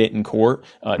fight it in court,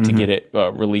 to get it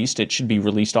released. It should be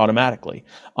released automatically.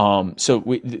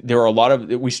 There are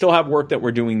we still have work that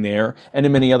we're doing there, and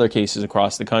in many other cases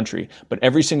across the country, but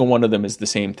every single one of them is the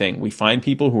same thing. We find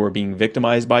people who are being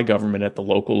victimized by government at the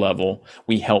local level.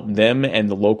 We help them and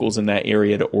the locals in that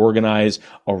area to organize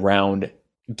around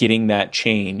getting that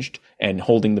changed and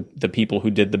holding the people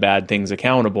who did the bad things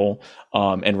accountable,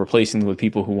 and replacing them with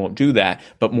people who won't do that.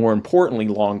 But more importantly,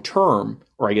 long term,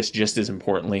 or I guess just as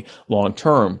importantly, long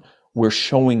term, we're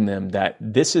showing them that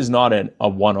this is not a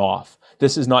one-off.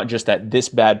 This is not just that this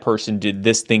bad person did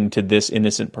this thing to this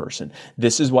innocent person.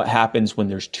 This is what happens when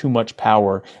there's too much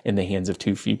power in the hands of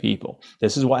too few people.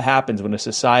 This is what happens when a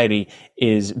society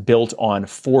is built on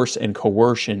force and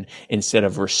coercion instead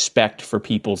of respect for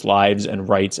people's lives and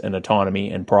rights and autonomy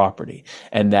and property.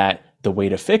 And that the way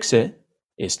to fix it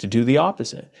is to do the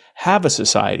opposite. Have a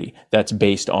society that's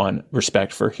based on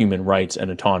respect for human rights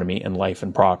and autonomy and life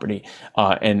and property,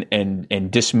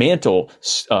 and dismantle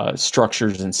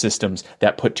structures and systems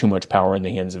that put too much power in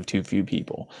the hands of too few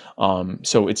people.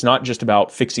 So it's not just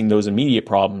about fixing those immediate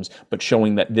problems, but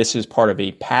showing that this is part of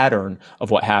a pattern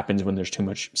of what happens when there's too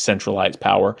much centralized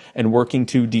power, and working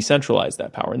to decentralize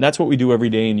that power. And that's what we do every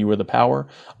day in You Are the Power.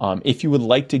 If you would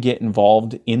like to get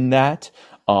involved in that,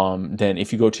 then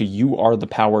if you go to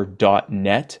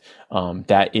youarethepower.net,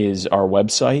 that is our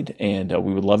website, and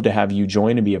we would love to have you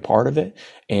join and be a part of it.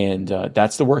 And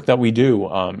that's the work that we do.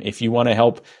 If you want to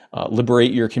help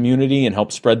liberate your community and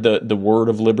help spread the word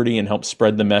of liberty and help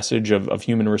spread the message of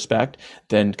human respect,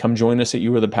 then come join us at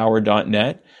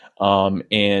youarethepower.net.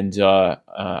 And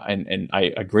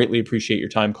I greatly appreciate your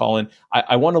time, Colin.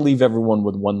 I want to leave everyone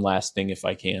with one last thing, if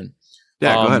I can.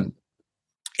 Yeah, go ahead.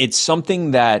 It's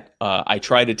something that I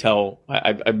try to tell.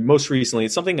 I most recently,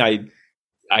 it's something I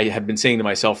have been saying to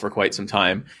myself for quite some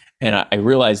time, and I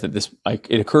realize that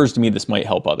it occurs to me this might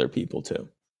help other people too.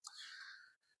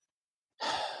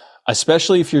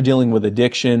 Especially if you're dealing with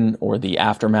addiction or the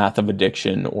aftermath of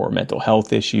addiction or mental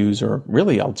health issues, or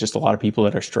really just a lot of people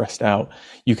that are stressed out,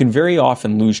 you can very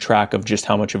often lose track of just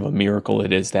how much of a miracle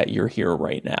it is that you're here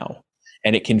right now.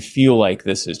 And it can feel like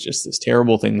this is just this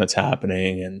terrible thing that's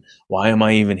happening, and why am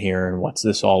I even here, and what's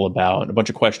this all about? And a bunch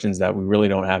of questions that we really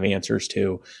don't have answers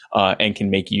to, and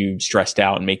can make you stressed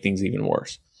out and make things even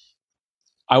worse.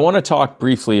 I want to talk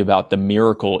briefly about the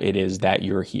miracle it is that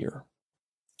you're here.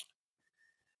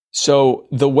 So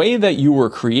the way that you were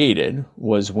created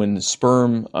was when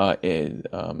sperm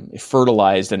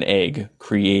fertilized an egg,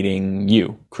 creating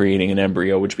an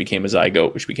embryo, which became a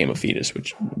zygote, which became a fetus,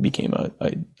 which became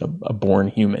a born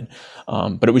human.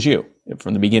 But it was you.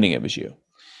 From the beginning, it was you.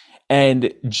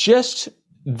 And just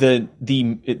the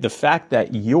fact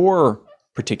that your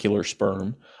particular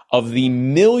sperm, of the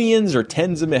millions or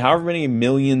tens of however many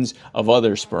millions of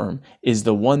other sperm, is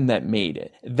the one that made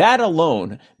it. That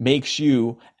alone makes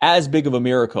you as big of a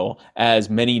miracle as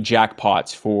many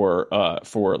jackpots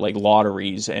for like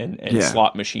lotteries and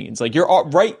slot machines. Like you're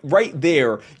right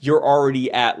there. You're already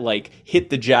at like hit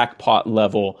the jackpot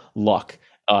level luck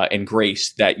and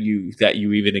grace that you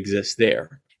even exist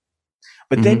there.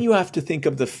 But then you have to think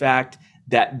of the fact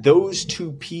that those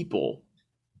two people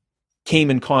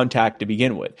came in contact to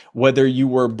begin with. Whether you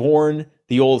were born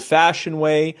the old-fashioned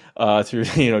way, through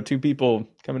two people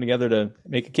coming together to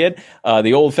make a kid,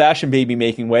 the old-fashioned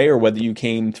baby-making way, or whether you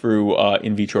came through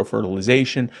in vitro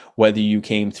fertilization, whether you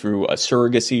came through a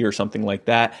surrogacy or something like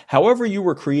that, however you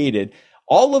were created,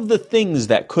 all of the things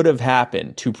that could have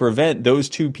happened to prevent those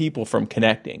two people from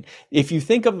connecting. If you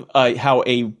think of how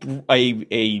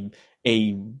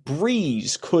a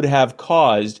breeze could have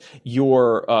caused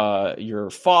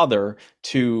your father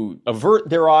to avert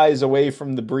their eyes away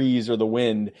from the breeze or the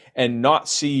wind and not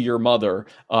see your mother,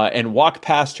 and walk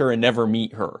past her and never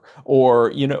meet her,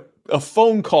 or a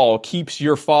phone call keeps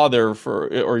your father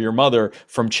or your mother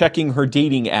from checking her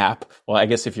dating app. Well, I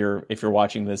guess if you're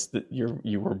watching this,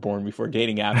 you were born before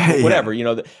dating apps, whatever,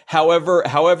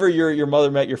 however your mother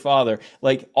met your father,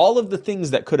 like all of the things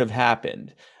that could have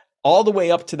happened all the way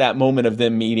up to that moment of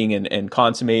them meeting and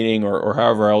consummating, or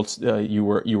however else you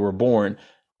were born,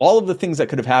 all of the things that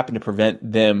could have happened to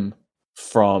prevent them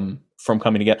from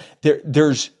coming together.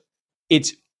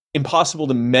 It's impossible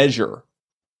to measure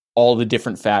all the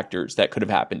different factors that could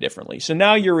have happened differently. So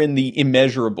now you're in the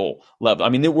immeasurable level. I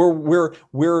mean, we're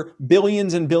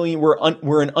billions and billions.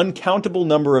 We're an uncountable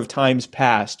number of times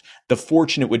past the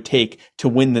fortune it would take to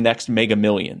win the next Mega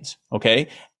Millions. Okay.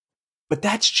 But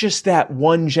that's just that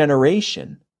one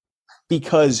generation,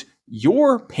 because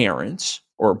your parents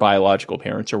or biological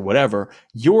parents or whatever,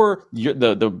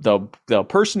 the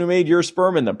person who made your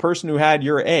sperm and the person who had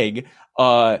your egg,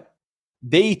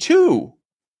 they too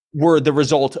were the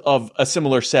result of a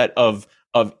similar set of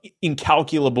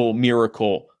incalculable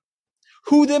miracle,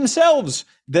 who themselves,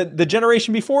 the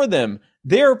generation before them,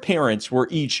 their parents were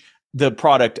each the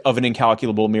product of an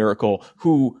incalculable miracle,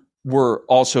 who were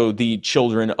also the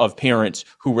children of parents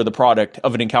who were the product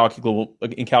of an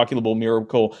incalculable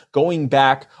miracle, going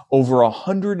back over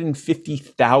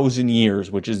 150,000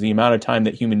 years, which is the amount of time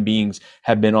that human beings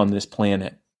have been on this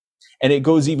planet. And it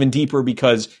goes even deeper,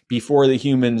 because before the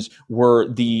humans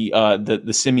were the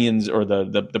simians, or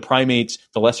the primates,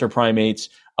 the lesser primates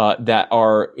that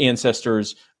our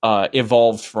ancestors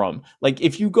evolved from. Like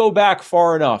if you go back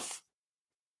far enough,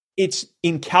 it's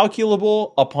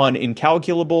incalculable upon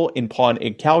incalculable upon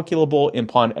incalculable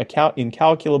upon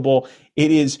incalculable. It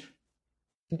is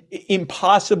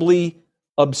impossibly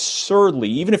absurdly,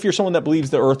 even if you're someone that believes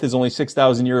the Earth is only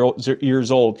 6,000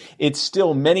 years old, it's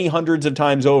still many hundreds of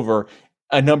times over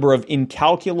a number of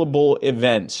incalculable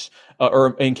events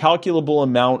or incalculable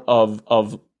amount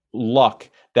of luck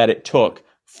that it took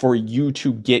for you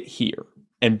to get here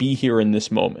and be here in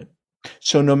this moment.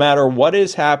 So no matter what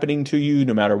is happening to you,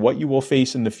 no matter what you will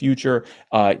face in the future,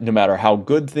 no matter how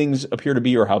good things appear to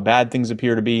be or how bad things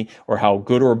appear to be or how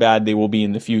good or bad they will be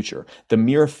in the future, the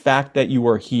mere fact that you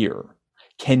are here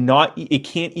it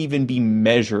can't even be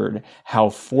measured how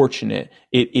fortunate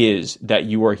it is that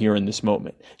you are here in this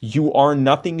moment. You are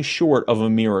nothing short of a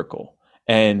miracle.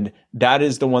 And that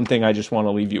is the one thing I just want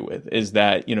to leave you with, is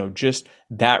that, just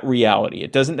that reality.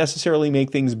 It doesn't necessarily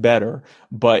make things better,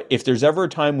 but if there's ever a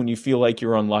time when you feel like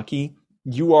you're unlucky,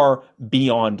 you are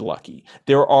beyond lucky.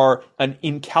 There are an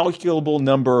incalculable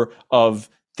number of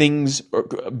things or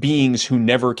beings who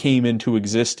never came into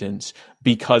existence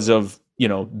because of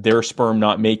their sperm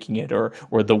not making it, or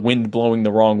the wind blowing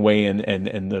the wrong way and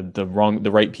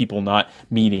the right people not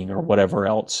meeting, or whatever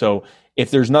else. So if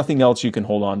there's nothing else, you can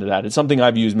hold on to that. It's something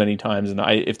I've used many times, and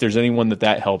if there's anyone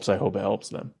that helps, I hope it helps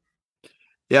them.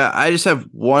 Yeah, I just have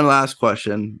one last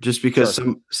question, just because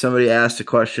Sure. somebody asked a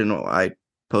question. I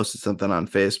posted something on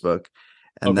Facebook,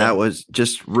 and that was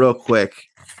just real quick.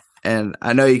 And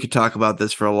I know you could talk about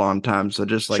this for a long time, so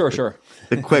just like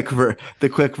the quick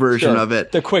version of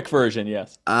it. The quick version,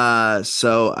 yes.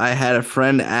 So I had a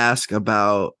friend ask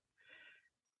about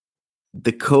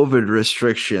the COVID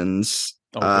restrictions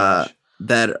that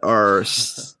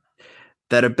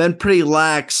have been pretty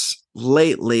lax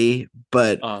lately,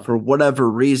 but for whatever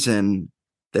reason,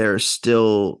 they're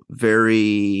still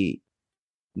very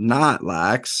not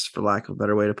lax, for lack of a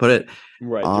better way to put it,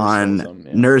 on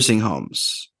nursing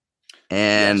homes.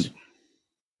 And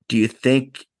do you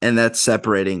think, and that's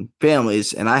separating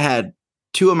families, and I had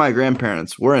two of my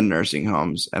grandparents were in nursing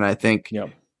homes, and I think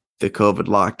the COVID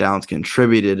lockdowns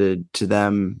contributed to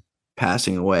them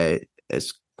passing away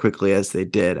as quickly as they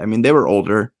did. I mean, they were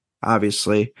older,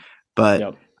 obviously,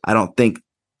 but I don't think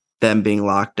them being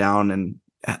locked down and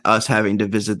us having to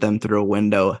visit them through a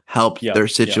window helped their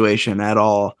situation at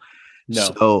all. No.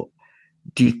 So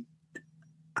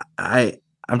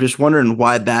I'm just wondering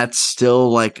why that's still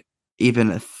like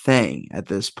even a thing at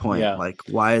this point. Yeah. Like,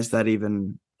 why is that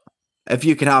even, if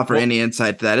you can offer any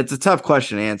insight to that? It's a tough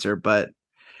question to answer, but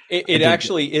it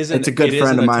actually isn't. It's a good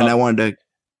friend of mine. I wanted to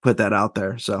put that out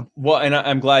there. So, and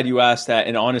I'm glad you asked that.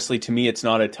 And honestly, to me, it's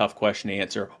not a tough question to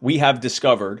answer. We have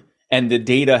discovered, and the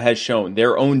data has shown,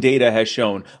 their own data has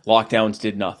shown, lockdowns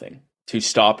did nothing to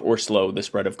stop or slow the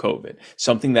spread of COVID.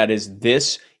 Something that is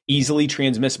this easily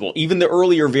transmissible. Even the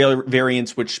earlier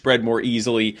variants, which spread more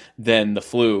easily than the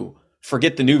flu,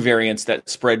 forget the new variants that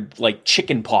spread like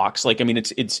chicken pox. Like, I mean,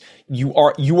 you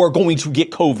are going to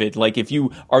get COVID. Like, if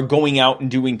you are going out and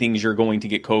doing things, you're going to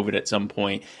get COVID at some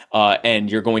point,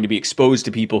 and you're going to be exposed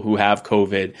to people who have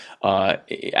COVID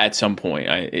at some point.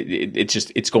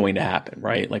 It's going to happen,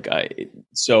 right? Like,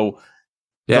 the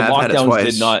lockdowns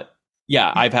did not.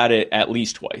 Yeah, I've had it at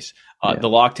least twice. The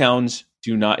lockdowns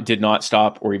did not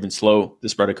stop or even slow the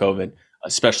spread of COVID,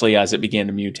 especially as it began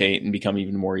to mutate and become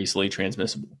even more easily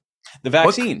transmissible. The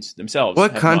vaccines themselves.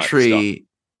 What country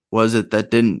was it that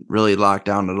didn't really lock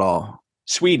down at all?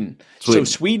 Sweden. So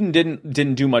Sweden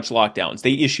didn't do much lockdowns.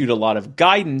 They issued a lot of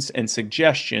guidance and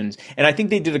suggestions, and I think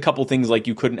they did a couple things, like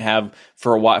you couldn't have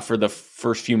for a while, for the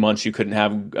first few months, you couldn't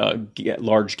have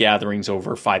large gatherings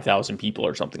over 5,000 people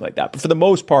or something like that. But for the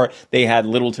most part, they had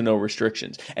little to no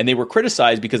restrictions, and they were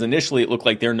criticized because initially it looked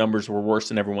like their numbers were worse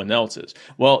than everyone else's.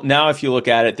 Well, now if you look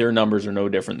at it, their numbers are no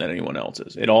different than anyone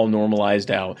else's. It all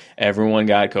normalized out. Everyone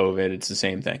got COVID. It's the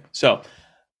same thing. So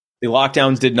the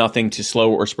lockdowns did nothing to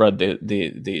slow or spread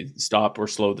the stop or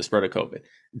slow the spread of COVID.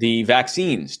 The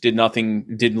vaccines did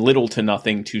little to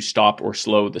nothing to stop or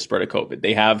slow the spread of COVID.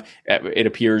 They have, it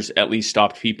appears, at least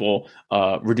stopped people,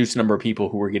 reduced the number of people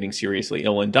who were getting seriously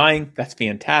ill and dying. That's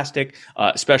fantastic,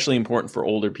 especially important for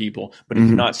older people, but it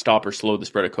did not stop or slow the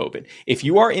spread of COVID. If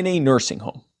you are in a nursing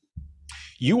home,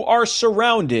 you are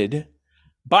surrounded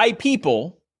by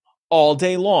people all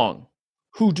day long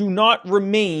who do not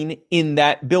remain in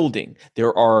that building.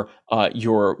 There are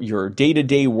your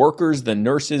day-to-day workers, the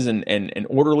nurses and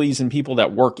orderlies and people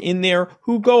that work in there,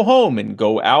 who go home and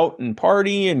go out and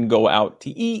party and go out to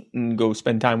eat and go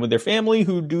spend time with their family,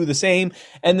 who do the same,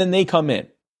 and then they come in.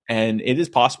 And it is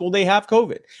possible they have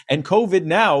COVID. And COVID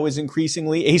now is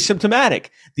increasingly asymptomatic.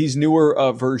 These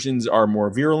newer versions are more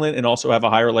virulent and also have a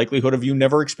higher likelihood of you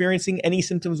never experiencing any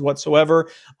symptoms whatsoever.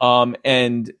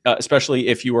 And especially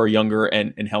if you are younger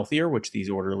and healthier, which these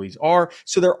orderlies are.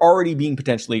 So they're already being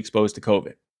potentially exposed to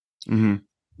COVID. Mm-hmm.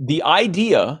 the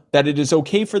idea that it is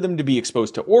okay for them to be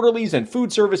exposed to orderlies and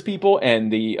food service people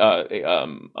and the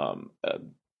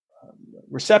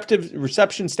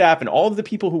reception staff and all of the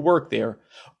people who work there,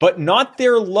 but not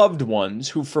their loved ones,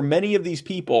 who for many of these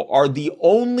people are the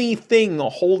only thing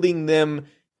holding them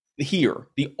here.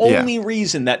 The only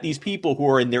reason that these people who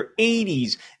are in their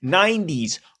 80s,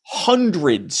 90s,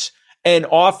 hundreds, and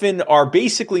often are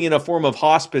basically in a form of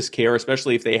hospice care,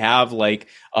 especially if they have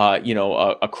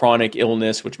a chronic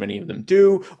illness, which many of them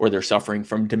do, or they're suffering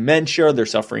from dementia, they're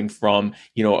suffering from,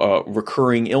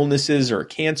 recurring illnesses or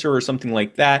cancer or something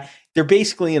like that. They're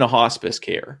basically in a hospice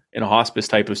care, in a hospice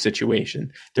type of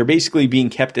situation. They're basically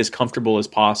being kept as comfortable as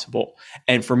possible.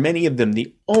 And for many of them,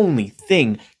 the only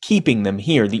thing keeping them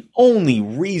here, the only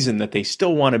reason that they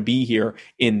still want to be here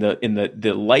in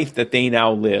the life that they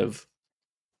now live,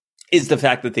 is the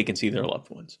fact that they can see their loved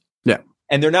ones. Yeah.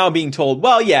 And they're now being told,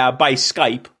 well, yeah, by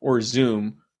Skype or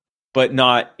Zoom, but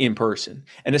not in person.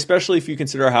 And especially if you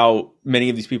consider how many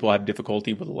of these people have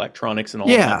difficulty with electronics and all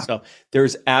that stuff,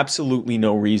 there's absolutely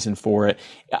no reason for it.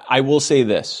 I will say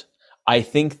this. I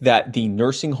think that the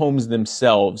nursing homes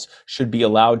themselves should be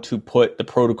allowed to put the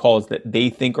protocols that they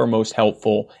think are most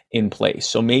helpful in place.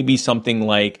 So maybe something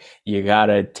like you got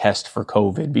to test for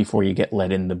COVID before you get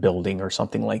let in the building or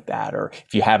something like that. Or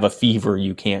if you have a fever,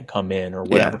 you can't come in or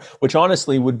whatever, which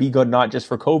honestly would be good, not just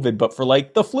for COVID, but for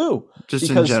like the flu. Just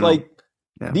because in general.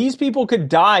 These people could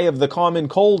die of the common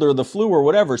cold or the flu or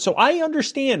whatever. So I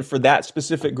understand for that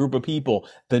specific group of people,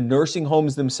 the nursing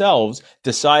homes themselves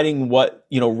deciding what,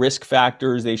 risk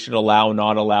factors they should allow,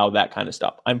 not allow, that kind of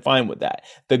stuff. I'm fine with that.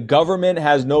 The government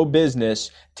has no business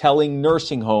telling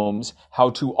nursing homes how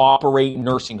to operate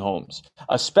nursing homes,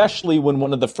 especially when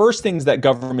one of the first things that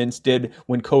governments did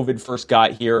when COVID first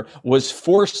got here was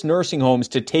force nursing homes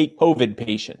to take COVID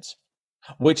patients,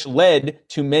 which led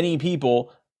to many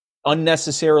people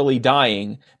unnecessarily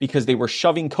dying because they were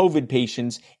shoving COVID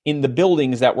patients in the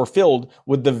buildings that were filled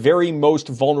with the very most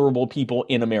vulnerable people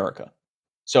in America.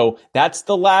 So that's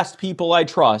the last people I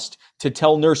trust to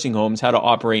tell nursing homes how to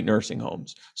operate nursing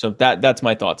homes. So that's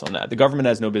my thoughts on that. The government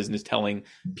has no business telling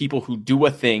people who do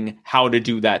a thing how to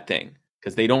do that thing,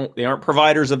 because they aren't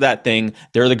providers of that thing.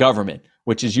 They're the government,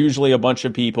 which is usually a bunch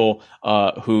of people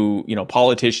who,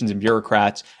 politicians and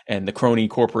bureaucrats and the crony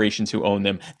corporations who own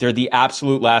them. They're the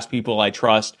absolute last people I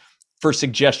trust for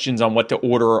suggestions on what to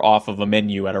order off of a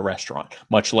menu at a restaurant,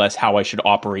 much less how I should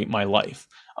operate my life.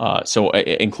 So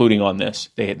including on this,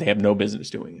 they have no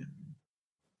business doing it.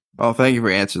 Well, thank you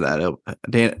for answering that.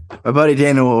 My buddy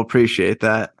Dana will appreciate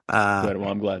that. Good.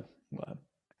 Well, I'm glad.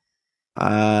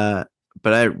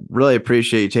 But I really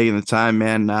appreciate you taking the time,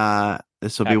 man.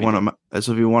 This will be one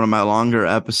of my longer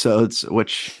episodes,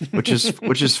 which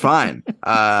is fine.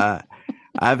 I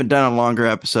haven't done a longer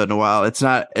episode in a while. It's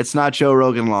not Joe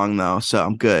Rogan long though, so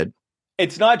I'm good.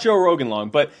 It's not Joe Rogan long,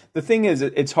 but the thing is,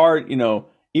 it's hard,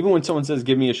 even when someone says,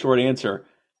 give me a short answer,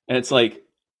 and it's like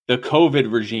the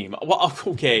COVID regime. Well,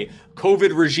 okay,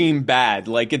 COVID regime bad.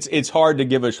 Like it's hard to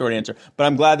give a short answer, but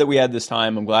I'm glad that we had this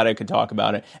time. I'm glad I could talk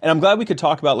about it. And I'm glad we could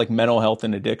talk about like mental health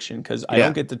and addiction, because I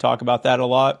don't get to talk about that a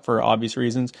lot for obvious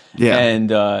reasons. Yeah.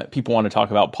 And people want to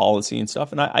talk about policy and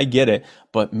stuff, and I get it.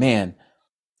 But man,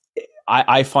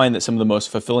 I find that some of the most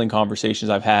fulfilling conversations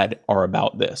I've had are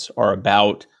about this, are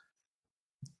about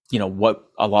what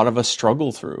a lot of us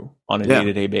struggle through on a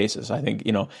day-to-day basis. I think,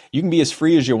 you can be as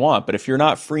free as you want, but if you're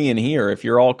not free in here, if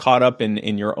you're all caught up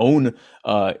in your own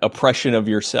oppression of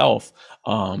yourself,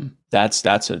 that's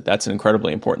an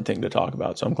incredibly important thing to talk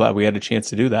about. So I'm glad we had a chance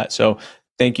to do that. So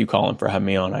thank you, Colin, for having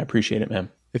me on. I appreciate it, man.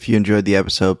 If you enjoyed the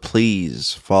episode,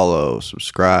 please follow,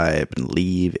 subscribe, and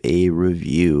leave a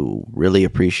review. Really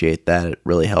appreciate that. It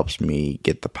really helps me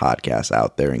get the podcast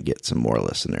out there and get some more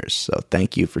listeners. So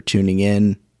thank you for tuning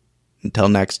in. Until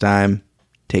next time,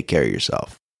 take care of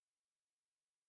yourself.